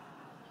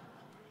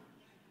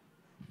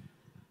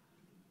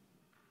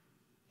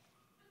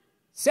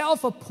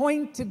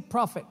 Self-appointed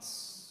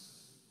prophets,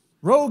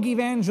 rogue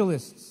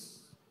evangelists.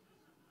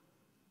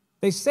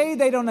 They say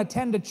they don't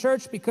attend a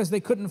church because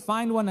they couldn't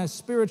find one as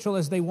spiritual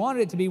as they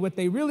wanted it to be. What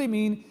they really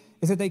mean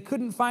is that they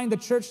couldn't find the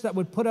church that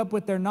would put up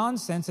with their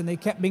nonsense, and they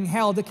kept being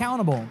held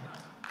accountable.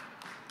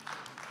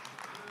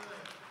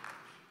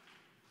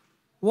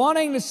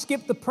 Wanting to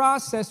skip the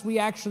process, we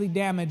actually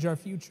damage our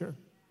future.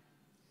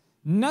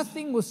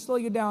 Nothing will slow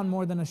you down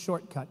more than a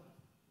shortcut.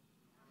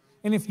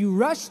 And if you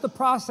rush the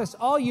process,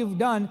 all you've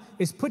done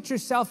is put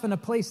yourself in a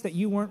place that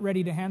you weren't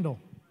ready to handle.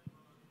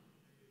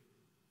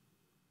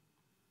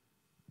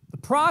 The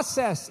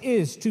process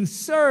is to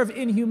serve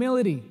in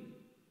humility,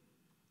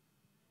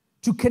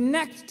 to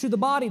connect to the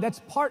body.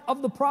 That's part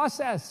of the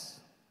process.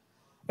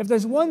 If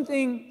there's one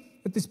thing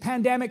that this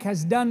pandemic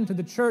has done to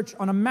the church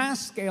on a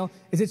mass scale,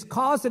 is it's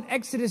caused an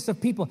exodus of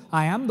people.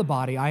 I am the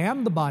body, I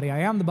am the body, I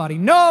am the body.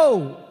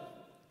 No!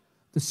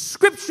 The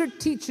scripture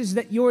teaches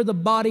that you're the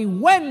body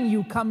when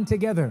you come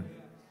together.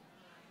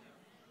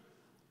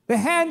 The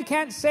hand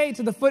can't say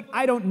to the foot,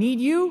 I don't need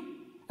you.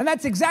 And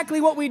that's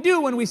exactly what we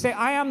do when we say,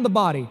 I am the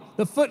body.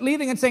 The foot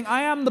leaving and saying,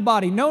 I am the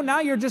body. No,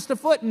 now you're just a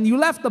foot and you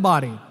left the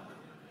body.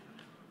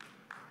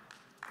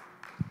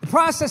 The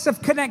process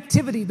of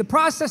connectivity, the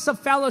process of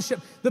fellowship,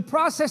 the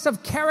process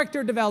of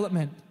character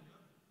development.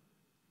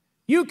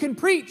 You can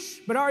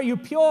preach, but are you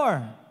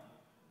pure?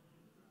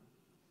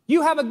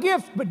 You have a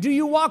gift, but do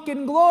you walk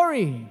in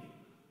glory?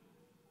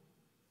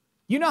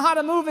 You know how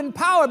to move in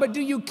power, but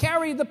do you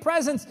carry the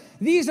presence?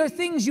 These are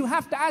things you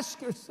have to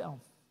ask yourself.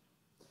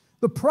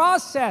 The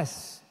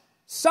process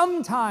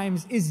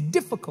sometimes is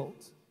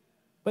difficult,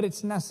 but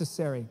it's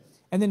necessary.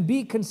 And then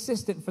be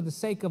consistent for the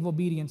sake of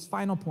obedience.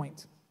 Final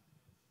point.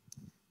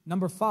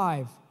 Number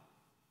 5,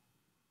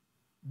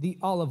 the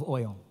olive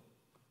oil.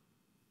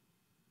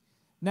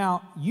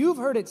 Now, you've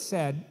heard it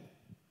said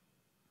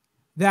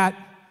that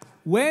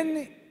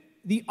when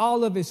the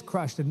olive is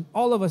crushed, and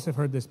all of us have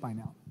heard this by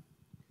now,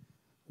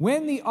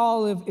 when the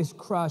olive is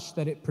crushed,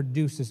 that it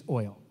produces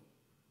oil.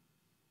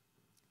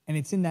 And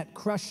it's in that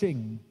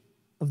crushing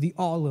of the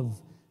olive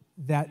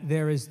that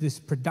there is this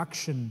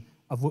production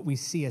of what we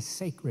see as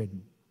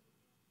sacred.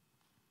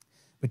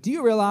 But do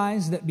you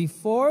realize that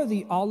before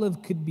the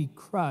olive could be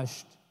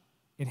crushed,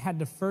 it had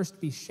to first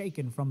be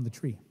shaken from the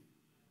tree?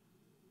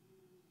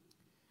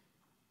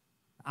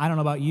 I don't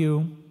know about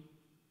you,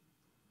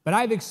 but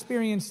I've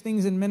experienced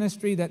things in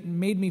ministry that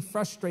made me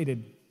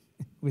frustrated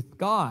with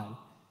God.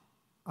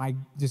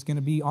 I'm just going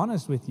to be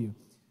honest with you.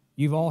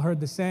 You've all heard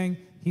the saying,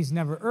 he's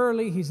never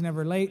early, he's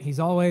never late, he's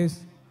always...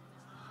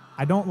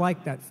 I don't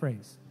like that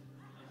phrase.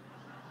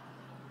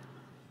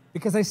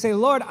 Because I say,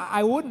 Lord,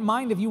 I wouldn't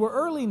mind if you were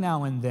early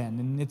now and then.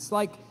 And it's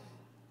like,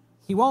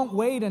 he won't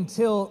wait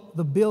until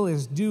the bill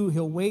is due.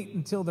 He'll wait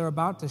until they're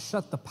about to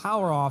shut the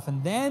power off,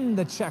 and then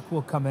the check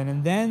will come in,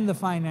 and then the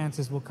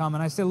finances will come.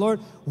 And I say, Lord,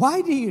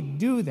 why do you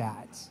do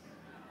that?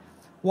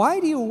 Why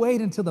do you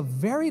wait until the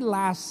very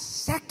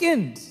last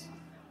second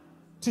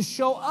to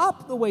show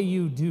up the way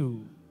you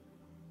do?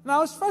 And I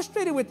was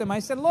frustrated with them. I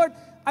said, Lord,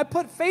 I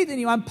put faith in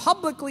you. I'm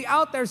publicly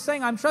out there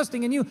saying I'm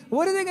trusting in you.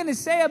 What are they going to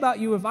say about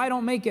you if I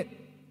don't make it?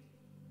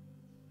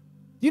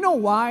 Do you know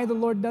why the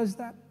Lord does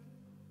that?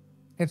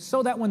 It's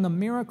so that when the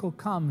miracle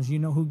comes, you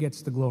know who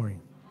gets the glory.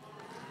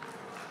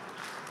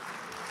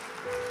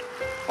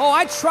 Oh,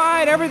 I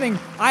tried everything.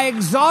 I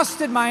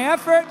exhausted my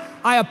effort.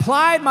 I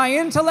applied my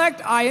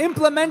intellect. I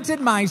implemented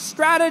my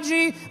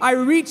strategy. I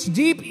reached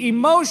deep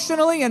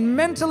emotionally and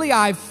mentally.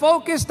 I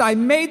focused. I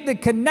made the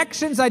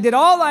connections. I did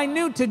all I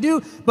knew to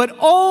do, but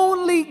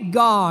only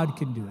God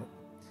can do it.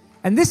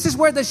 And this is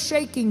where the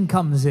shaking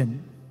comes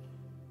in.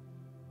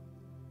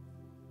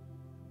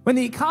 When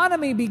the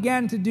economy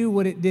began to do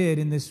what it did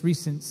in this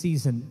recent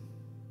season,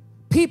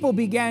 people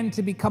began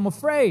to become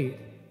afraid.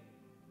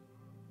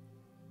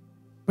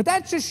 But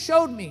that just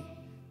showed me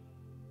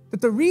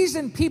that the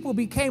reason people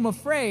became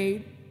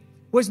afraid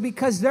was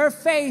because their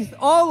faith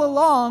all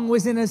along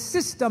was in a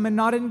system and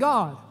not in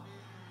God.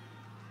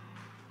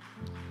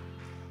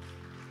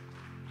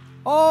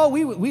 Oh,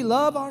 we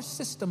love our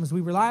systems.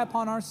 We rely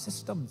upon our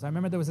systems. I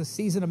remember there was a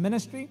season of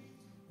ministry.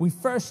 We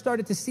first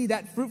started to see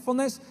that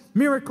fruitfulness,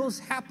 miracles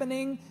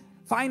happening,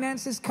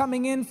 finances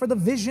coming in for the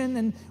vision,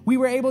 and we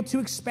were able to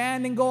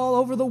expand and go all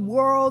over the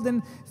world,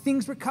 and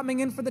things were coming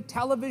in for the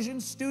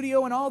television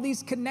studio, and all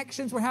these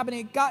connections were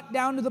happening. It got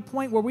down to the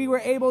point where we were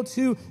able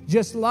to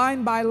just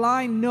line by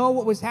line know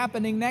what was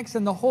happening next,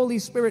 and the Holy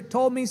Spirit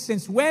told me,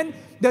 since when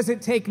does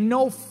it take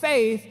no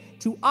faith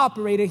to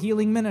operate a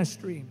healing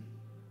ministry?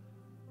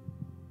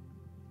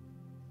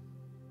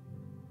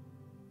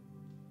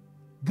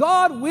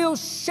 God will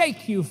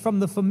shake you from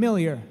the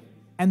familiar,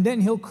 and then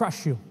He'll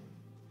crush you.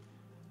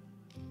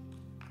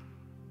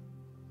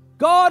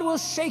 God will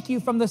shake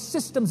you from the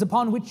systems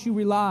upon which you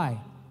rely,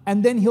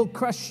 and then He'll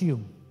crush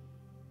you.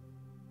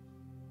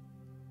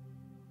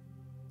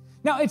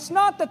 Now, it's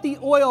not that the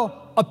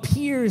oil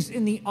appears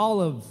in the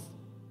olive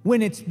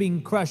when it's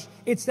being crushed.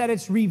 It's that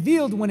it's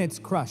revealed when it's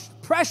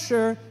crushed.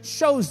 Pressure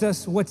shows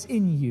us what's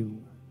in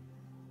you.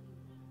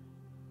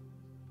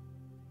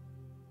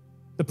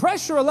 The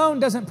pressure alone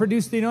doesn't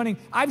produce the anointing.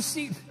 I've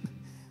seen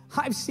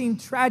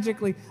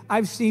tragically,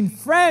 I've seen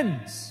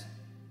friends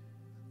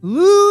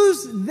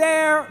lose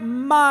their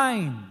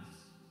minds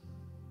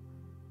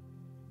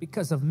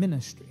because of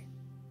ministry.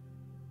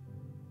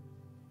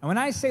 And when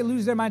I say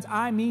lose their minds,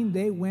 I mean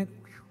they went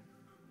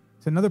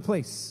to another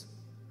place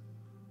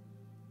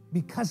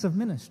because of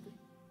ministry.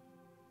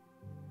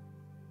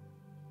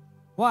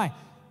 Why?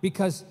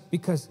 Because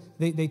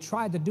they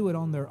tried to do it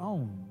on their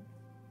own.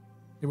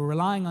 They were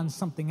relying on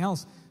something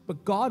else.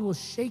 But God will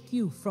shake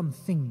you from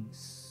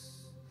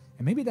things.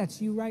 And maybe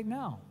that's you right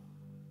now.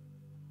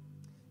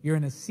 You're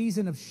in a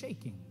season of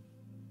shaking.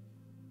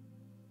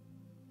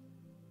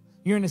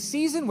 You're in a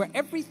season where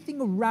everything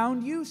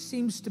around you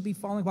seems to be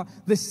falling apart.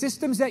 The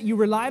systems that you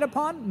relied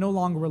upon, no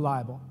longer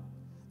reliable.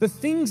 The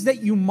things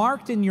that you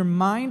marked in your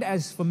mind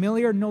as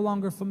familiar, no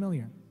longer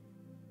familiar.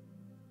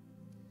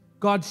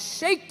 God's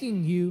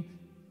shaking you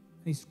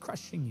He's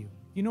crushing you.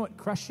 You know what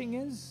crushing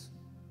is?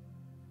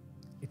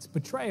 It's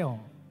betrayal.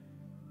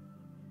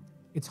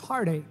 It's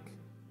heartache.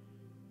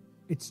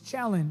 It's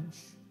challenge.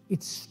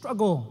 It's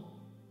struggle.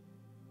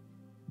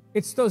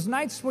 It's those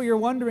nights where you're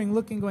wondering,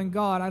 looking, going,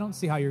 God, I don't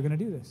see how you're going to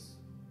do this.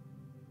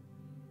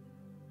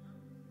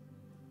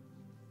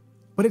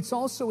 But it's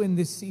also in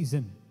this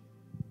season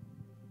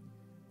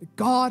that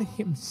God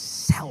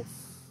himself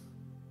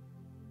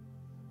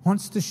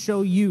wants to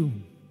show you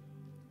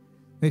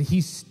that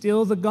he's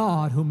still the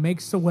God who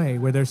makes a way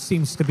where there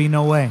seems to be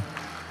no way.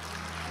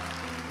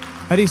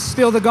 That he's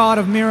still the God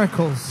of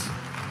miracles.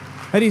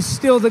 That he's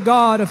still the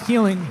God of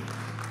healing.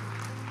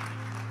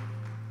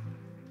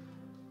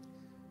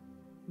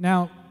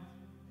 Now,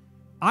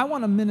 I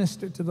want to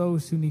minister to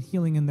those who need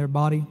healing in their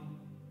body.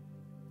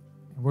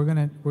 And we're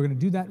gonna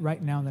do that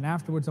right now, and then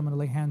afterwards I'm going to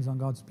lay hands on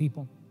God's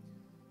people.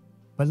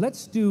 But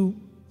let's do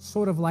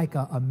sort of like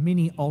a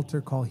mini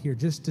altar call here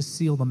just to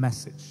seal the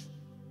message.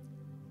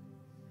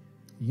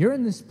 You're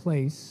in this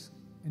place,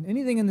 and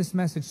anything in this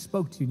message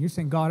spoke to you, and you're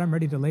saying, God, I'm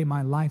ready to lay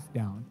my life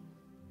down.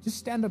 Just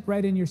stand up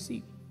right in your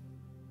seat.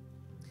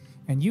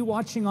 And you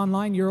watching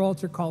online, your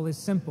altar call is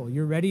simple.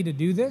 You're ready to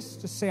do this?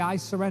 Just say, I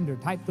surrender.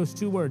 Type those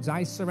 2 words,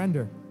 I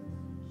surrender.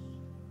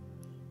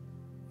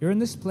 You're in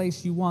this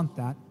place, you want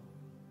that.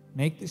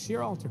 Make this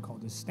your altar call.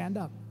 Just stand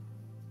up.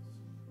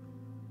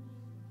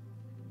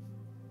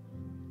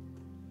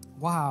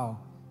 Wow.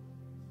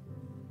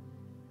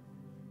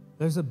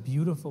 There's a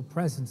beautiful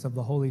presence of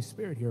the Holy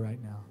Spirit here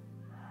right now.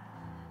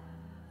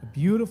 A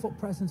beautiful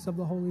presence of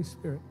the Holy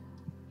Spirit.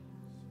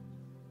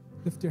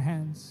 Lift your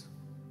hands.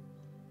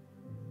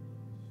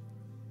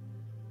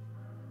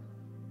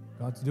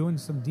 God's doing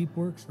some deep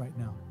works right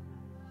now.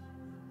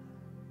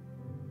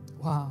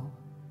 Wow.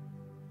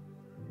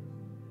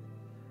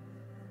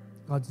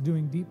 God's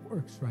doing deep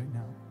works right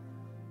now.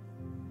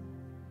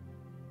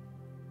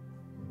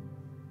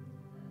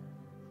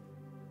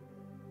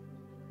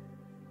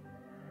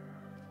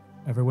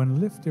 Everyone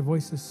lift your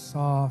voices,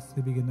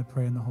 softly begin to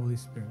pray in the Holy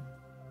Spirit.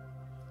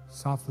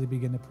 Softly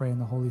begin to pray in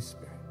the Holy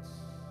Spirit.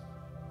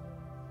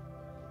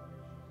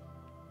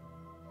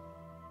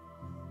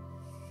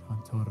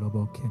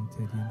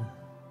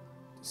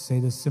 Say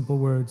this simple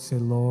word, say,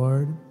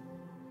 Lord,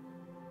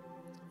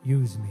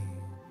 use me.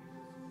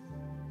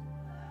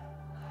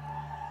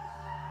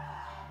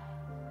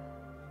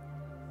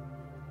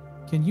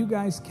 Can you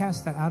guys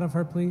cast that out of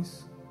her,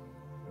 please?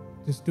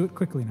 Just do it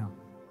quickly now.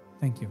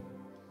 Thank you.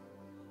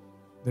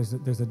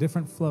 There's a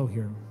different flow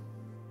here.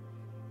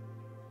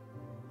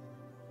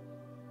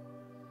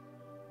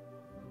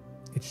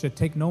 It should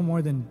take no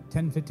more than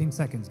 10, 15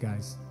 seconds,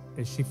 guys.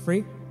 Is she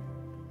free?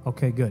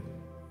 Okay, good.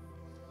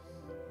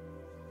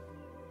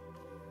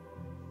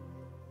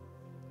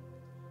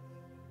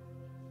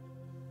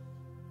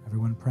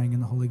 Everyone praying in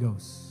the Holy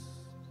Ghost.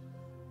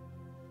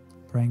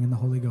 Praying in the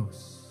Holy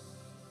Ghost.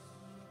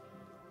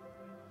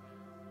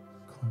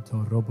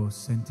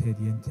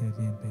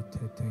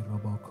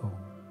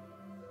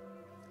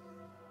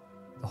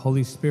 The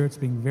Holy Spirit's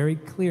being very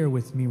clear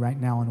with me right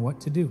now on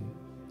what to do,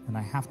 and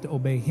I have to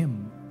obey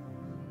Him.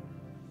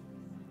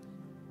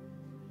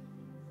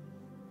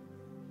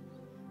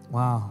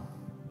 Wow.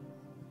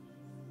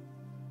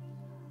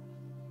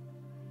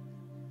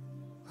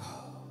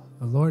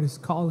 The Lord is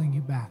calling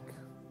you back.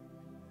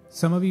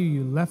 Some of you,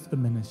 you left the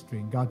ministry,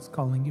 and God's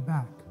calling you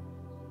back.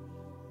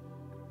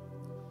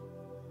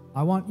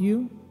 I want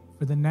you,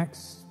 for the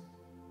next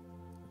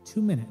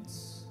 2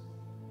 minutes,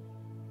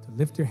 to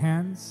lift your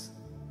hands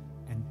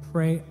and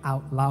pray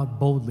out loud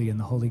boldly in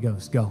the Holy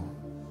Ghost. Go.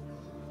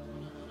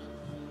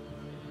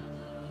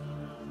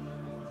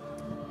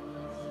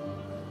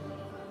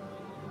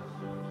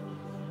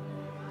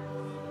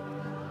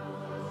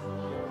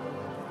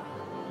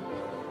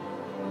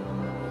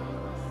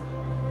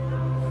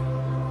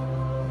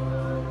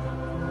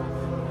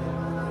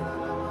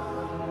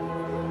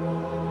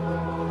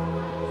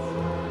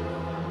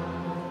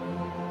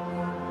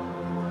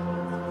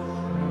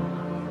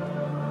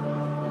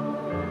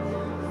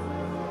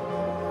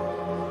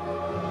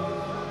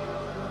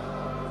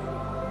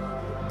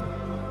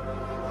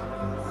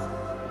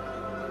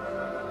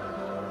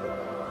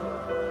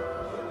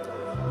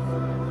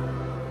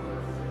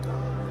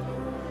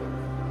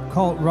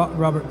 Call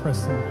Robert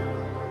Preston.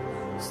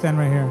 Stand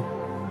right here.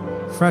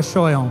 Fresh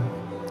oil.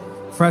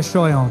 Fresh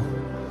oil.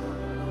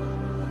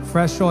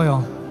 Fresh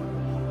oil.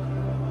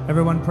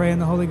 Everyone pray in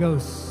the Holy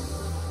Ghost.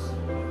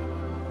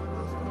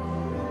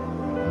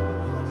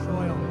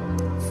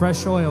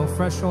 Fresh oil.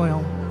 Fresh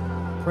oil.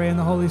 Pray in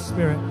the Holy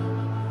Spirit.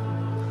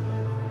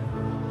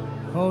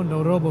 Oh,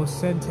 no robo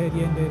sente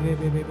diende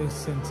rebebe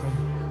sente.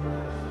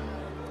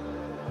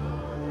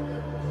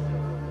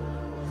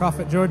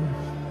 Prophet Jordan,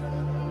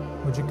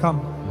 would you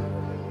come?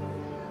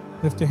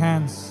 Lift your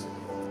hands.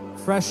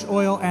 Fresh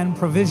oil and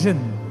provision.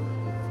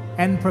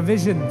 And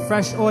provision.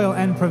 Fresh oil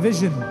and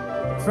provision.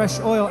 Fresh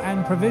oil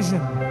and provision.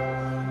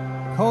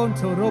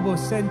 Konto robo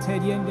sente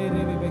diende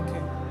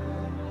rebebeke.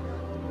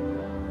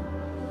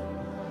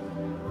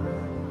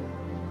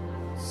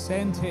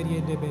 Sente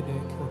diende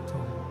bede koto.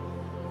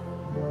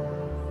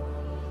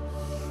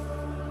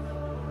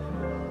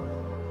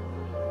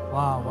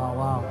 Wow, wow,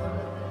 wow.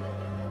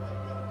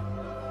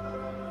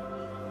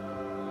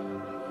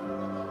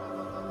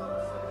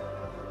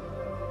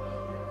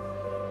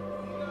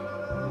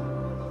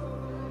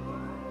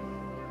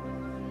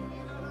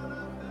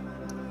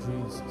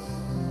 Jesus.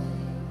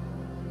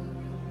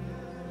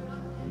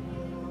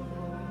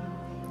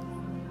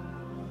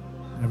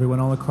 Everyone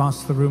all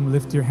across the room,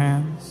 lift your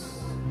hands.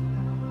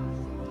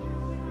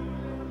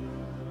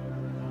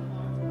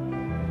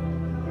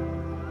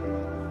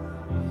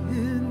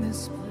 In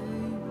this place,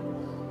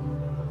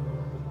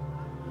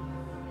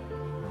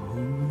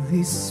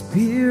 Holy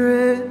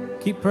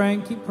Spirit, Keep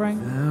praying, keep praying.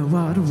 thou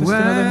art Just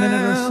another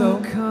minute or so.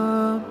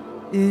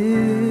 welcome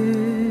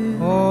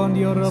in.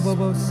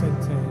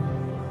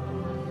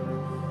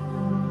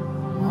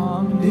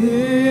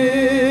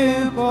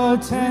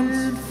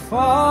 Omnipotent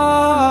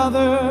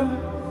Father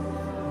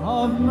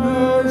of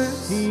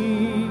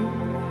mercy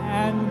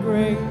and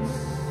grace,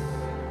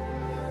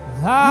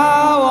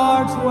 thou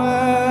art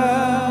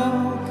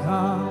welcome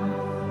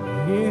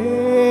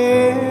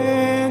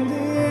in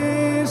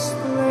this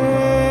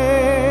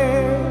place.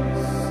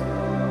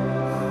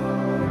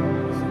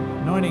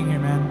 Anointing here,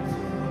 man.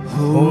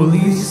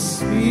 Holy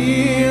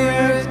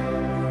Spirit,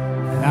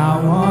 thou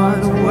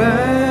art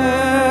welcome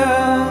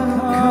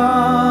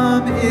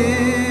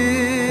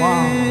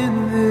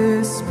in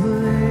this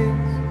place.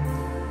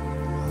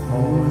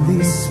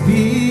 Holy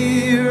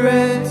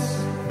Spirit,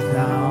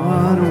 thou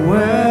art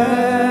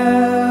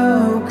welcome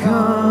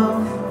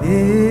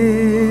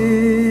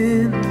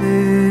in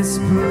this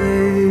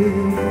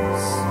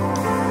place.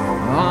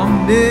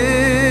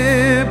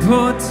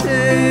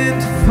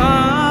 Omnipotent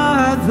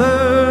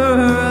Father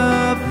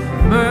of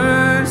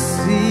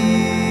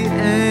mercy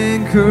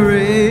and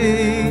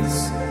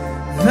grace,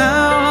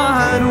 thou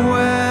art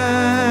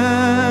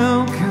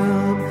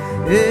welcome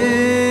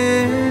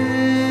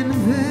in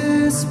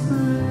this place.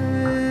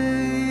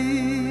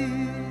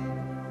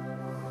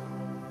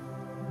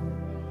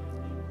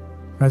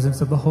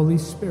 Presence of the Holy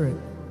Spirit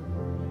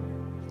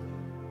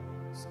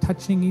is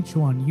touching each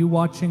one. You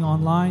watching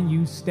online,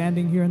 you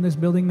standing here in this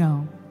building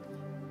now.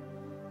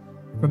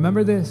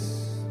 Remember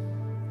this.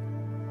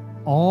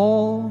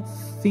 All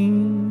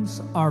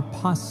things are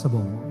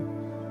possible.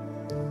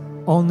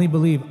 Only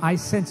believe. I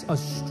sense a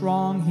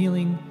strong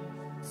healing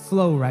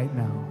flow right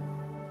now.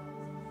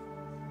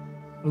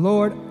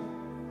 Lord,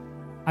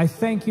 I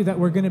thank you that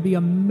we're going to be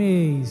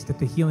amazed at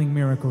the healing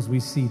miracles we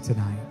see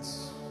tonight.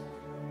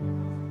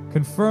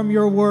 Confirm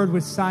your word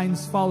with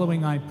signs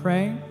following, I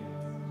pray.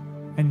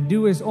 And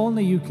do as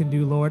only you can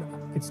do, Lord.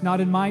 It's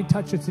not in my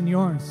touch, it's in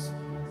yours.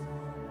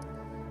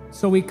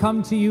 So we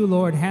come to you,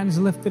 Lord, hands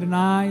lifted and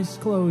eyes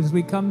closed.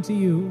 We come to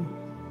you,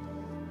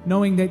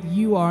 knowing that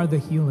you are the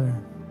healer.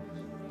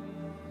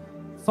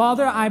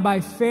 Father, I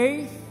by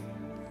faith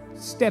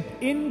step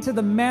into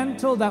the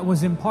mantle that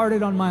was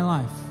imparted on my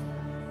life.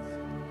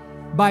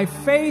 By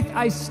faith,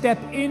 I step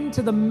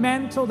into the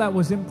mantle that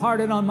was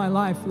imparted on my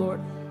life, Lord.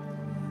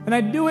 And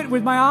I do it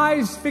with my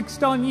eyes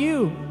fixed on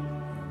you,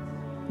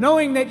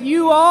 knowing that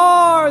you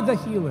are the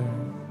healer.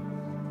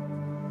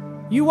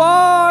 You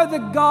are the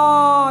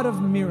God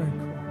of miracles.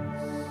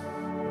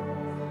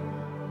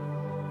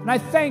 And I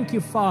thank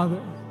you,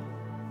 Father,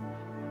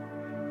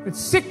 that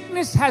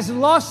sickness has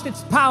lost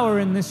its power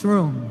in this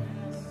room.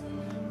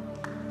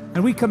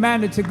 And we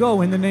command it to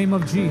go in the name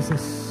of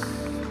Jesus.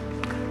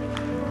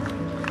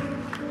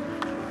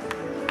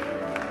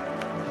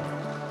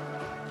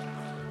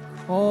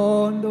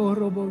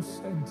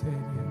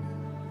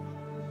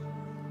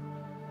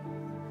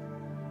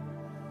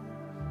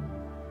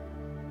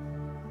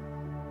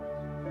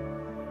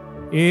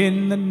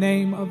 In the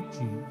name of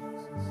Jesus,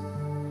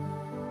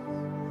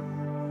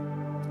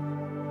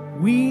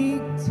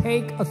 we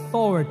take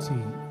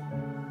authority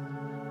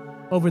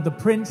over the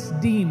prince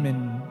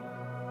demon,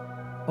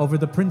 over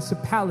the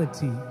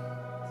principality.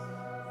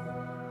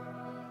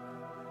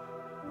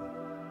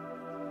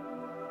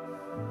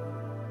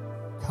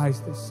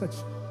 Guys, there's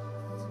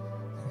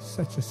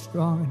such a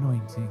strong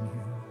anointing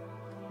here.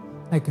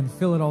 I can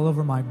feel it all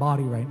over my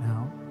body right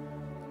now.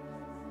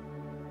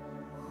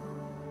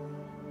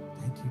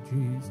 Thank you,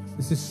 Jesus.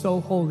 This is so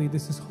holy.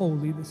 This is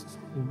holy. This is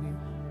holy.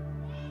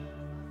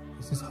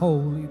 This is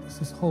holy.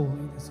 This is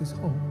holy. This is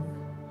holy.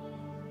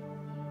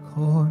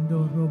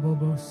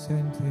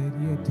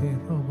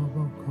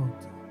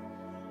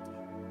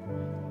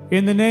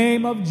 In the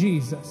name of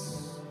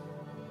Jesus,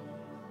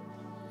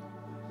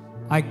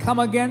 I come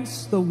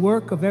against the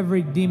work of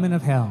every demon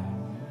of hell.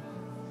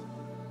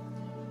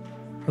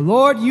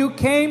 Lord, you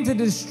came to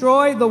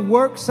destroy the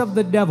works of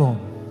the devil.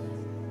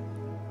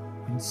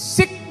 And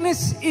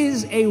sickness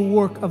is a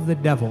work of the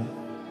devil.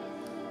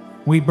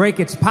 We break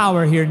its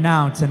power here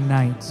now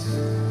tonight.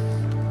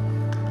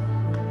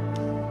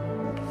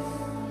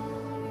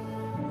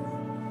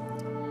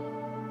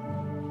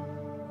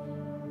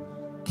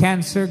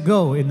 Cancer,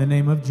 go in the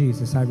name of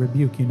Jesus. I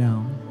rebuke you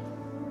now.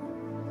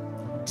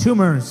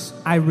 Tumors,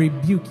 I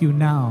rebuke you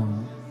now.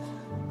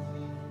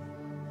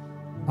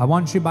 I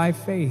want you by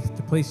faith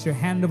to place your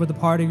hand over the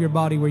part of your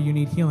body where you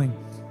need healing.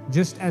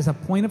 just as a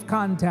point of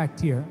contact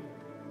here,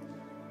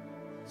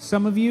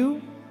 some of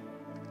you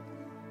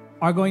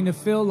are going to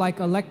feel like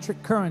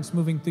electric currents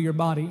moving through your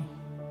body.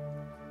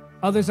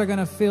 Others are going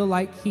to feel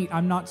like heat.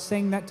 I'm not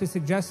saying that to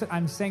suggest it.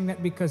 I'm saying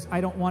that because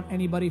I don't want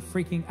anybody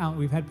freaking out.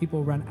 We've had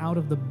people run out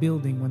of the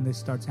building when this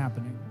starts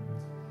happening.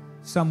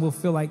 Some will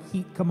feel like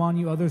heat come on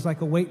you. Others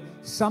like a weight.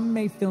 Some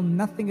may feel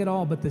nothing at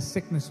all, but the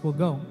sickness will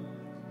go.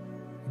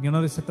 And you'll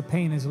notice that the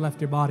pain has left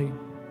your body.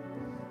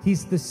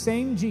 He's the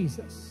same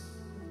Jesus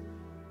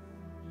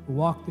who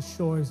walked the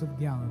shores of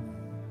Galilee.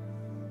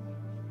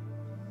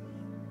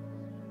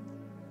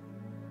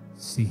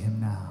 See him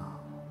now.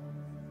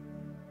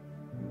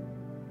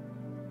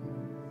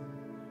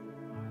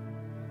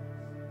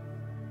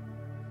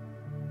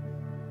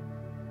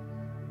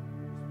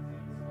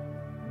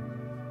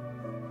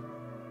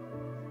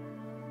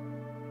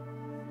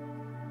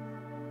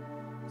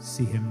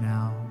 See him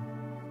now.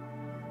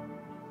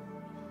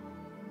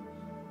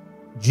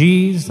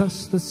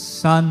 Jesus, the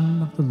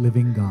Son of the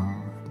living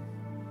God,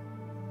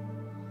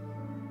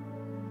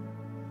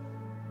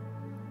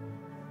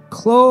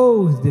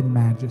 clothed in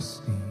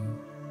majesty,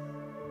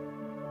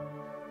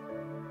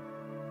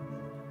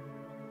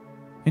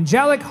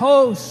 angelic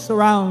hosts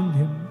surround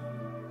him,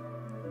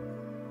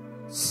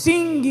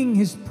 singing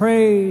his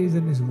praise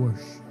and his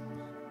worship.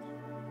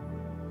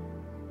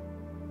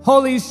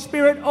 Holy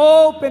Spirit,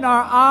 open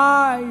our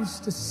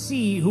eyes to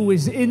see who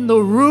is in the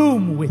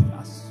room with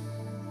us.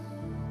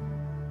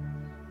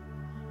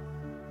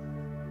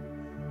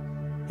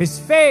 His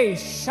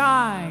face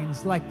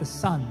shines like the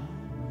sun.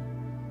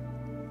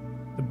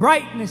 The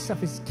brightness of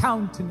his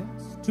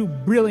countenance, too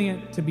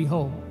brilliant to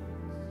behold.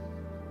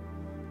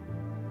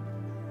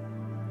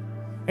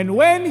 And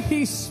when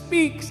he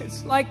speaks,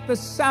 it's like the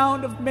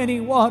sound of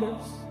many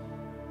waters.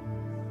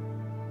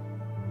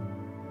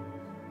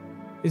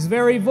 His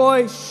very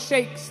voice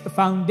shakes the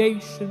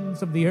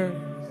foundations of the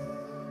earth.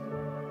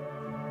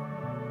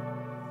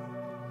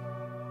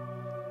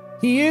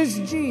 He is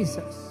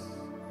Jesus,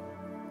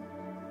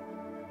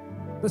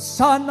 the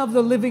Son of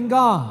the living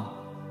God,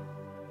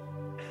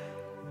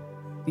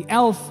 the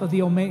Alpha,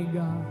 the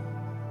Omega,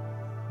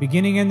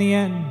 beginning and the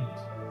end,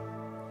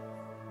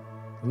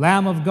 the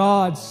Lamb of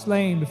God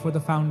slain before the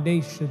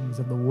foundations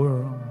of the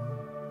world.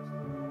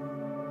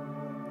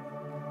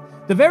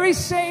 The very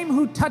same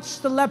who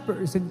touched the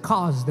lepers and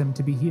caused them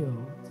to be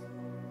healed.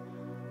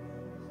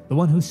 The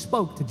one who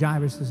spoke to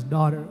Jairus'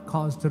 daughter,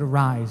 caused her to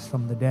rise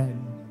from the dead.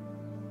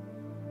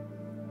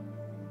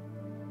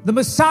 The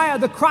Messiah,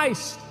 the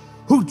Christ,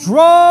 who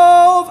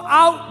drove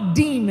out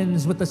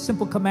demons with a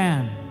simple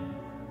command.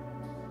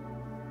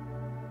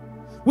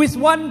 With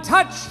one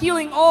touch,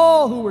 healing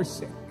all who were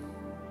sick.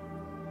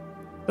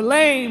 The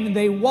lame,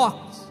 they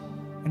walked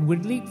and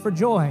would leap for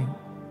joy.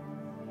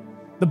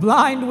 The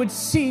blind would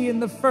see,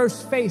 and the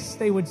first face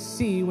they would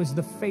see was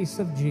the face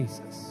of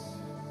Jesus.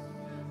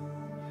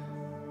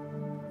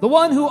 The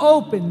one who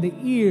opened the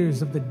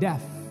ears of the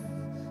deaf.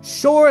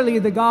 Surely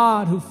the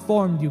God who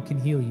formed you can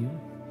heal you.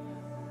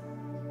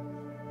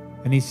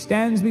 And he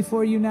stands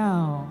before you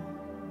now.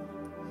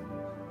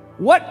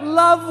 What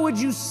love would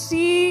you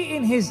see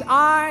in his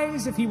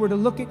eyes if he were to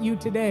look at you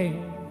today?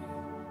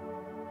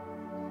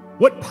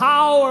 What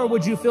power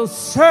would you feel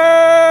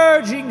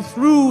surging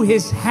through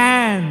his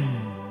hand?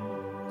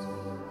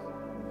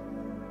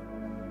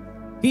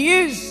 He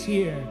is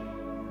here.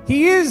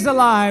 He is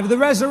alive, the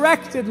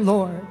resurrected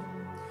Lord,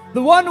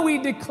 the one we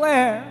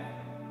declare.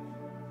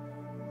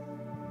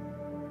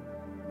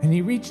 And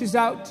he reaches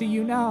out to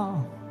you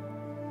now.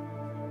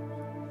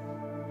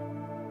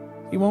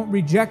 He won't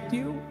reject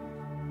you.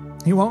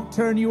 He won't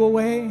turn you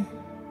away.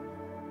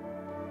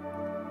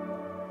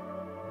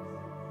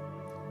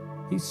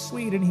 He's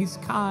sweet and he's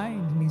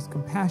kind and he's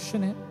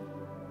compassionate.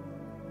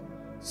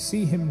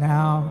 See him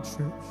now,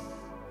 church.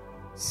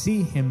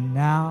 See him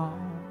now.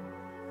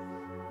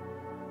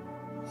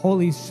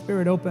 Holy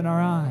Spirit, open our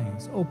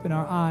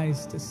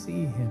eyes to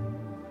see him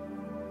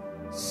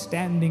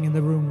standing in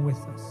the room with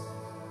us.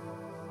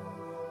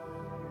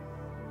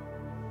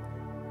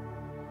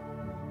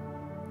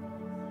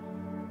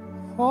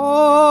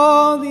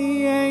 All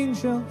the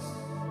angels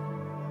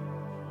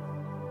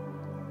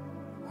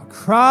are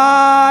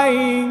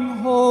crying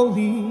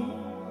holy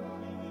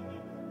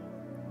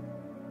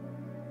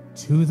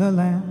to the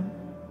Lamb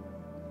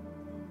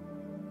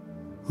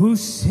who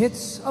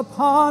sits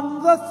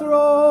upon the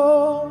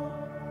throne.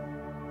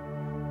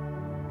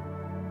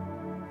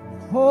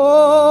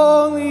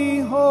 Holy,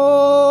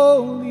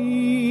 holy,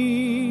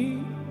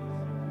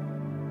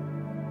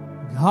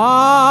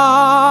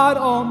 God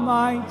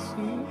Almighty,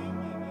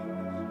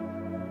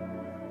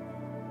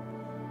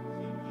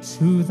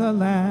 to the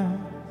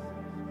Lamb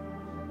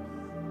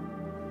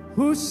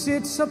who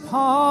sits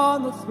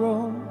upon the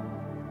throne.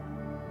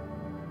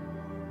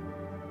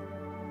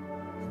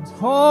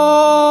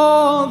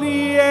 All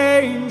the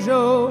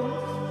angels,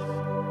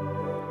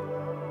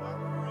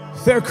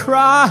 they're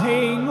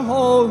crying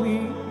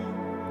holy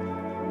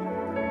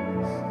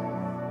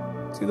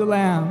to the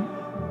Lamb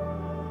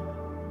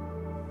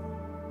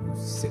who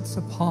sits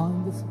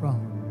upon the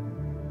throne.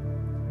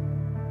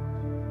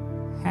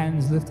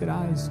 Hands lifted,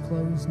 eyes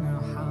closed now.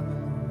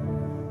 Hallelujah.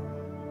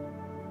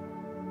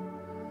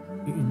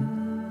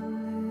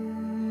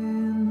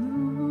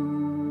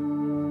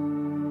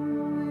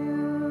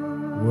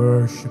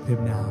 Worship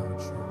him now,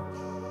 church.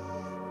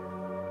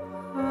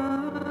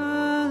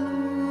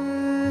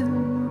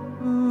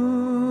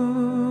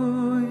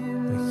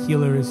 The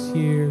healer is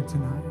here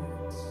tonight.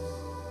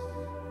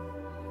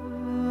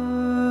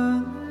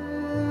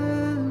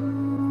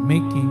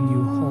 Making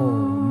you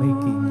whole,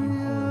 making you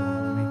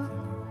whole, making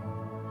you whole.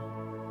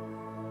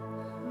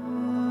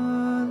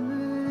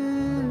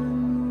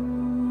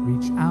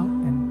 Reach out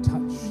and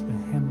touch the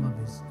hem of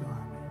his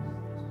garment.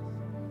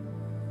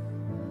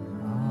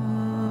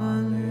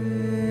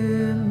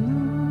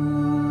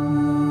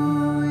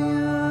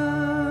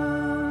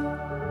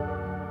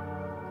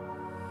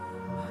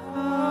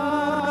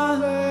 Hallelujah.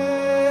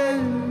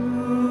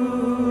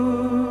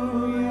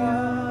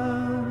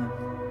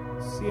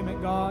 See him at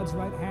God's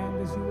right hand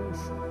as you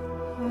worship.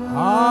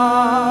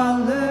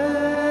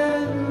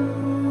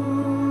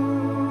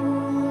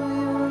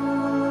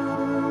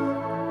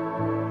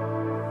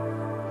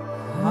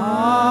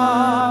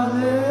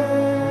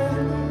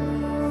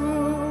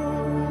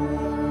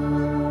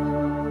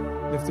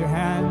 Lift your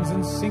hands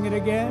and sing it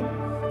again.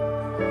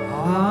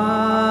 Hallelujah.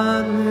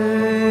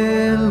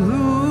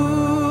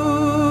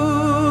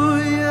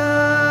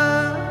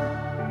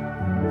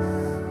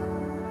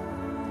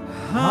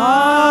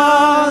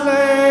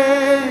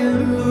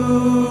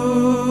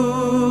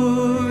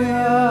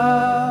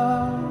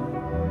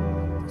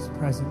 His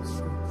presence,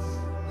 church.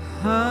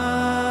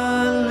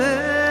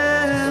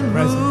 His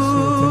presence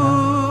here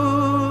tonight.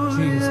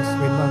 Jesus,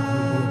 we love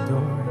you, we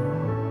adore you.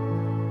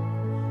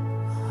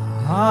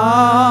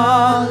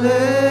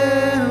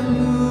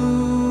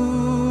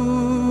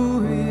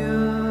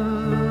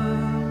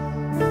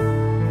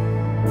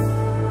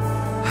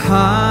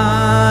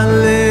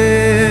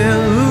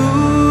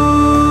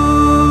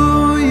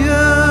 Hallelujah.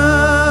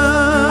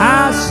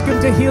 Ask him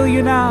to heal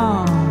you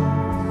now.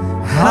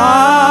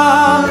 Hallelujah.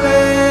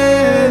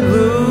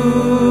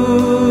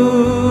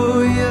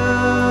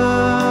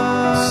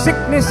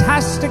 Sickness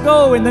has to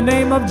go in the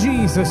name of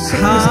Jesus.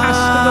 Sickness has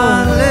to go.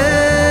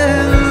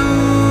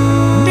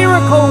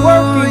 Miracle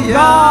working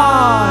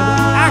God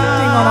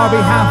acting on our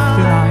behalf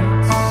tonight.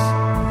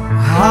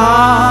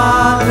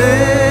 Hallelujah.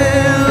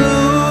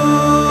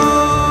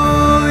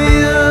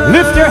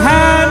 Lift your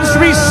hands,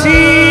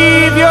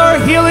 receive your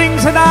healing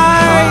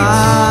tonight.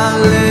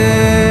 Hallelujah.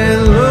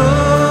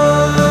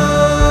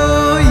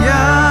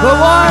 The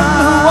one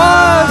who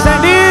was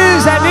and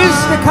is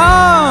to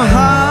come.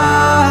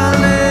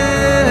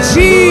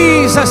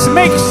 Jesus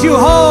makes you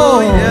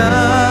whole.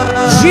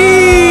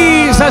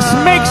 Jesus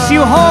makes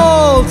you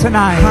whole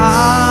tonight.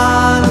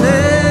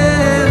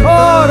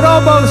 Oh,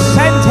 Robo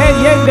Sente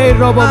Yende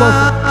Robo.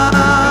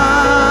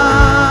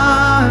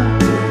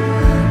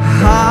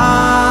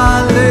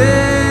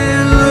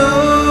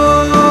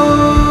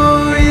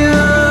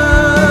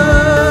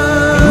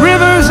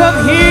 Rivers of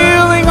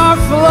healing are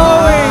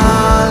flowing.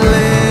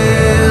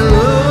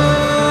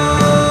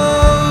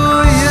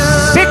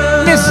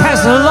 Sickness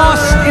has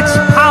lost its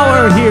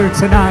power here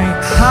tonight.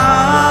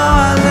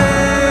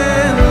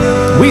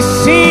 We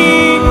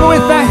sing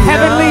with the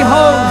heavenly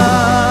host.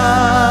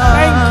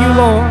 Thank you,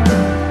 Lord.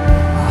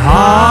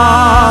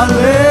 Hallelujah.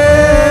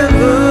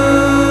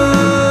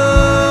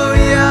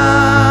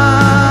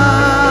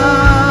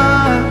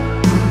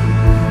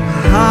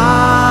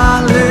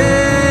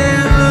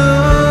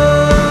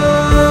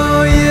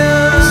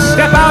 Hallelujah.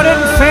 Step out in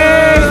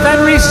faith and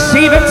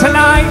receive it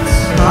tonight.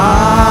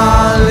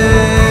 Hallelujah.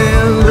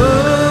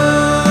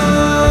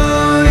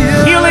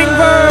 Healing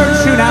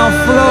virtue now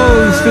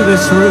flows through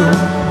this room.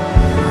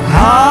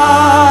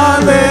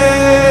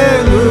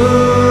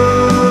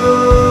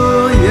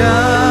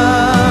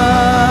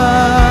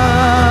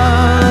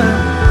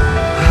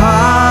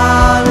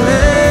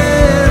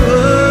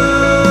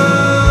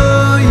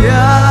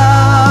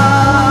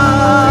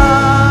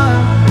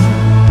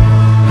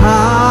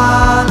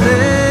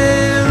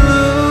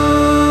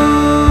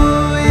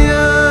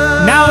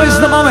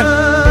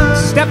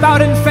 Step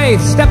out in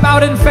faith. Step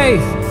out in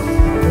faith.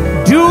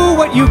 Do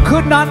what you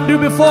could not do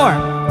before.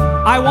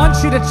 I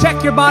want you to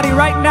check your body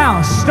right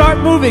now. Start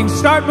moving,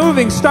 start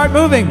moving, start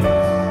moving.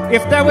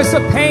 If there was a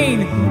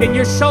pain in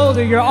your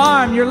shoulder, your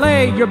arm, your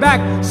leg, your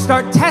back,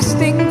 start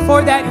testing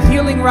for that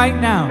healing right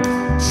now.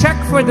 Check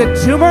for the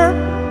tumor.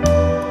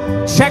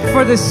 Check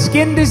for the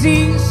skin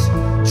disease.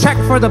 Check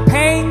for the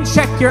pain.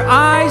 Check your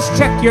eyes.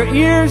 Check your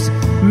ears.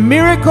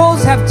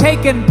 Miracles have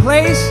taken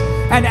place.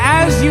 And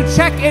as you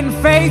check in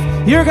faith,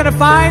 you're going to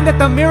find that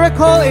the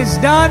miracle is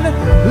done.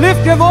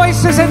 Lift your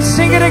voices and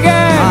sing it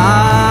again.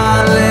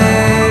 Hallelujah.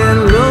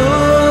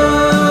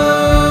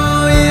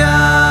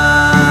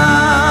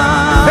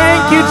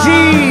 Thank you,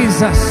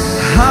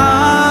 Jesus.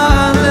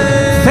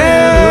 Hallelujah.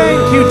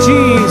 Thank you,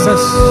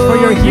 Jesus, for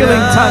your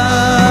healing touch.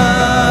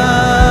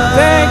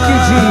 Thank you,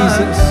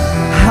 Jesus.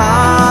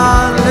 Hallelujah.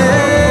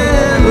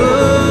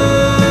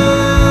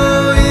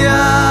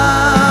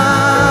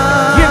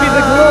 Give you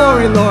the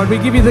glory, Lord. We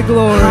give you the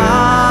glory.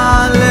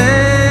 Hallelujah.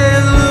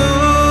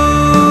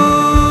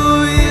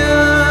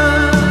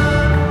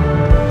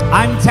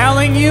 I'm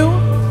telling you,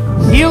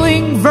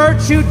 healing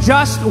virtue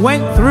just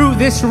went through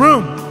this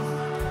room.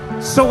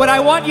 So what I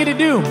want you to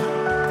do,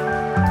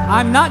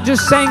 I'm not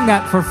just saying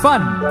that for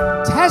fun.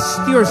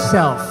 Test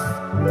yourself.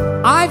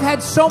 I've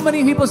had so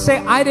many people say,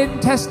 I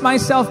didn't test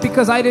myself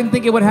because I didn't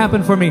think it would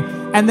happen for me.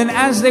 And then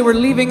as they were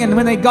leaving and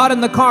when they got in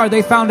the car,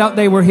 they found out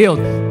they were healed.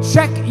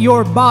 Check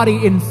your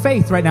body in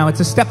faith right now. It's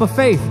a step of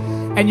faith.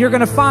 And you're going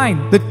to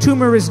find the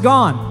tumor is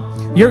gone.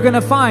 You're going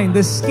to find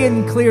the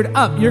skin cleared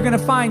up. You're going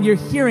to find your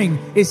hearing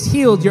is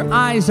healed. Your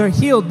eyes are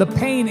healed. The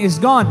pain is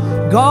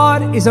gone.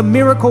 God is a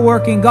miracle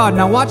working God.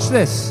 Now watch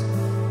this.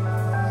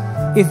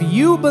 If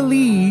you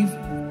believe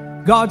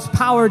God's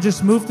power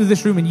just moved through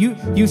this room and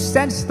you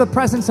sense the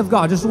presence of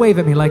God, just wave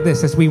at me like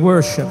this as we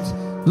worshiped.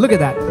 Look at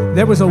that.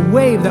 There was a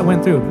wave that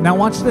went through. Now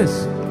watch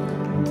this.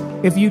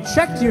 If you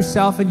checked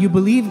yourself and you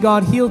believe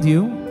God healed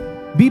you,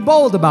 be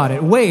bold about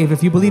it. Wave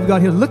if you believe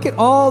God healed. Look at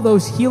all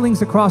those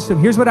healings across the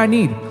room. Here's what I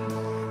need.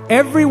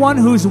 Everyone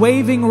who's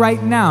waving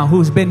right now,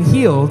 who's been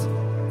healed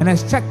and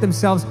has checked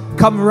themselves,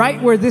 come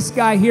right where this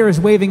guy here is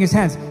waving his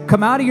hands.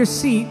 Come out of your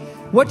seat.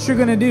 What you're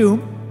going to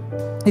do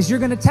is you're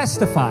going to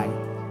testify.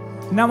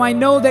 Now, I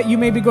know that you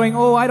may be going,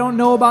 oh, I don't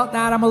know about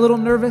that. I'm a little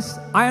nervous.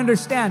 I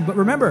understand. But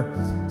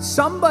remember,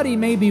 somebody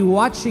may be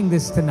watching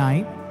this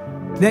tonight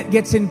that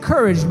gets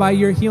encouraged by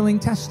your healing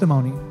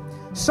testimony.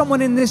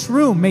 Someone in this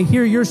room may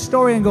hear your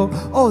story and go,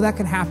 oh, that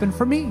can happen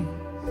for me.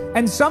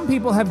 And some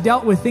people have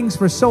dealt with things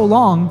for so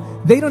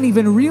long, they don't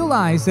even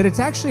realize that it's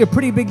actually a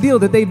pretty big deal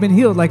that they've been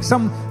healed. Like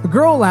some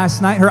girl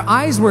last night, her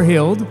eyes were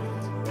healed.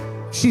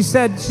 She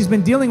said she's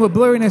been dealing with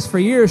blurriness for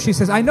years. She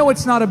says, I know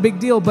it's not a big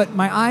deal, but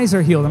my eyes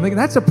are healed. I'm like,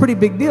 that's a pretty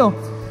big deal.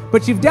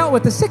 But you've dealt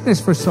with the sickness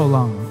for so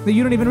long that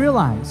you don't even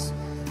realize.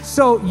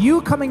 So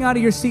you coming out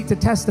of your seat to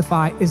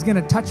testify is going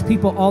to touch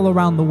people all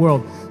around the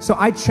world. So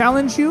I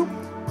challenge you,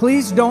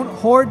 please don't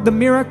hoard the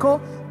miracle.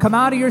 Come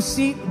out of your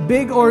seat,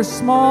 big or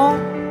small,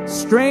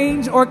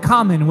 strange or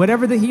common,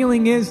 whatever the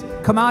healing is,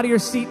 come out of your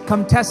seat,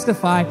 come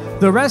testify.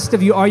 The rest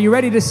of you, are you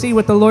ready to see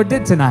what the Lord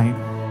did tonight?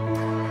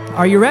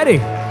 Are you ready?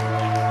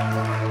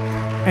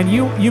 And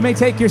you may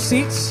take your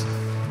seats.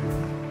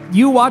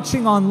 You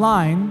watching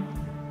online,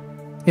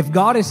 if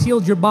God has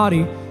healed your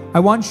body, I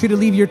want you to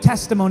leave your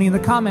testimony in the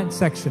comment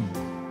section,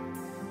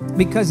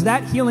 because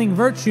that healing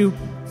virtue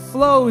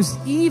flows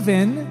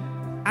even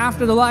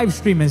after the live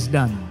stream is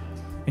done.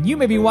 And you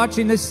may be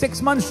watching this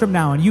 6 months from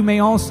now, and you may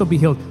also be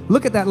healed.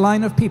 Look at that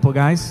line of people,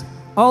 guys.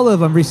 All of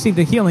them received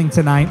a healing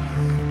tonight,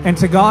 and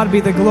to God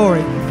be the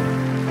glory.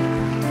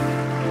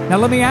 Now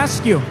let me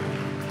ask you,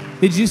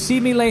 did you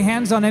see me lay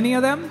hands on any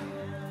of them?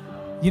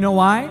 You know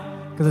why?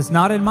 Because it's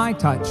not in my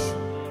touch.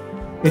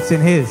 It's in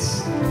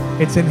His.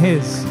 It's in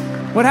His.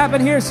 What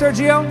happened here,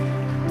 Sergio?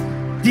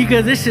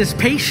 Diga, this is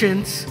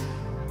Patience.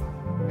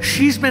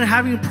 She's been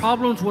having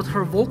problems with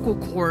her vocal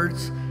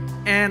cords.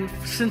 And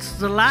since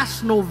the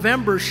last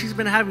November, she's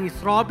been having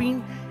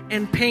throbbing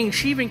and pain.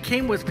 She even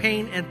came with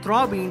pain and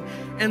throbbing.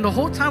 And the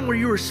whole time where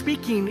you were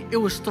speaking, it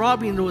was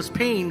throbbing, there was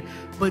pain.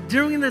 But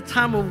during the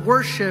time of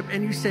worship,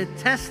 and you said,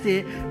 test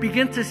it,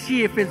 begin to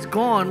see if it's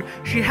gone.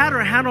 She had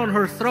her hand on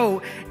her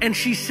throat, and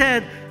she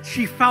said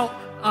she felt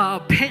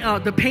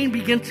the pain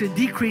begin to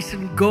decrease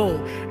and go.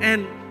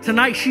 And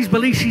tonight, she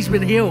believes she's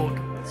been healed.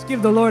 Let's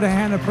give the Lord a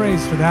hand of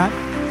praise for that.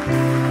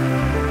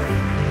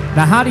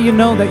 Now, how do you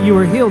know that you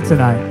were healed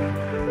tonight?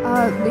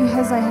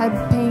 Because I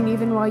had pain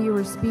even while you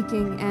were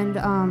speaking, and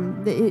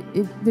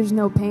there's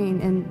no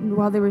pain. And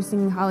while they were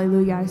singing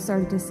Hallelujah, I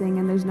started to sing,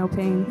 and there's no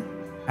pain.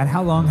 And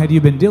how long had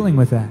you been dealing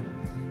with that?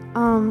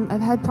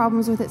 I've had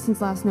problems with it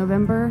since last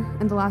November,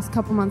 and the last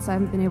couple months I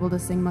haven't been able to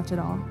sing much at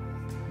all.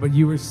 But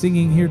you were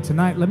singing here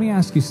tonight. Let me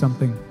ask you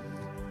something.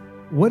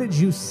 What did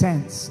you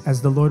sense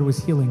as the Lord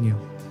was healing you?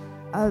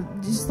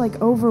 Just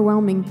like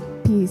overwhelming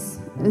peace,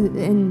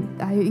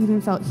 and I even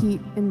felt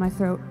heat in my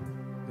throat.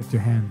 Lift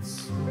your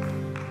hands.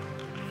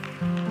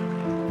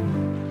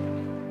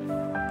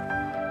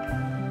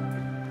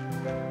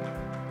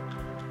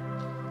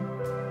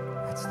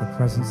 That's the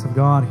presence of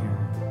God here.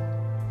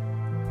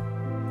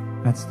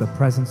 That's the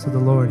presence of the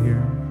Lord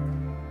here.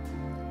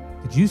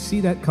 Did you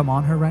see that come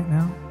on her right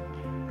now?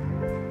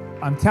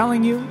 I'm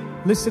telling you,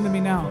 listen to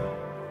me now,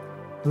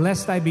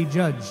 lest I be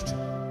judged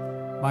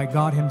by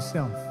God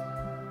Himself.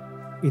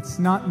 It's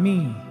not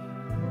me.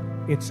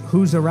 It's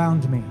who's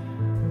around me.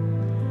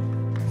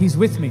 He's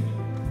with me.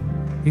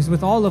 He's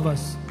with all of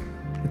us.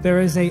 But there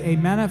is a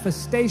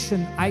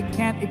manifestation. I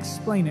can't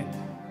explain it.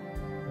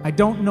 I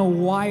don't know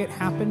why it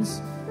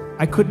happens.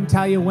 I couldn't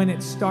tell you when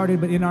it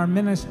started, but in our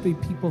ministry,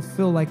 people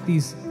feel like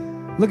these,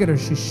 look at her,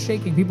 she's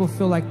shaking. People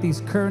feel like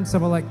these currents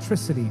of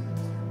electricity.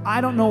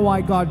 I don't know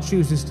why God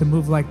chooses to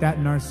move like that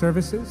in our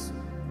services.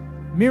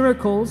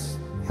 Miracles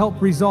help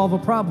resolve a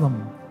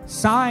problem.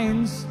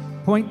 Signs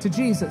point to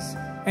Jesus.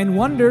 And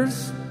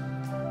wonders,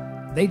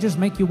 they just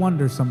make you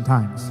wonder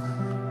sometimes.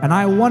 And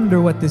I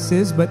wonder what this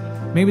is, but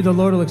maybe the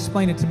Lord will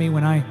explain it to me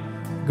when I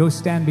go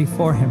stand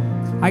before Him.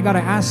 I got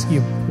to ask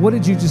you, what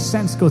did you just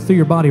sense go through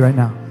your body right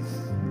now?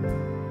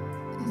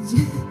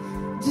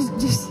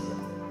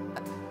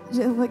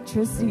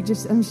 electricity.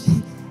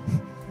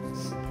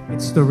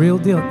 It's the real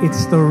deal.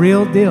 It's the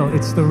real deal.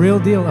 It's the real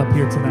deal up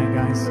here tonight,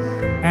 guys.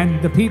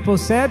 And the people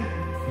said,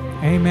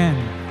 amen.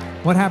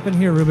 What happened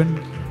here,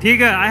 Ruben?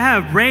 Diga, I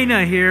have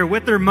Reina here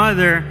with her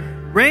mother.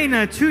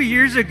 Reina, 2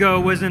 years ago,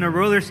 was in a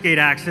roller skate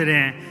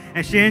accident,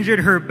 and she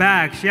injured her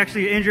back. She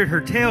actually injured her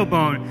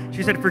tailbone.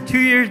 She said for 2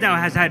 years now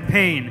has had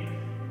pain.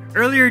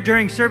 Earlier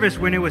during service,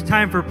 when it was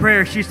time for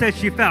prayer, she said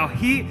she felt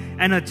heat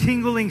and a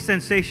tingling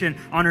sensation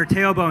on her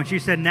tailbone. She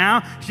said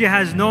now she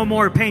has no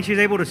more pain. She's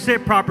able to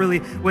sit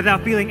properly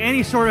without feeling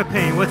any sort of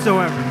pain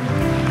whatsoever.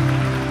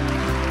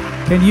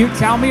 Can you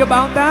tell me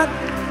about that?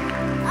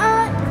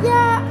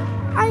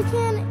 Yeah, I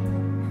can.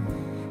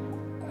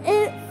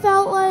 It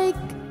felt like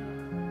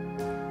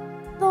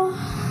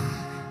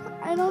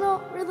I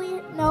don't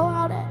really know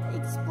how to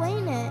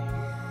explain it.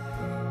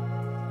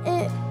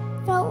 It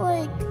felt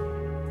like,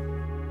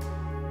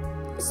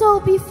 so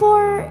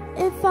before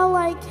it felt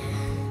like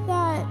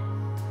that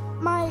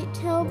my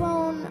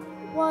tailbone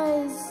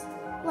was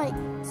like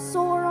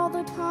sore all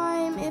the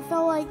time. It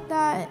felt like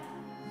that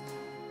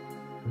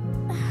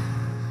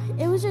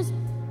it was just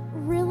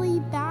really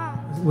bad.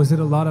 Was it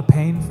a lot of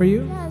pain for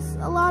you? Yes,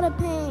 a lot of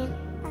pain.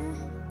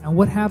 And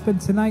what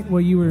happened tonight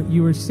while you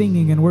were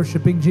singing and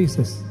worshiping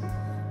Jesus?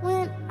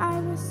 When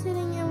I was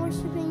sitting and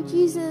worshiping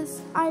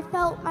Jesus, I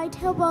felt my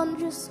tailbone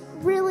just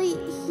really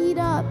heat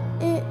up.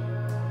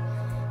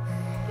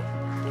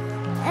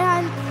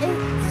 And it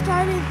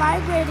started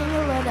vibrating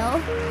a little.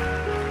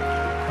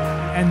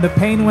 And the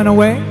pain went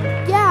away?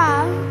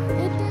 Yeah,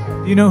 it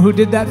did. You know who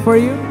did that for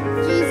you?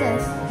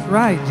 Jesus.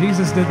 Right,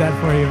 Jesus did that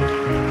for you.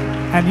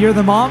 And you're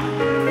the mom?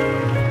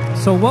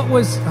 So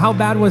how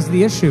bad was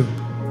the issue?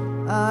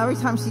 Every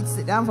time she'd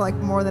sit down for like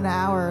more than an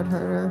hour, it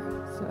hurt her.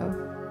 So,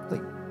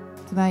 like,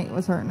 tonight it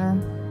was hurting her.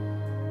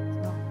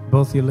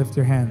 Both of you lift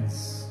your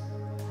hands.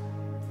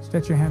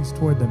 Stretch your hands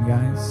toward them,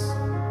 guys.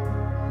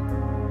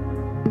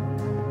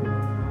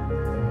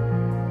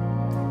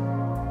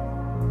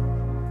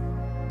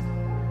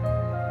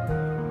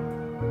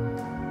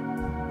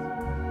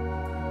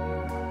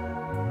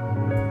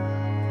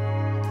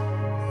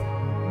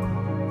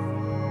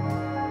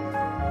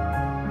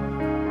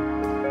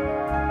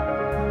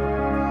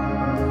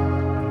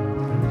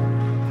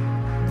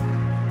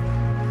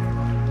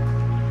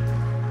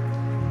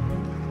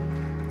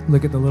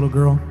 Look at the little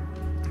girl.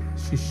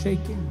 She's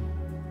shaking.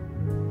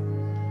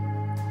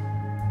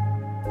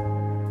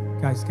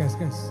 Guys.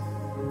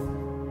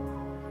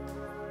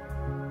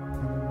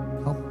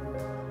 Help.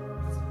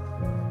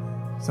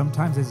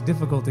 Sometimes it's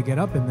difficult to get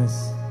up in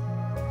this.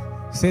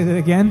 Say that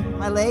again.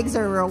 My legs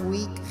are real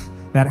weak.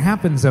 That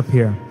happens up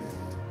here.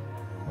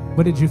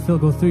 What did you feel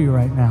go through you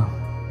right now?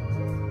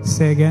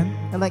 Say again.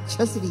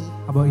 Electricity.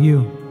 How about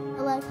you?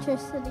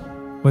 Electricity.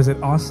 Was it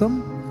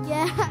awesome?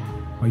 Yeah.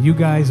 Well, you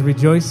guys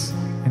rejoice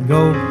and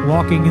go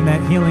walking in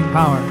that healing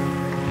power.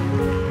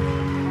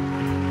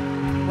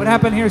 What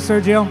happened here,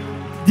 Sergio?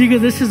 Diga,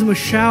 this is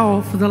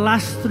Michelle. For the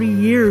last 3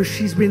 years,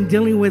 she's been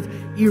dealing with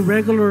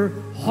irregular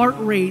heart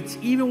rates.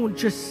 Even when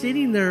just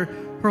sitting there,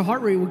 her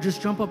heart rate would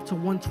just jump up to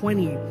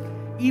 120.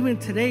 Even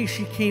today,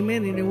 she came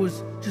in and it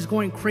was just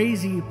going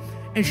crazy.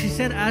 And she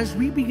said, as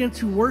we began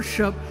to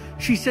worship,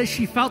 she said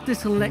she felt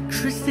this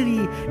electricity.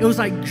 It was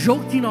like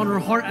jolting on her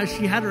heart as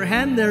she had her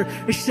hand there.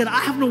 And she said,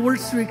 I have no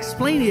words to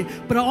explain it,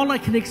 but all I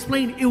can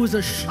explain, it was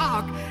a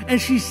shock.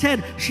 And she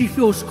said she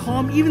feels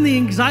calm. Even the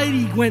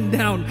anxiety went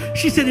down.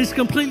 She said it's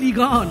completely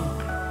gone.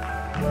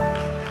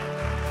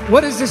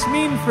 What does this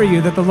mean for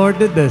you that the Lord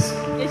did this?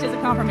 It's just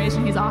a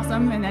confirmation He's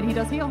awesome and that He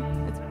does heal.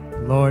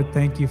 Lord,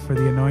 thank you for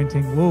the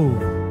anointing.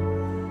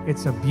 Whoa.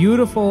 It's a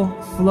beautiful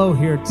flow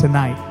here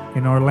tonight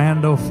in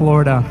Orlando,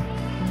 Florida.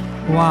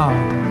 Wow.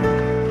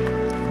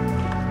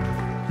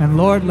 And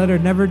Lord, let her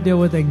never deal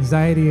with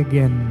anxiety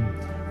again.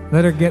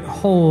 Let her get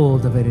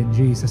hold of it in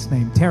Jesus'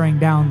 name. Tearing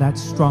down that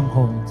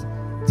stronghold.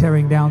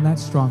 Tearing down that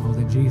stronghold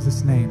in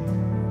Jesus' name.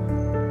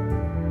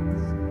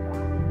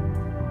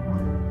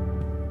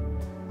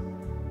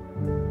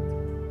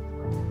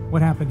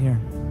 What happened here?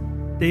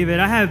 David,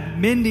 I have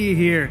Mindy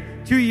here.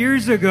 2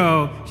 years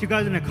ago, she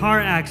got in a car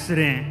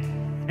accident.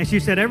 And she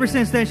said ever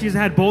since then, she's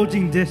had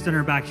bulging discs in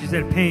her back. She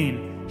said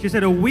pain. She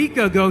said a week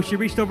ago, she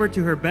reached over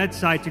to her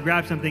bedside to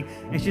grab something.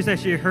 And she said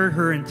she heard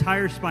her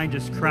entire spine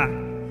just crack.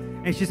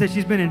 And she said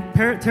she's been in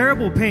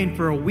terrible pain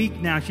for a week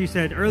now. She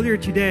said earlier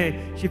today,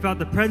 she felt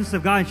the presence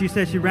of God. And she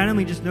said she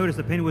randomly just noticed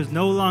the pain was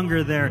no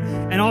longer there.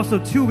 And also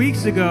 2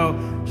 weeks ago,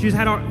 she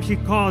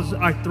caused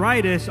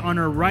arthritis on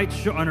her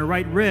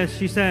right wrist.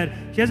 She said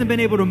she hasn't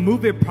been able to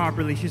move it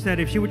properly. She said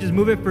if she would just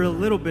move it for a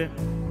little bit.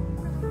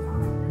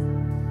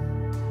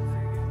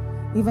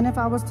 Even if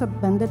I was to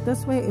bend it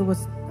this way,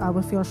 I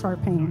would feel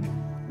sharp pain.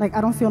 Like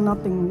I don't feel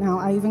nothing now.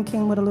 I even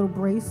came with a little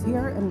brace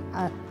here, and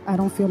I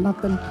don't feel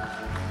nothing.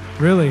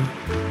 Really?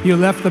 You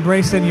left the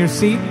brace in your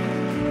seat?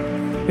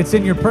 It's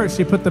in your purse.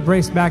 You put the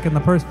brace back in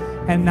the purse.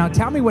 And now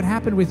tell me what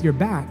happened with your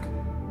back.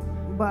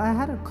 But I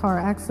had a car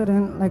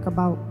accident like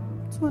about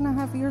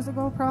 2.5 years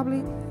ago,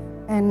 probably.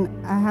 And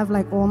I have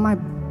like all my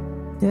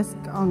disc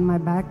on my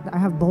back. I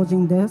have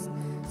bulging disc.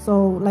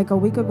 So like a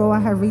week ago, I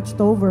had reached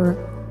over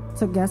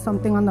to get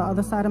something on the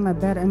other side of my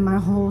bed, and my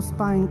whole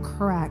spine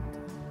cracked.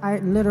 I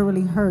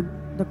literally heard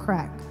the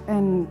crack.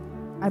 And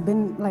I've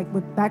been like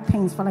with back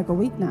pains for like a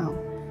week now.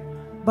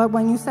 But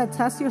when you said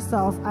test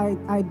yourself,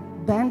 I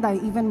bend, I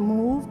even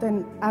moved,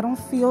 and I don't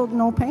feel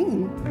no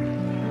pain.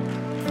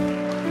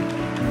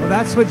 Well,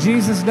 that's what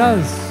Jesus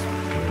does.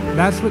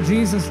 That's what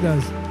Jesus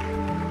does.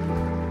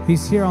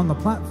 He's here on the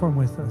platform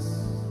with us.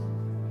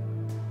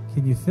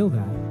 Can you feel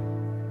that?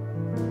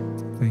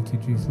 Thank you,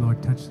 Jesus.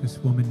 Lord, touch this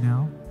woman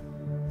now.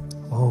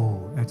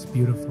 Oh, that's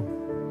beautiful.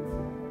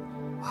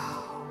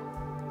 Wow.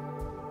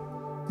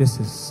 This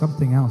is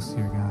something else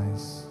here,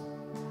 guys.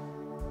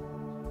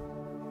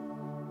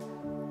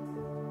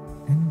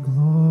 And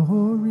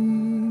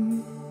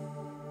glory,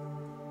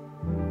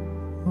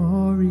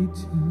 glory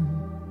to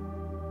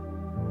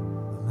the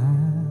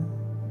Lamb.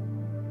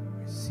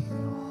 Receive it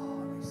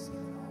all, receive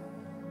it all.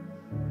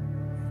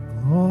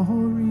 And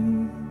glory.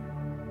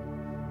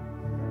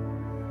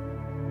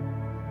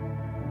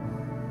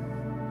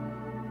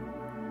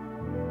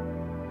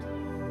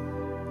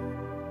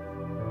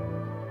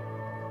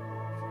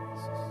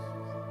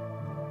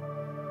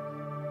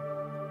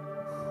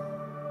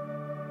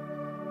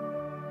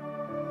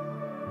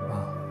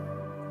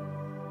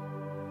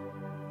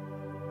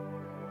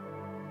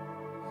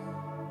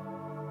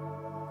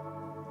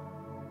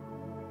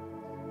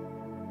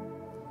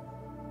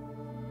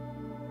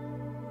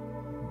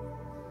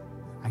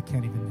 I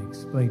can't even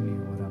explain to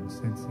you what I'm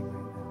sensing right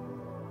now.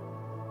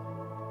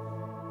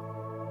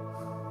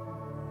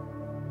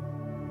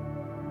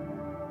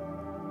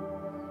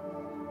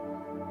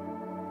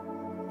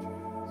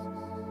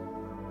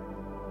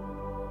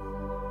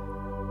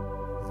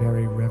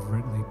 Very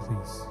reverently,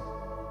 please.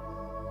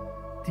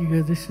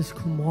 Diga, this is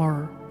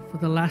Kumar. For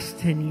the last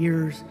 10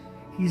 years,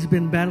 he's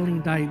been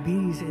battling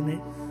diabetes, and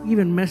it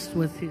even messed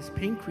with his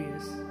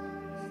pancreas.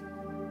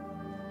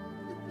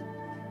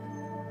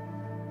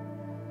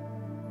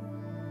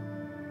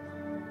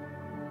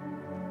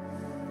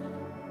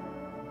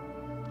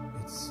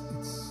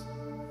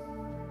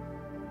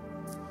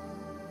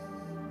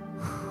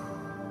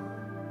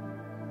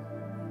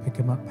 Pick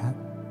him up, Pat.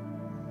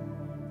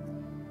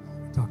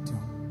 Talk to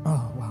him.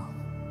 Oh, wow.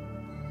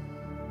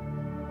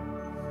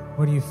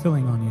 What are you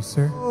feeling on you,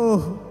 sir?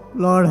 Oh,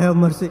 Lord have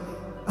mercy.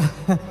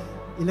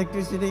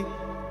 Electricity.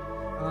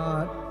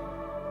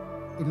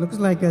 It looks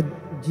like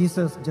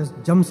Jesus just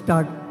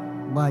jumpstart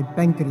my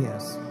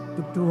pancreas.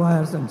 Took 2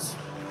 hours and...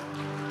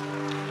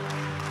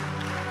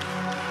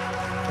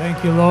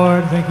 Thank you,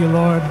 Lord. Thank you,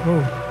 Lord.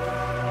 Oh.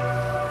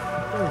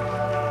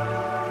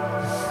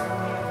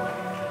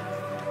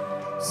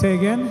 Say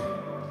again.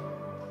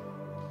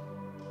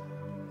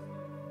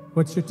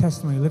 What's your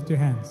testimony? Lift your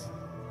hands.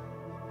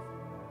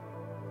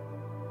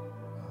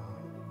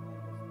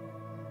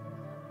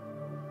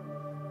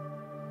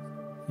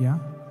 Yeah?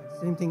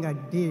 Same thing I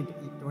did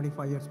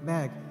 25 years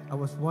back. I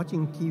was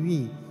watching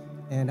TV,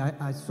 and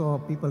I saw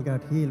people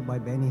got healed by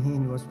Benny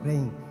Hinn was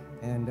praying.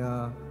 And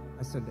I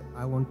said,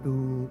 I want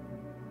to,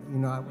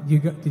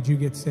 Did you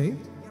get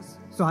saved? Yes.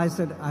 So I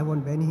said, I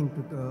want Benny Hinn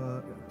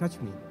to touch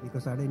me,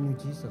 because I didn't know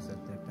Jesus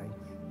at that time.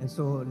 And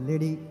so a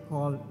lady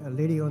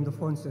on the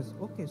phone says,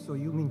 okay, so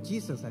you mean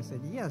Jesus? I said,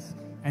 yes.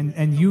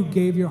 And you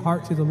gave your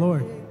heart to the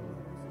Lord.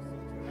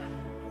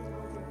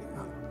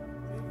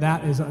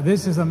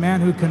 This is a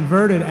man who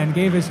converted and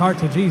gave his heart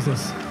to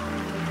Jesus.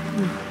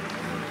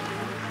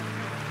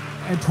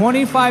 And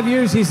 25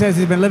 years, he says,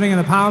 he's been living in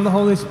the power of the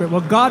Holy Spirit.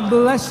 Well, God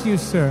bless you,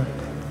 sir.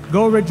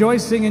 Go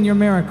rejoicing in your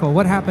miracle.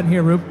 What happened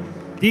here, Rube?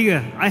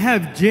 Diga, I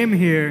have Jim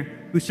here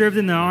who served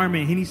in the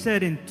army, and he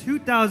said in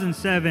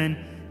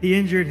 2007, he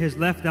injured his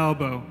left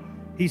elbow.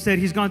 He said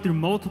he's gone through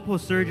multiple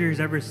surgeries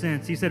ever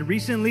since. He said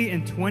recently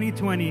in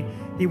 2020,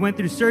 he went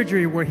through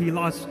surgery where he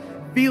lost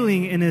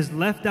feeling in his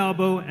left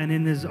elbow and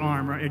in his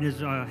arm, right, in his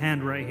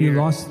hand right here. You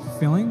lost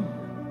feeling?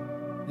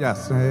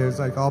 Yes, it was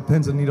like all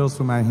pins and needles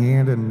through my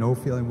hand and no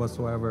feeling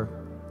whatsoever.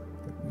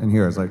 And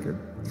here it's like a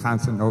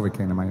constant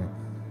Novocaine in my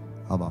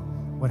elbow.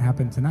 What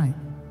happened tonight?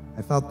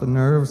 I felt the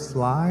nerves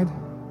slide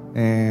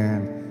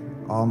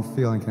and all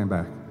feeling came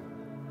back.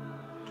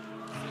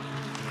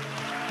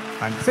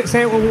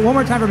 Say it one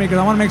more time for me, because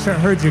I want to make sure I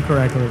heard you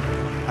correctly.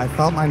 I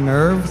felt my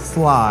nerves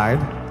slide,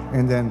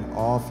 and then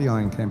all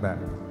feeling came back.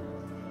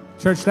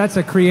 Church, that's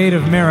a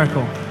creative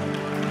miracle.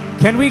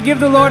 Can we give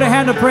the Lord a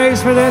hand of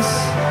praise for this?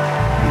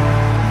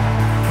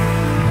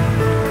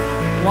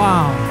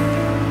 Wow.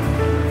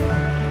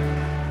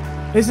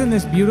 Isn't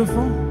this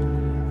beautiful?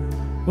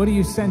 What are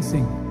you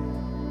sensing?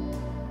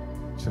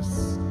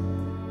 Just,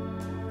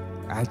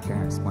 I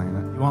can't explain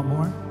it. You want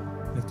more?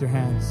 Lift your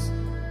hands.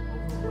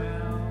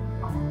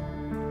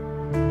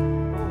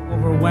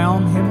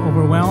 Overwhelm him,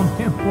 overwhelm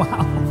him.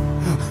 Wow.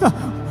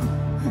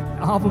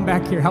 Help him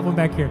back here, help him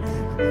back here.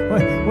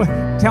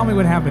 Tell me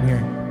what happened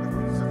here.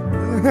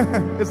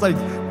 It's like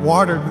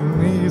water to the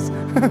knees.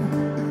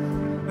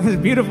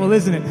 It's beautiful,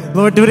 isn't it?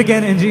 Lord, do it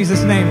again in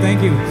Jesus' name.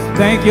 Thank you.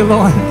 Thank you,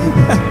 Lord.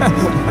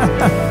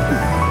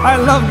 I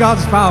love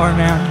God's power,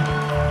 man.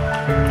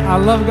 I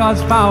love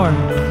God's power.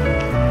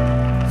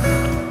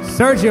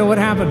 Sergio, what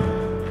happened?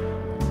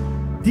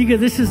 Diga,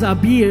 this is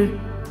Abir.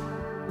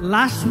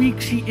 Last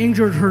week she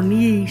injured her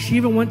knee. She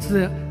even went to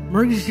the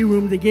emergency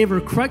room. They gave her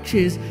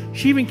crutches.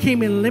 She even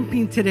came in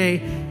limping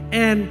today.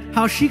 And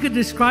how she could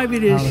describe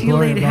it is she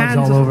laid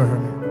hands all over her.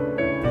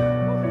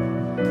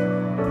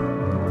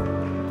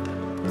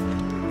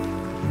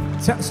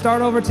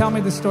 Start over. Tell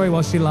me the story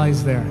while she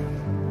lies there.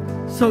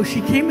 So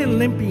she came in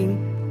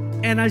limping.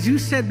 And as you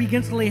said,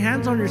 begin to lay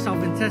hands on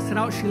yourself and test it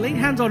out. She laid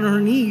hands on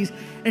her knees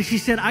and she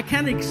said, I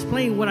can't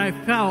explain what I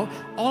felt.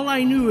 All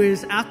I knew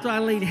is after I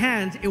laid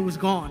hands, it was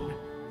gone.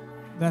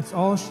 That's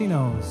all she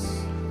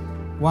knows.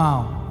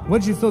 Wow.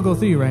 What did you feel go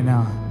through you right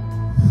now?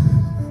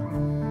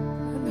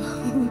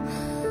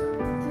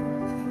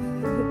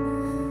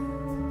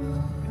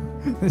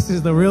 This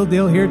is the real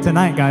deal here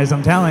tonight, guys.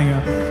 I'm telling you.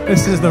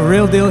 This is the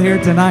real deal here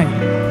tonight.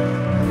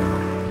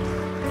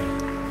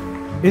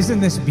 Isn't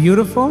this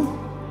beautiful?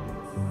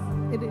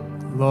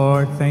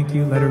 Lord, thank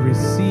you. Let her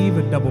receive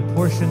a double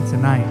portion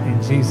tonight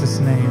in Jesus'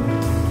 name.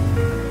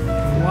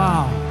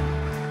 Wow.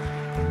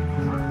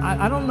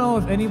 I don't know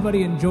if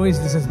anybody enjoys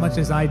this as much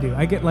as I do.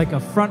 I get like a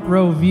front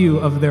row view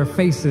of their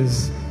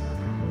faces.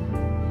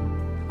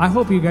 I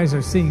hope you guys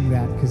are seeing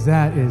that, because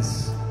that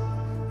is,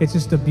 it's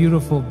just a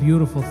beautiful,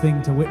 beautiful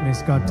thing to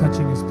witness God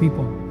touching his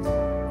people.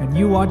 And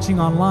you watching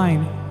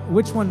online,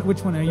 which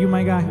one are you,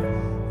 my guy?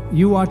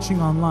 You watching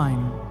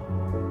online,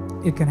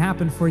 it can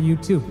happen for you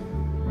too.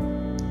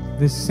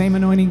 This same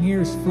anointing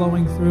here is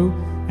flowing through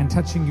and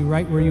touching you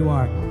right where you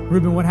are.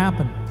 Ruben, what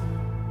happened?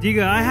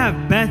 Diga, I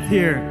have Beth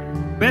here.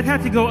 Beth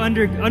had to go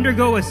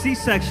undergo a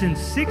C-section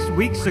 6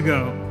 weeks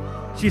ago.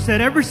 She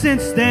said ever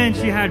since then,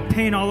 she had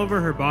pain all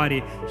over her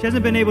body. She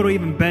hasn't been able to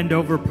even bend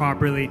over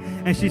properly.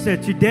 And she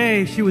said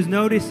today she was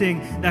noticing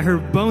that her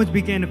bones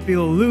began to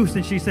feel loose.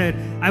 And she said,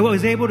 I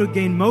was able to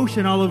gain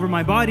motion all over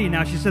my body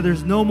now. She said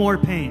there's no more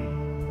pain.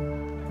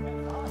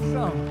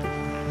 Awesome.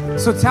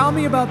 So tell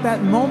me about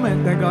that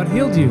moment that God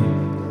healed you.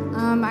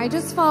 I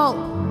just felt,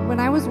 when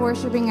I was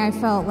worshiping, I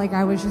felt like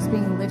I was just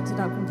being lifted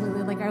up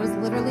completely. Like I was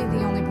literally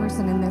the only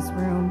person in this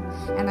room.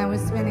 And I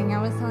was spinning.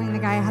 I was telling the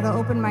guy I had to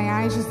open my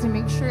eyes just to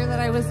make sure that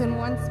I was in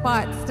one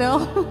spot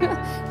still.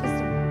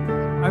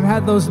 I've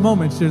had those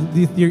moments.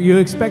 You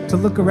expect to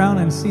look around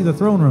and see the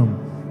throne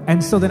room.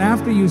 And so then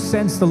after you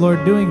sense the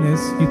Lord doing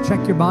this, you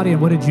check your body,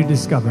 and what did you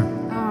discover?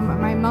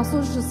 My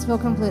muscles just feel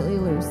completely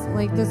loose.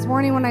 Like this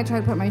morning when I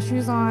tried to put my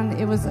shoes on,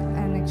 it was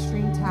an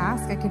extreme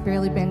task. I could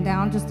barely bend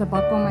down just to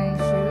buckle my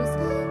shoes.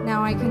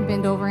 Now I can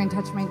bend over and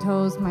touch my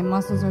toes. My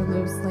muscles are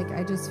loose. Like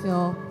I just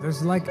feel...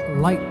 There's like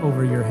light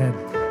over your head.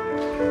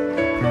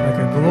 Like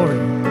a glory.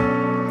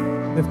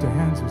 Lift your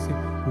hands and see.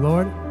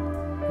 Lord,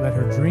 let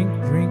her drink,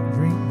 drink,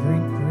 drink,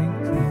 drink,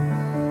 drink, drink.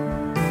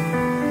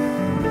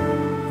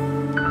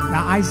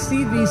 Now I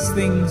see these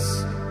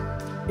things.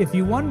 If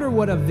you wonder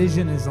what a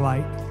vision is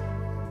like,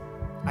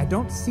 I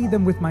don't see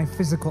them with my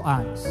physical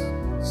eyes.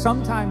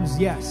 Sometimes,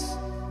 yes.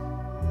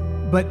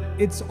 But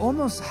it's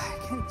almost, I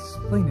can't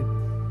explain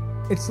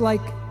it. It's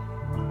like,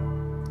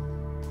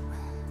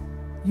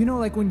 you know,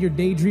 like when you're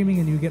daydreaming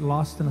and you get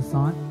lost in a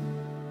thought?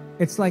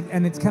 It's like,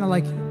 and it's kind of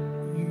like,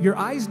 your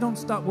eyes don't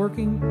stop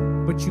working,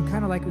 but you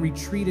kind of like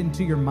retreat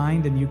into your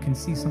mind and you can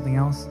see something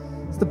else.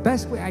 It's the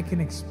best way I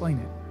can explain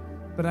it.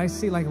 But I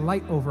see like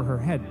light over her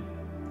head.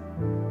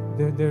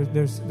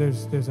 There's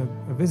a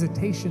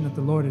visitation that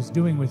the Lord is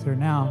doing with her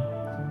now.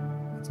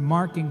 It's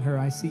marking her.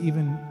 I see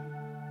even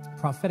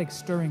prophetic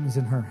stirrings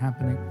in her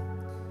happening.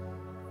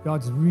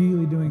 God's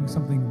really doing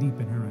something deep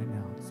in her right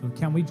now. So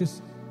can we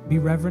just be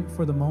reverent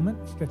for the moment?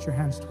 Stretch your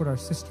hands toward our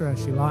sister as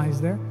she lies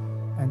there,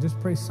 and just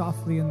pray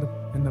softly in the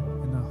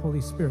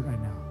Holy Spirit right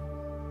now.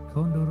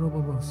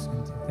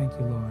 Thank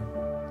you, Lord.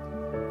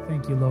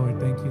 Thank you, Lord.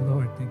 Thank you,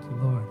 Lord. Thank you,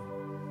 Lord.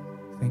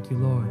 Thank you,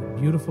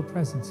 Lord. Beautiful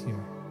presence here.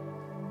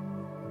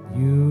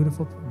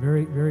 Beautiful,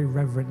 very, very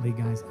reverently,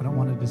 guys. I don't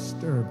want to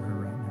disturb her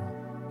right now.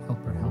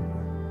 Help her, help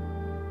her.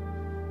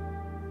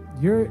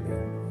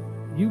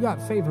 You got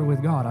favor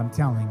with God, I'm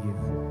telling you.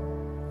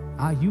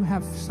 You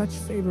have such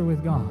favor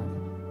with God.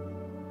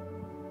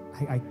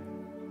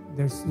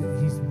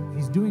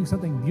 He's doing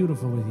something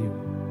beautiful with you.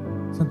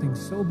 Something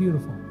so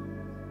beautiful.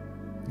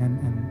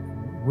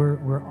 And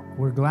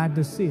we're glad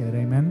to see it,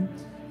 amen?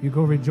 You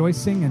go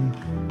rejoicing and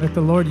let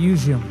the Lord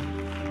use you.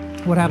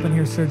 What happened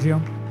here, Sergio?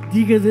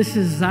 Diga, this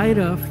is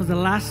Zaida. For the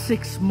last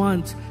 6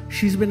 months,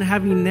 she's been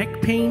having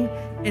neck pain,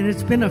 and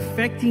it's been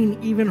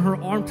affecting even her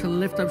arm to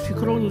lift up. She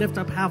could only lift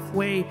up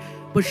halfway,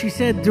 but she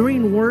said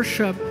during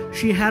worship,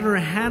 she had her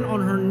hand on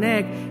her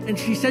neck, and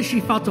she said she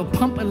felt a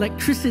pump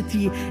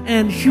electricity,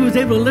 and she was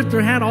able to lift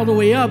her hand all the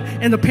way up,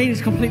 and the pain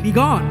is completely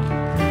gone.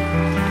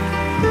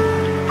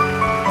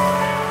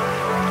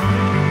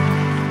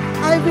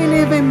 I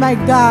believe in my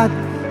God.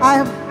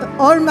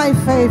 All my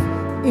faith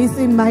is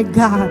in my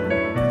God.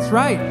 That's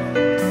right.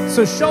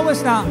 So show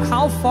us now,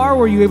 how far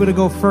were you able to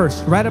go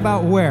first? Right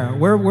about where?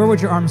 Where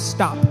would your arm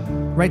stop?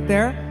 Right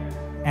there?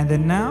 And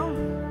then now?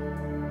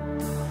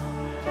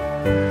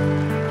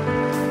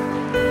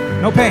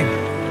 No pain.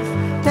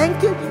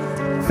 Thank you.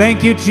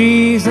 Thank you,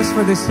 Jesus,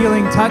 for this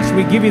healing touch.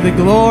 We give you the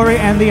glory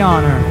and the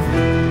honor.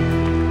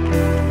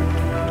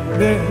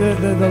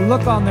 The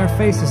look on their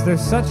faces, they're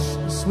such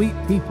sweet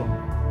people.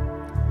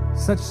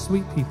 Such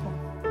sweet people.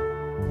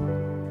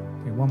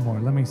 Okay, one more.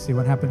 Let me see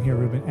what happened here,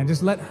 Ruben. And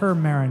just let her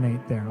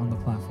marinate there on the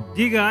platform.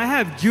 Diga, I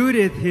have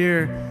Judith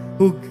here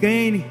who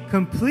gained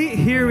complete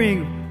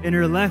hearing in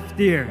her left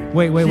ear.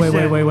 Wait.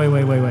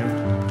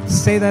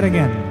 Say that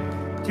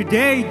again.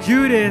 Today,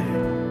 Judith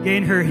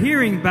gained her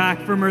hearing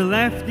back from her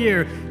left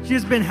ear. She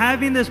has been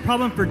having this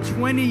problem for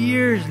 20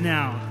 years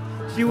now.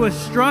 She was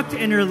struck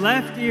in her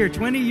left ear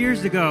 20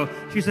 years ago.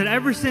 She said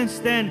ever since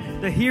then,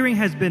 the hearing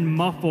has been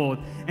muffled.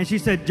 And she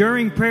said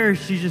during prayer,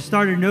 she just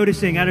started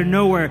noticing out of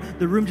nowhere,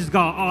 the room just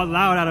got all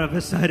loud out of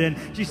a sudden.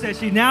 She said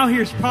she now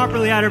hears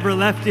properly out of her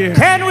left ear.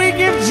 Can we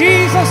give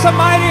Jesus a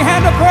mighty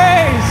hand of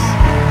praise?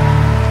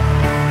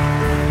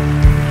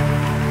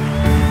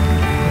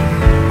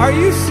 Are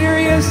you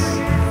serious?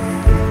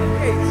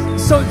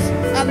 So,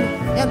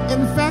 and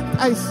in fact,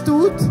 I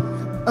stood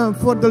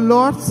for the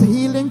Lord's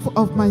healing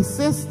of my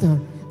sister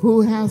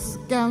who has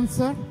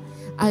cancer.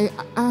 I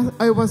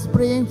was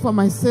praying for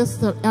my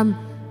sister,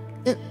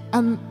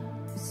 and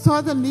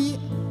suddenly,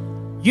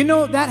 you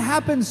know, that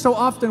happens so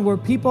often where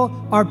people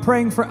are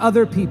praying for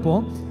other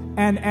people,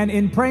 and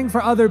in praying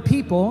for other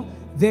people,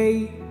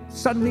 they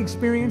suddenly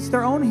experience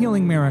their own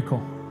healing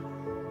miracle.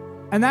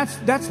 And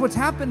that's what's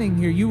happening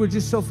here. You were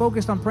just so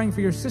focused on praying for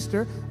your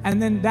sister,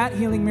 and then that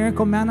healing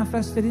miracle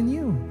manifested in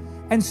you.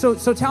 And so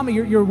tell me,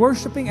 you're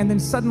worshiping, and then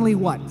suddenly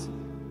what?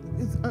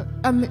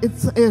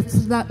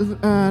 It's not,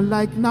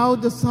 like now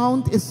the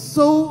sound is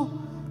so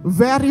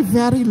very,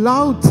 very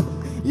loud,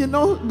 you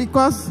know,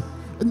 because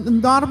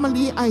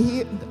normally I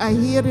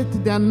hear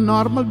it then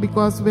normal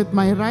because with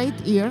my right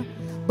ear,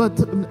 but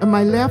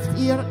my left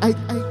ear,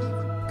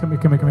 Come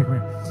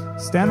here.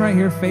 Stand right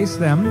here, face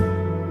them.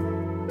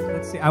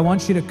 Let's see, I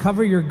want you to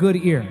cover your good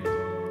ear.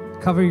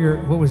 Cover your,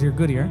 what was your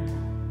good ear?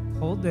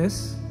 Hold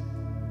this.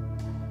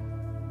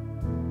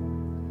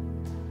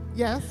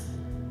 Yes.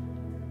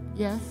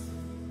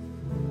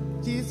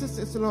 Jesus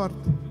is Lord.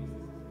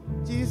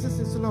 Jesus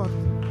is Lord.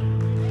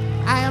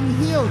 I am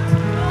healed.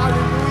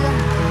 Hallelujah.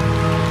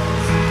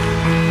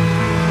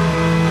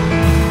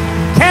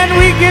 Can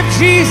we give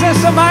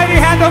Jesus a mighty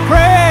hand of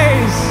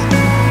praise?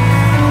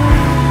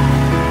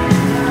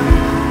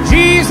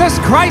 Jesus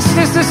Christ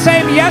is the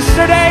same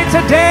yesterday,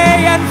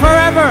 today, and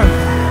forever.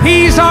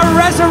 He's our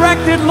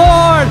resurrected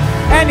Lord,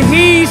 and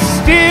He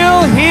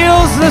still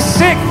heals the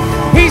sick.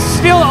 He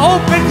still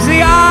opens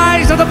the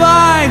eyes of the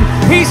blind.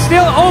 He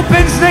still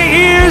opens the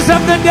ears of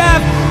the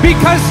deaf,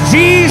 because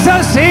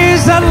Jesus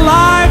is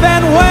alive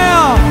and well.